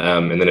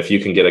 And then if you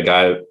can get a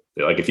guy,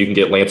 like if you can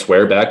get Lance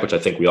Ware back, which I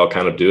think we all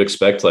kind of do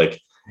expect,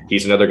 like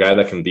he's another guy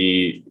that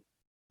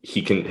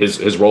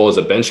his role as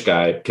a bench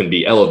guy can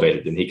be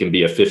elevated, and he can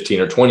be a 15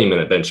 or 20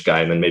 minute bench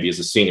guy. And then maybe as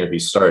a senior,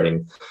 he's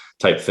starting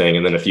type thing.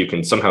 And then if you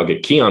can somehow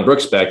get Keon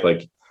Brooks back,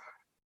 like,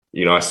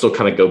 I still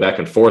kind of go back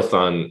and forth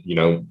on,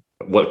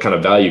 what kind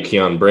of value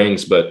Keon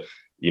brings, but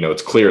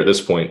it's clear at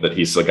this point that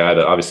he's a guy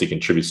that obviously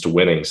contributes to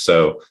winning.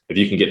 So if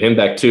you can get him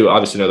back too,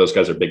 obviously those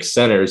guys are big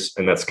centers,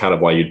 and that's kind of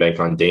why you'd bank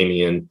on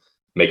Damian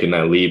making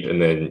that leap.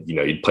 And then,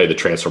 you'd play the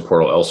transfer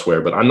portal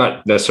elsewhere, but I'm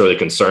not necessarily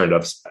concerned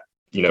of,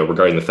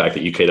 regarding the fact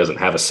that UK doesn't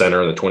have a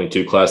center in the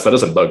 22 class. That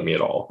doesn't bug me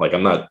at all. Like,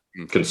 I'm not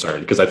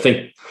concerned, because I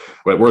think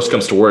when worst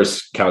comes to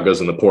worst, Cal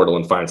goes in the portal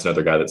and finds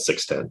another guy that's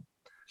 6'10".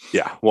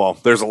 Yeah. Well,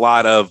 there's a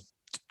lot of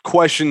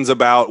questions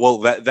about,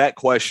 that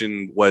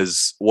question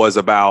was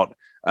about,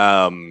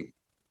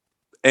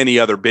 any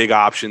other big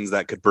options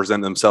that could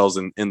present themselves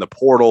in the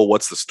portal.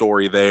 What's the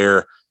story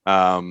there?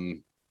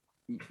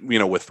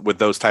 With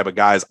those type of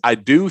guys, I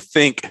do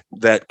think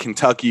that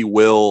Kentucky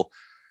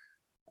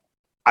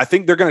I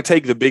think they're going to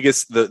take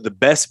the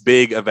best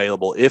big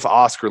available. If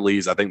Oscar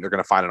leaves, I think they're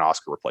going to find an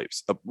Oscar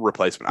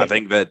replacement. I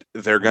think that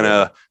they're going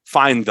to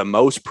find the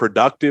most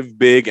productive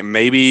big, and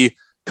maybe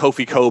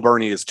Kofi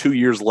Coburn, he has 2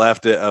 years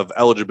left of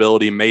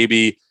eligibility.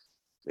 Maybe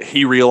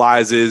he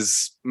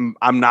realizes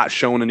I'm not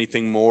showing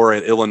anything more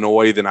at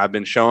Illinois than I've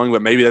been showing,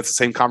 but maybe that's the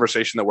same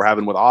conversation that we're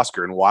having with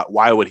Oscar. And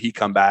why would he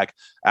come back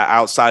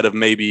outside of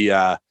maybe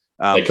Kofi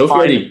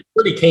already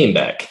came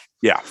back?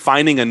 Yeah,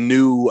 finding a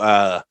new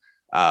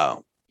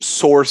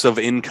source of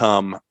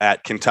income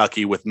at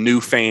Kentucky with new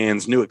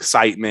fans, new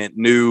excitement,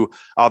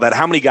 all that.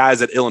 How many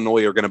guys at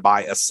Illinois are going to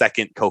buy a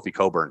second Kofi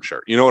Coburn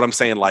shirt? You know what I'm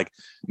saying? Like,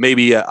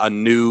 maybe a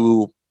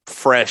new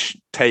fresh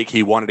take.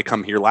 He wanted to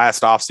come here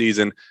last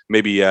offseason.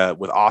 Maybe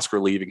with Oscar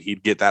leaving,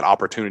 he'd get that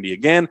opportunity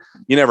again.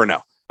 You never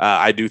know.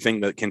 I do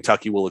think that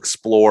Kentucky will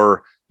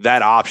explore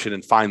that option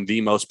and find the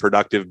most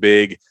productive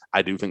big.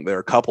 I do think there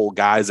are a couple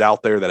guys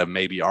out there that have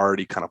maybe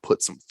already kind of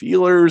put some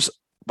feelers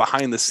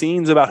behind the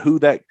scenes about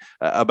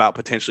about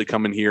potentially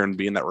coming here and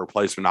being that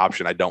replacement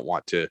option. I don't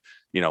want to,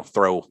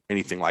 throw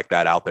anything like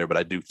that out there, but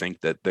I do think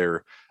that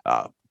there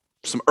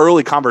some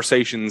early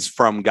conversations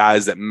from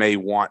guys that may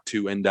want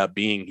to end up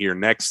being here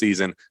next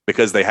season,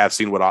 because they have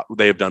seen what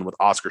they have done with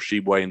Oscar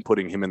Tshiebwe and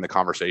putting him in the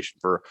conversation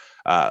for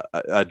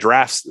a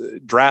draft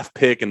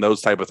pick and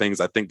those type of things.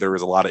 I think there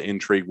is a lot of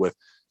intrigue with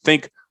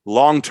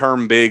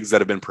long-term bigs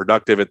that have been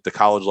productive at the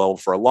college level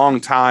for a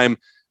long time,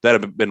 that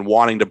have been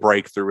wanting to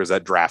break through as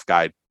that draft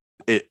guide.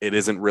 It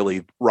isn't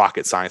really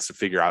rocket science to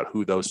figure out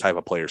who those type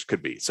of players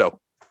could be. So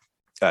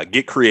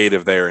get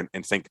creative there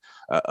and think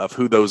of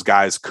who those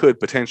guys could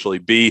potentially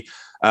be.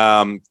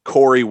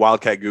 Corey,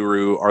 Wildcat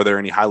Guru, are there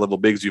any high-level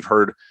bigs you've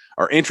heard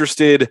are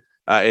interested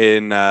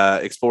in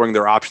exploring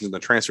their options in the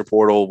transfer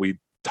portal? We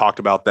talked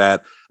about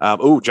that.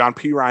 John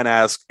P. Ryan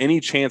asks,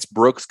 any chance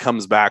Brooks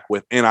comes back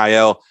with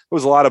NIL? There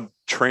was a lot of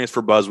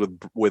transfer buzz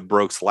with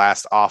Brooks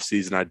last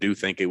offseason. I do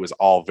think it was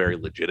all very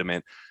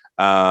legitimate.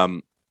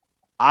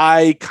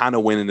 I kind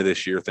of went into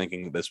this year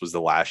thinking this was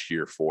the last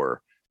year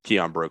for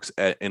Keon Brooks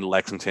in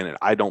Lexington, and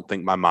I don't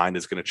think my mind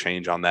is going to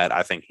change on that.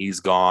 I think he's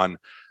gone,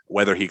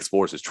 whether he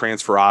explores his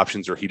transfer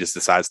options or he just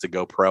decides to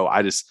go pro.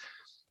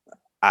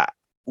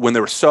 When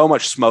there was so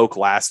much smoke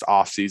last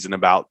offseason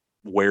about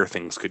where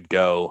things could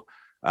go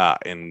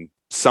and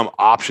some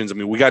options, I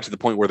mean, we got to the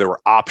point where there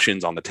were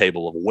options on the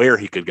table of where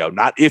he could go,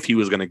 not if he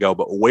was going to go,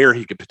 but where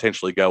he could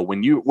potentially go.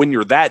 When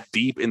you're that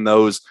deep in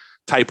those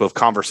type of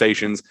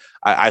conversations,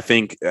 I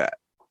think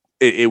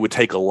it would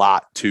take a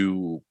lot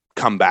to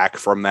come back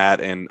from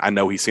that. And I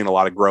know he's seen a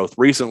lot of growth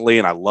recently,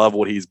 and I love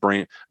what he's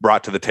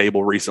brought to the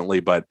table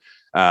recently, but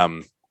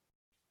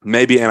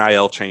maybe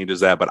NIL changes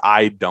that, but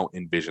I don't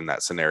envision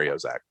that scenario,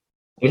 Zach.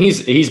 And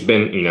he's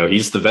been,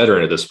 he's the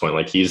veteran at this point.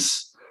 Like he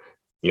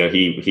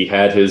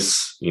had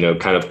his,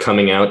 kind of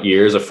coming out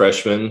year as a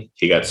freshman.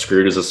 He got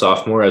screwed as a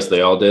sophomore, as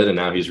they all did. And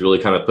now he's really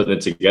kind of putting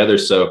it together.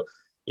 So,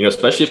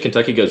 especially if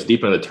Kentucky goes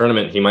deep into the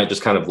tournament, he might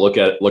just kind of look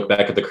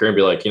back at the career and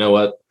be like, you know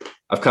what,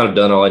 I've kind of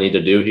done all I need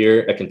to do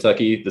here at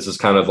Kentucky. This is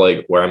kind of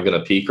like where I'm going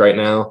to peak right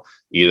now.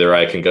 Either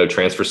I can go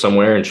transfer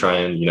somewhere and try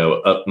and,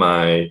 up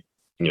my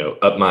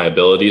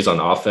abilities on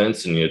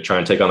offense and, try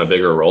and take on a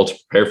bigger role to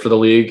prepare for the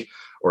league,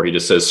 or he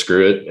just says,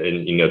 screw it.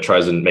 And,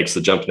 tries and makes the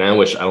jump now,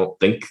 which I don't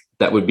think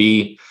that would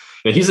be,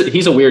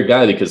 he's a weird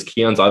guy, because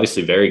Keon's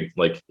obviously very,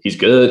 he's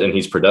good and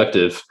he's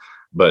productive,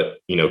 but,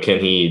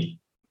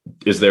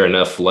 is there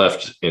enough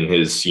left in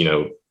his,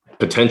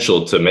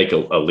 potential to make a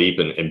leap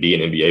and be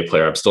an NBA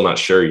player? I'm still not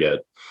sure yet.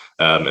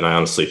 And I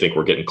honestly think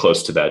we're getting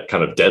close to that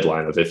kind of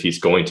deadline of if he's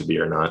going to be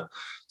or not.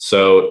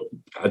 So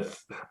I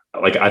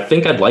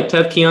think I'd like to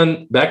have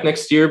Keon back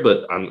next year,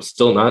 but I'm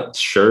still not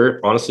sure,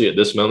 honestly, at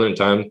this moment in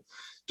time,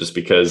 just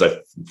because I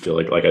feel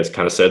like I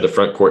kind of said, the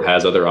front court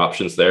has other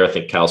options there. I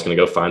think Cal's going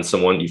to go find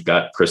someone. You've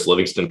got Chris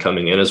Livingston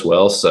coming in as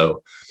well.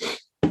 So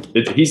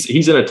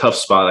he's in a tough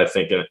spot, I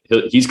think, and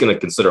he's going to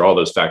consider all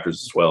those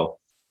factors as well.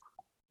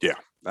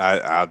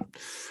 Yeah,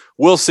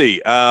 we'll see.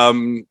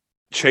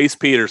 Chase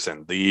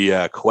Peterson,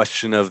 the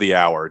question of the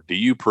hour. Do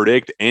you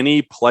predict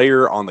any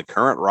player on the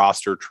current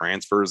roster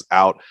transfers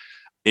out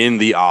in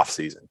the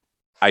offseason?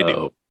 I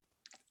do.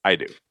 I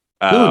do.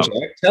 Who,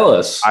 Jack? Tell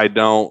us. I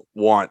don't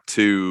want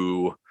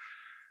to.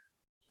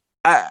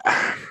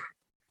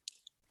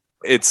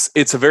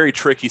 It's a very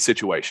tricky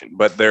situation,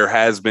 but there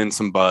has been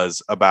some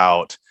buzz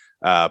about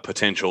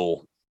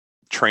potential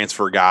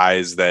transfer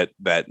guys that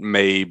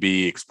may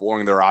be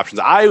exploring their options.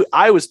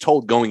 I was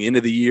told going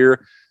into the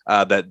year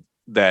that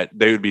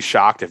they would be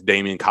shocked if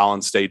Damian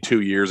Collins stayed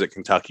 2 years at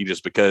Kentucky,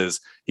 just because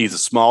he's a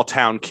small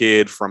town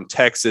kid from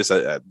Texas,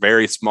 a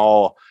very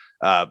small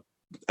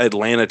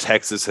Atlanta,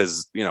 Texas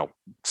has,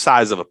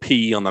 size of a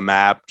pea on the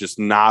map, just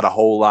not a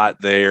whole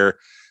lot there.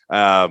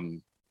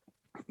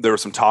 There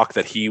was some talk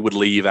that he would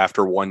leave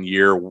after 1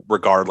 year,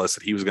 regardless,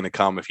 that he was going to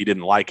come. If he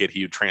didn't like it,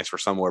 he would transfer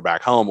somewhere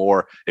back home,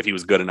 or if he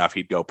was good enough,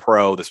 he'd go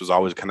pro. This was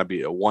always kind of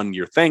be a 1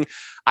 year thing.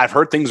 I've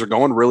heard things are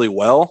going really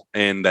well,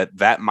 and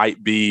that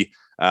might be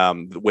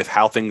with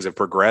how things have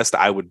progressed.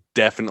 I would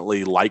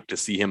definitely like to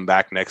see him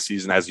back next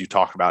season. As you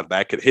talk about,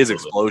 his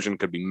explosion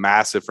could be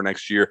massive for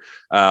next year.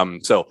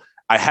 So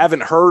I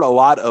haven't heard a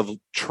lot of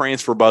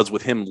transfer buzz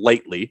with him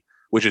lately,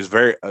 which is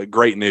very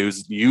great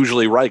news.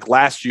 Usually, right,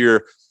 last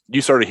year,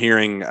 you started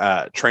hearing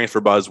transfer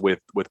buzz with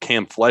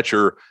Cam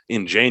Fletcher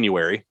in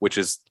January, which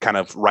is kind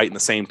of right in the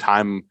same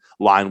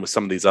timeline with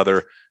some of these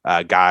other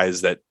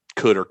guys that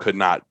could or could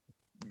not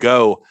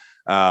go.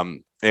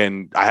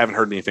 And I haven't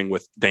heard anything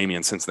with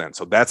Damian since then.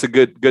 So that's a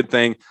good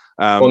thing.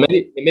 Well,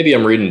 maybe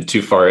I'm reading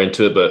too far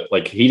into it, but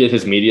like, he did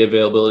his media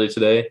availability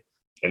today,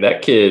 and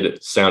that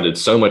kid sounded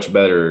so much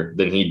better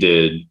than he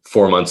did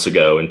 4 months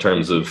ago in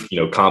terms of,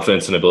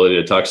 confidence and ability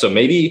to talk. So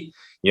maybe,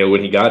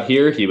 when he got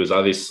here, he was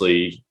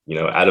obviously,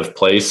 out of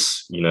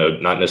place,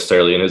 not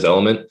necessarily in his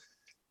element.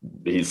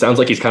 He sounds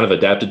like he's kind of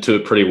adapted to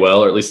it pretty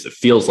well, or at least it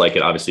feels like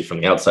it. Obviously,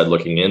 from the outside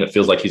looking in, it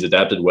feels like he's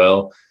adapted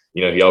well.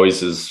 He always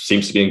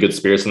seems to be in good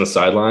spirits on the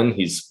sideline.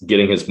 He's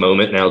getting his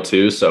moment now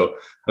too. So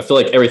I feel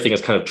like everything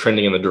is kind of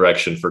trending in the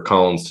direction for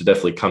Collins to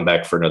definitely come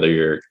back for another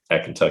year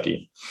at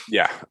Kentucky.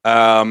 Yeah.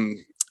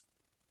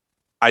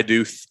 I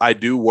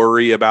do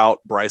worry about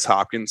Bryce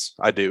Hopkins.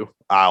 I do.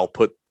 I'll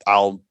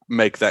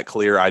make that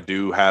clear. I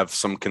do have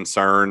some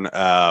concern.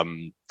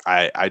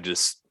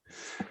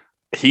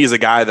 He's a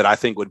guy that I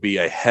think would be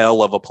a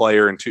hell of a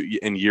player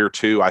in year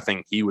two. I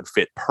think he would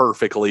fit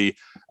perfectly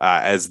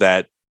as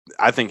that.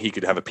 I think he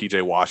could have a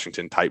PJ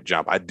Washington type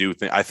jump. I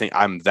think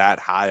I'm that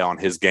high on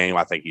his game.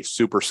 I think he's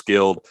super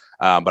skilled,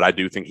 but I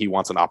do think he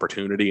wants an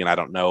opportunity. And I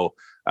don't know.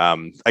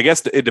 I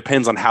guess it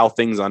depends on how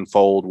things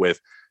unfold with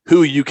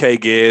who UK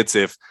gets,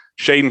 if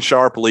Shaedon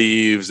Sharpe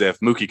leaves, if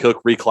Mookie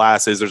Cook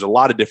reclasses. There's a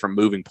lot of different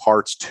moving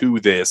parts to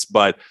this,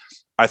 but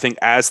I think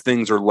as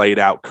things are laid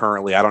out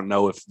currently, I don't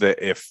know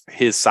if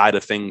his side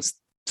of things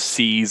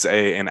sees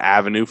an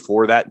avenue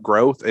for that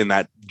growth and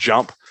that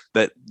jump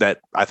that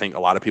I think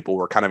a lot of people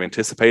were kind of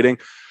anticipating.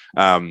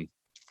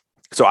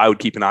 So I would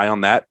keep an eye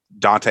on that.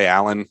 Dante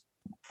Allen,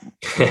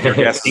 your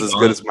guess is as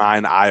good as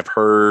mine. I've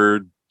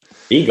heard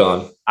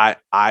Egon.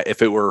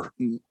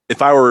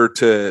 If I were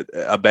to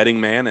a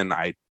betting man, and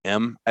I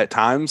am at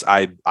times,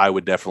 I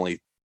would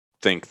definitely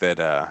think that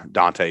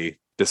Dante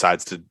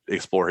decides to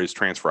explore his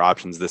transfer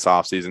options this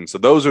offseason. So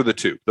those are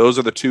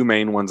the two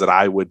main ones that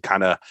I would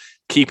kind of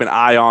keep an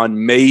eye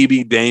on.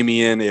 Maybe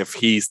Damian, if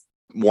he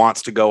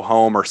wants to go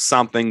home or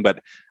something,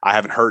 but I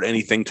haven't heard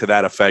anything to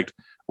that effect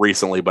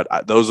recently. But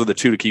those are the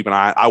two to keep an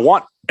eye on. I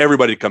want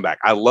everybody to come back.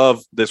 I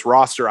love this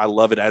roster. I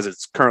love it as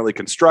it's currently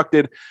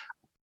constructed.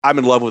 I'm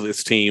in love with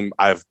this team.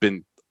 I've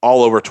been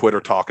all over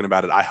Twitter talking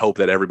about it. I hope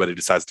that everybody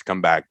decides to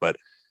come back. But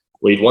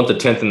you'd want the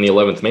 10th and the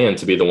 11th man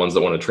to be the ones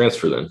that want to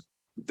transfer then.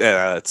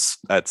 That's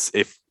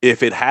if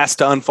it has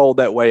to unfold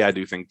that way, I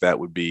do think that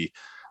would be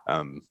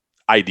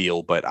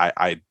ideal, but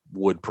I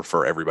would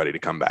prefer everybody to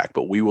come back.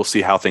 But we will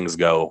see how things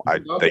go.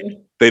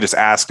 They just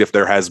asked if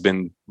there has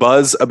been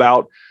buzz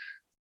about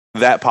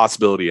that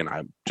possibility, and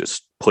I'm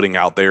just putting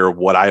out there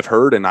what I've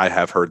heard, and I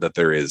have heard that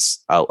there is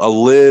a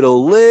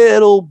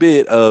little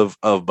bit of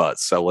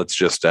buzz. So let's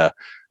just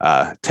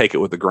take it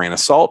with a grain of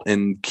salt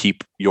and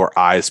keep your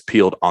eyes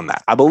peeled on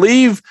that. I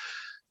believe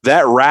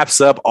that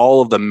wraps up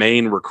all of the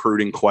main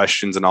recruiting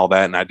questions and all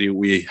that. And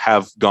we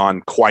have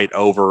gone quite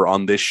over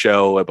on this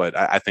show, but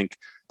I think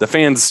the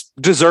fans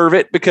deserve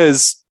it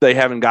because they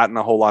haven't gotten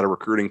a whole lot of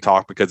recruiting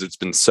talk because it's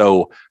been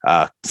so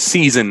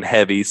season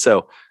heavy.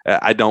 So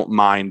I don't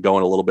mind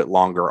going a little bit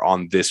longer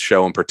on this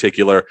show in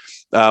particular.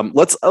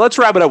 Let's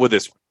wrap it up with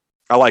this one.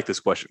 I like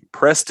this question.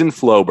 Preston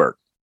Floberg,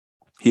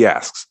 he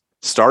asks,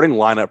 starting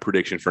lineup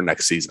prediction for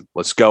next season.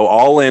 Let's go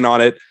all in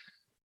on it.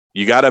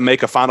 You got to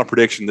make a final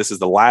prediction. This is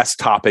the last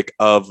topic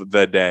of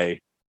the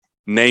day.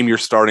 Name your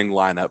starting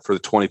lineup for the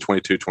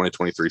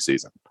 2022-2023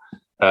 season.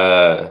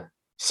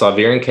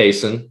 Xavier and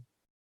Kaysen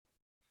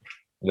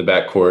in the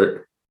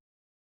backcourt.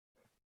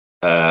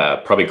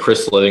 Probably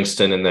Chris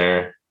Livingston in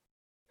there.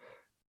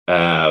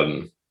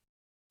 Oh,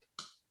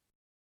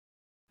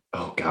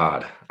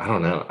 God. I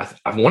don't know.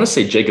 I want to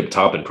say Jacob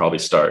Toppin probably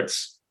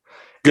starts.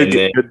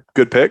 Good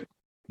pick.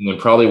 And then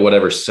probably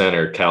whatever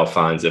center Cal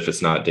finds if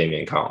it's not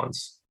Damian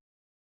Collins.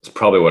 It's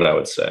probably what I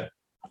would say.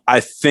 I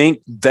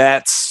think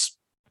that's,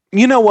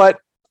 you know what?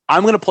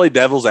 I'm going to play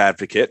devil's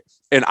advocate,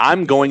 and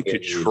I'm going to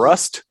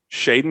trust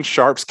Shaedon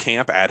Sharpe's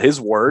camp at his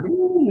word.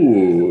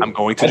 Ooh, I'm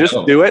going to just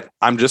do it.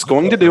 I'm just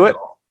going to do it.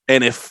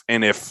 And if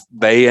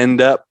they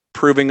end up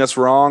proving us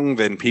wrong,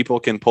 then people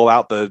can pull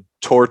out the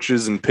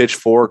torches and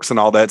pitchforks and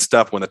all that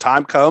stuff when the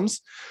time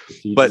comes.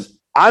 But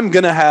I'm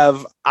going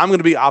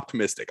to be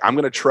optimistic. I'm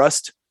going to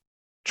trust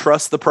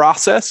the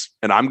process.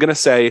 And I'm going to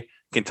say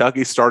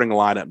Kentucky's starting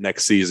lineup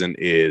next season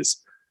is,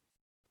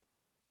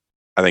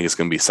 I think it's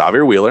going to be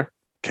Xavier Wheeler,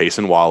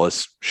 Cason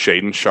Wallace,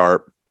 Shaedon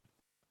Sharpe,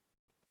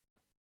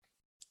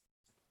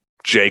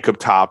 Jacob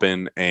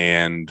Toppin,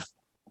 and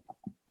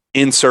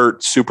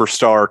insert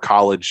superstar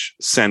college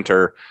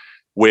center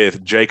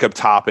with Jacob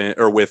Toppin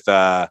or with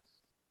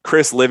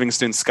Chris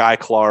Livingston, Sky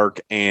Clark,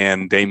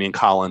 and Damian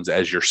Collins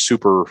as your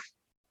super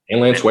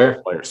and Lance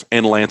Ware players,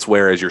 and Lance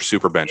Ware as your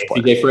super bench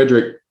player. TJ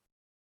Frederick.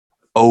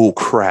 Oh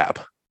crap!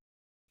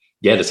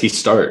 Yeah, does he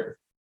start?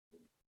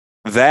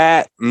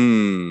 That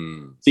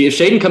See, if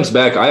Shaedon comes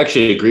back, I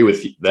actually agree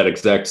with that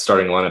exact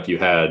starting lineup you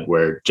had,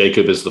 where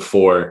Jacob is the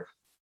 4.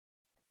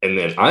 And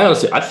then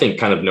I think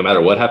kind of no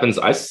matter what happens,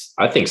 I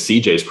think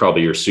CJ is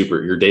probably your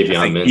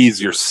Davion Mintz.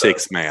 He's your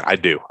 6th man. I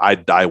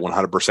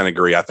 100%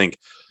 agree. I think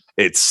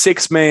it's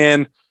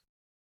 6-man,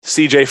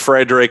 CJ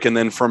Frederick, and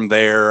then from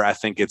there, I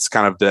think it's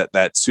kind of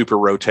that super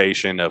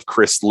rotation of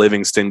Chris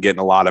Livingston getting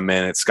a lot of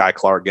minutes, Sky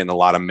Clark getting a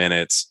lot of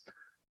minutes,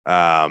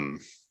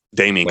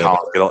 Damian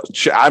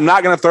Collins. I'm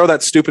not going to throw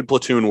that stupid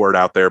platoon word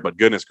out there, but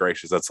goodness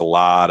gracious, that's a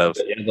lot of.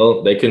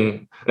 Yeah, they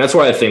can. That's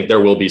why I think there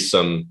will be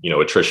some,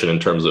 attrition in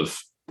terms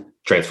of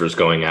transfers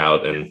going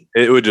out, and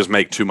it would just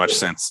make too much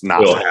sense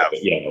not to have.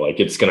 Yeah, like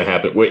it's going to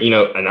happen.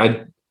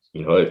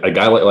 And a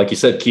guy like you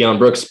said, Keon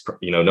Brooks,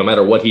 no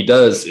matter what he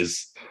does,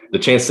 is the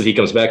chance that he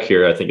comes back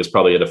here, I think, is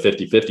probably at a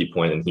 50-50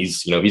 point, and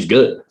he's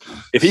good.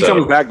 If he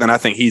comes back, then I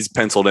think he's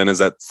penciled in as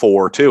that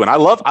 4 too. And I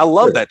love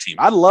that team.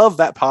 I love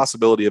that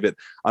possibility of it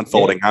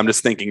unfolding. Yeah. I'm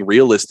just thinking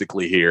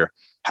realistically here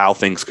how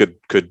things could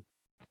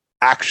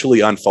actually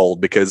unfold,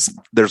 because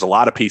there's a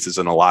lot of pieces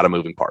and a lot of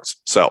moving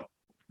parts. So,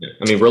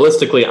 I mean,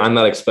 realistically, I'm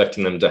not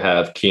expecting them to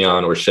have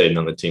Keon or Shaedon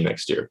on the team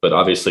next year, but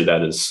obviously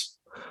that is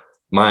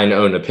my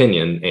own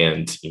opinion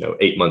and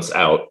 8 months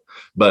out.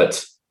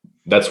 But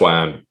that's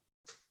why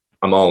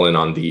I'm all in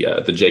on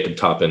the Jacob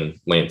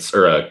Toppin, Lance,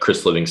 or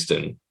Chris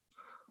Livingston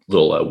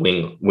little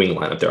wing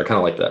lineup there. I kind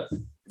of like that.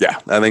 Yeah,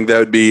 I think that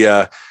would be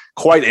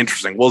quite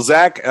interesting. Well,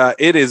 Zach,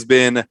 it has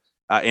been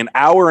an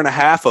hour and a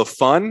half of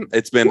fun.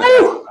 It's been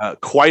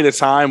quite a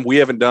time. We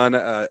haven't done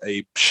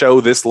a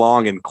show this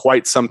long in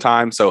quite some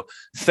time. So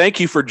thank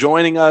you for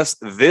joining us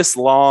this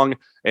long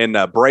and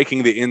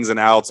breaking the ins and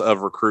outs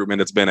of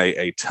recruitment. It's been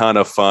a ton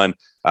of fun.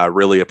 I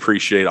really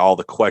appreciate all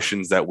the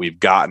questions that we've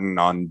gotten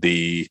on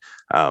the,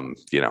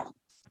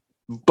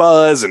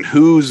 buzz and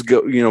who's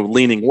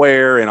leaning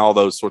where and all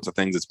those sorts of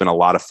things. It's been a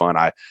lot of fun.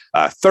 I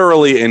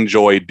thoroughly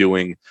enjoyed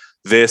doing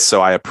this. So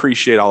I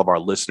appreciate all of our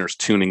listeners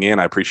tuning in.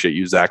 I appreciate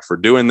you, Zach, for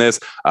doing this.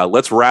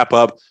 Let's wrap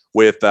up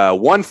with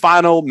one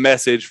final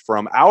message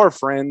from our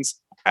friends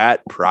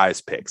at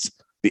Prize Picks.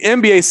 The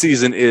NBA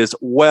season is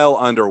well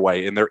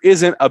underway, and there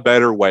isn't a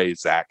better way,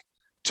 Zach,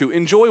 to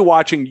enjoy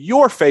watching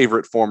your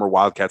favorite former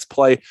Wildcats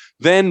play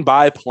than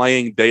by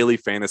playing daily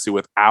fantasy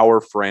with our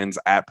friends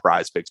at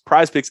Prize Picks.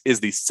 Prize Picks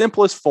is the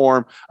simplest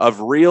form of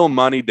real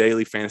money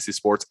daily fantasy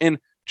sports and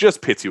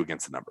just pits you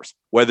against the numbers.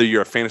 Whether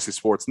you're a fantasy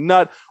sports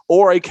nut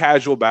or a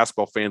casual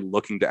basketball fan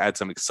looking to add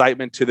some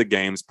excitement to the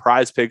games,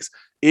 Prize Picks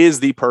is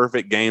the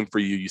perfect game for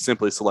you. You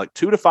simply select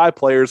 2 to 5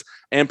 players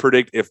and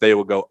predict if they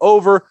will go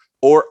over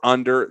or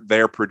under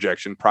their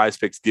projection. Prize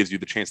Picks gives you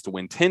the chance to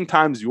win 10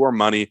 times your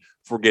money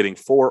for getting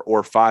 4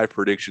 or 5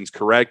 predictions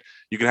correct.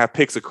 You can have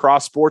picks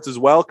across sports as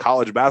well.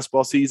 College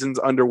basketball season's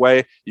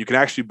underway. You can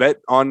actually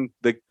bet on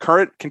the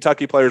current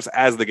Kentucky players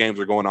as the games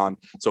are going on.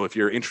 So if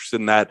you're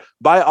interested in that,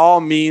 by all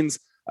means,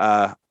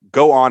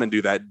 go on and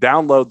do that.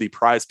 Download the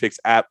Prize Picks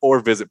app or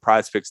visit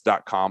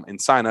prizepicks.com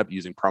and sign up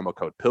using promo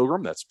code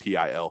Pilgrim. That's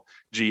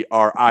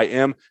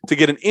PILGRIM to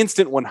get an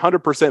instant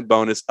 100%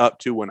 bonus up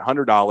to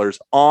 $100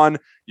 on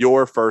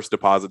your first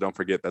deposit. Don't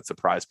forget that's the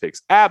Prize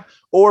Picks app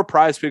or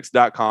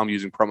prizepicks.com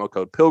using promo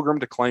code Pilgrim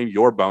to claim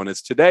your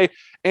bonus today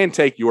and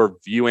take your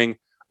viewing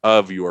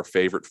of your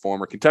favorite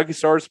former Kentucky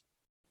stars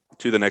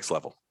to the next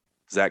level.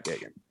 Zach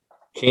Gagan.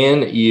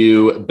 Can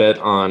you bet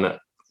on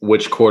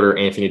which quarter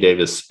Anthony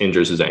Davis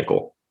injures his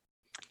ankle?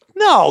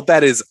 No,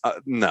 that is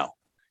no.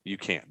 You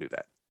can't do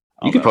that.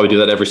 You could probably do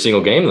that every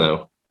single game,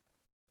 though.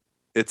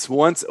 It's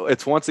once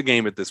a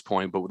game at this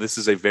point, but this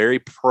is a very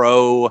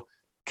pro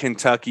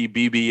Kentucky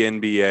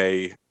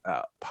BBNBA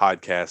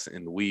podcast,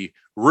 and we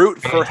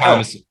root for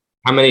help.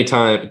 How many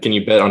times can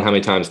you bet on how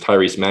many times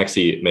Tyrese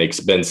Maxey makes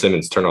Ben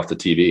Simmons turn off the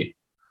TV?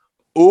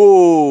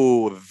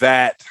 Oh,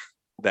 that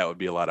would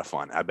be a lot of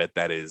fun. I bet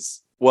that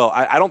is. Well,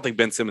 I don't think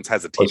Ben Simmons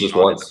has a TV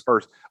on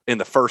in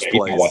the first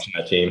place. Watching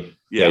that team.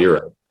 Yeah, you're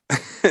right.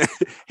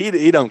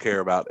 he don't care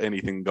about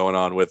anything going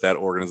on with that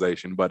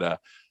organization. But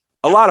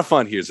a lot of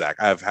fun here, Zach.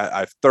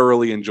 I've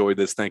thoroughly enjoyed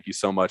this. Thank you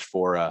so much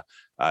for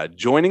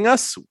joining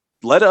us.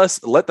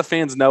 Let the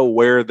fans know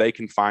where they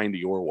can find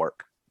your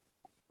work.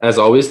 As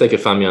always, they can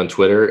find me on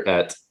Twitter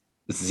at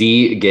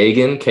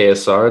ZGagan,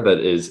 KSR. That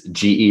is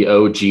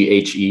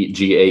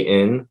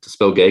GEOGHEGAN, to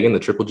spell Gagan, the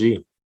triple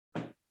G.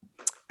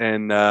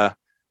 And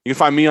you can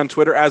find me on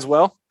Twitter as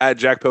well, at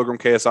Jack Pilgrim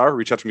KSR.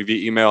 Reach out to me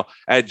via email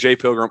at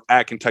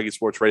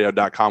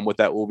jpilgrim@KentuckySportsRadio.com. With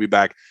that, we'll be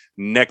back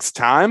next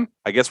time.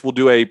 I guess we'll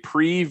do a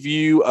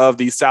preview of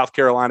the South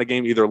Carolina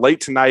game either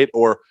late tonight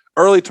or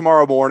early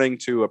tomorrow morning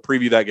to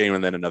preview that game,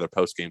 and then another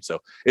post game. So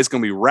it's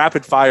going to be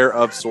rapid fire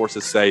of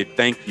Sources Say.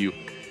 Thank you,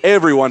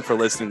 everyone, for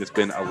listening. It's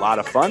been a lot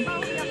of fun.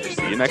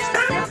 See you next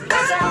time.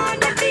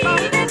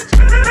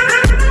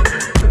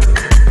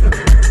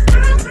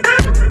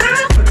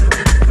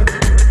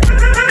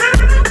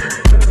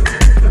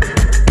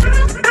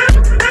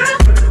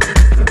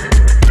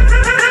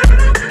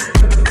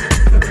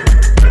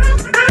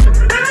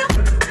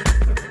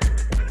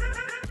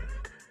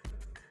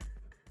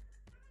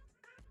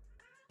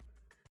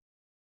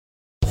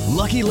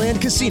 Lucky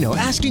Land Casino,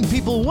 asking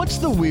people, what's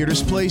the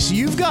weirdest place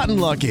you've gotten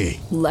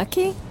lucky?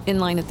 Lucky? In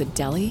line at the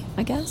deli,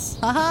 I guess?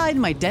 Aha, in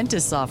my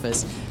dentist's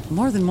office.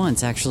 More than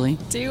once, actually.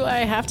 Do I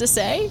have to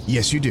say?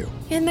 Yes, you do.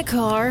 In the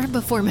car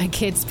before my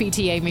kids'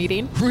 PTA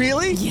meeting.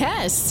 Really?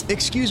 Yes.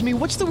 Excuse me,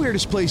 what's the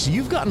weirdest place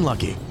you've gotten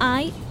lucky?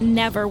 I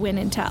never win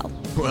and tell.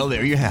 Well,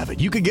 there you have it.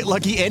 You can get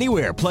lucky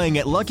anywhere, playing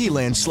at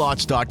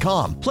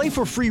LuckyLandSlots.com. Play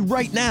for free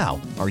right now.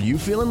 Are you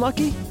feeling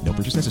lucky? No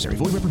purchase necessary.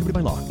 Void where prohibited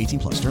by law.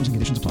 18+. Terms and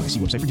conditions apply. See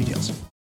website for details.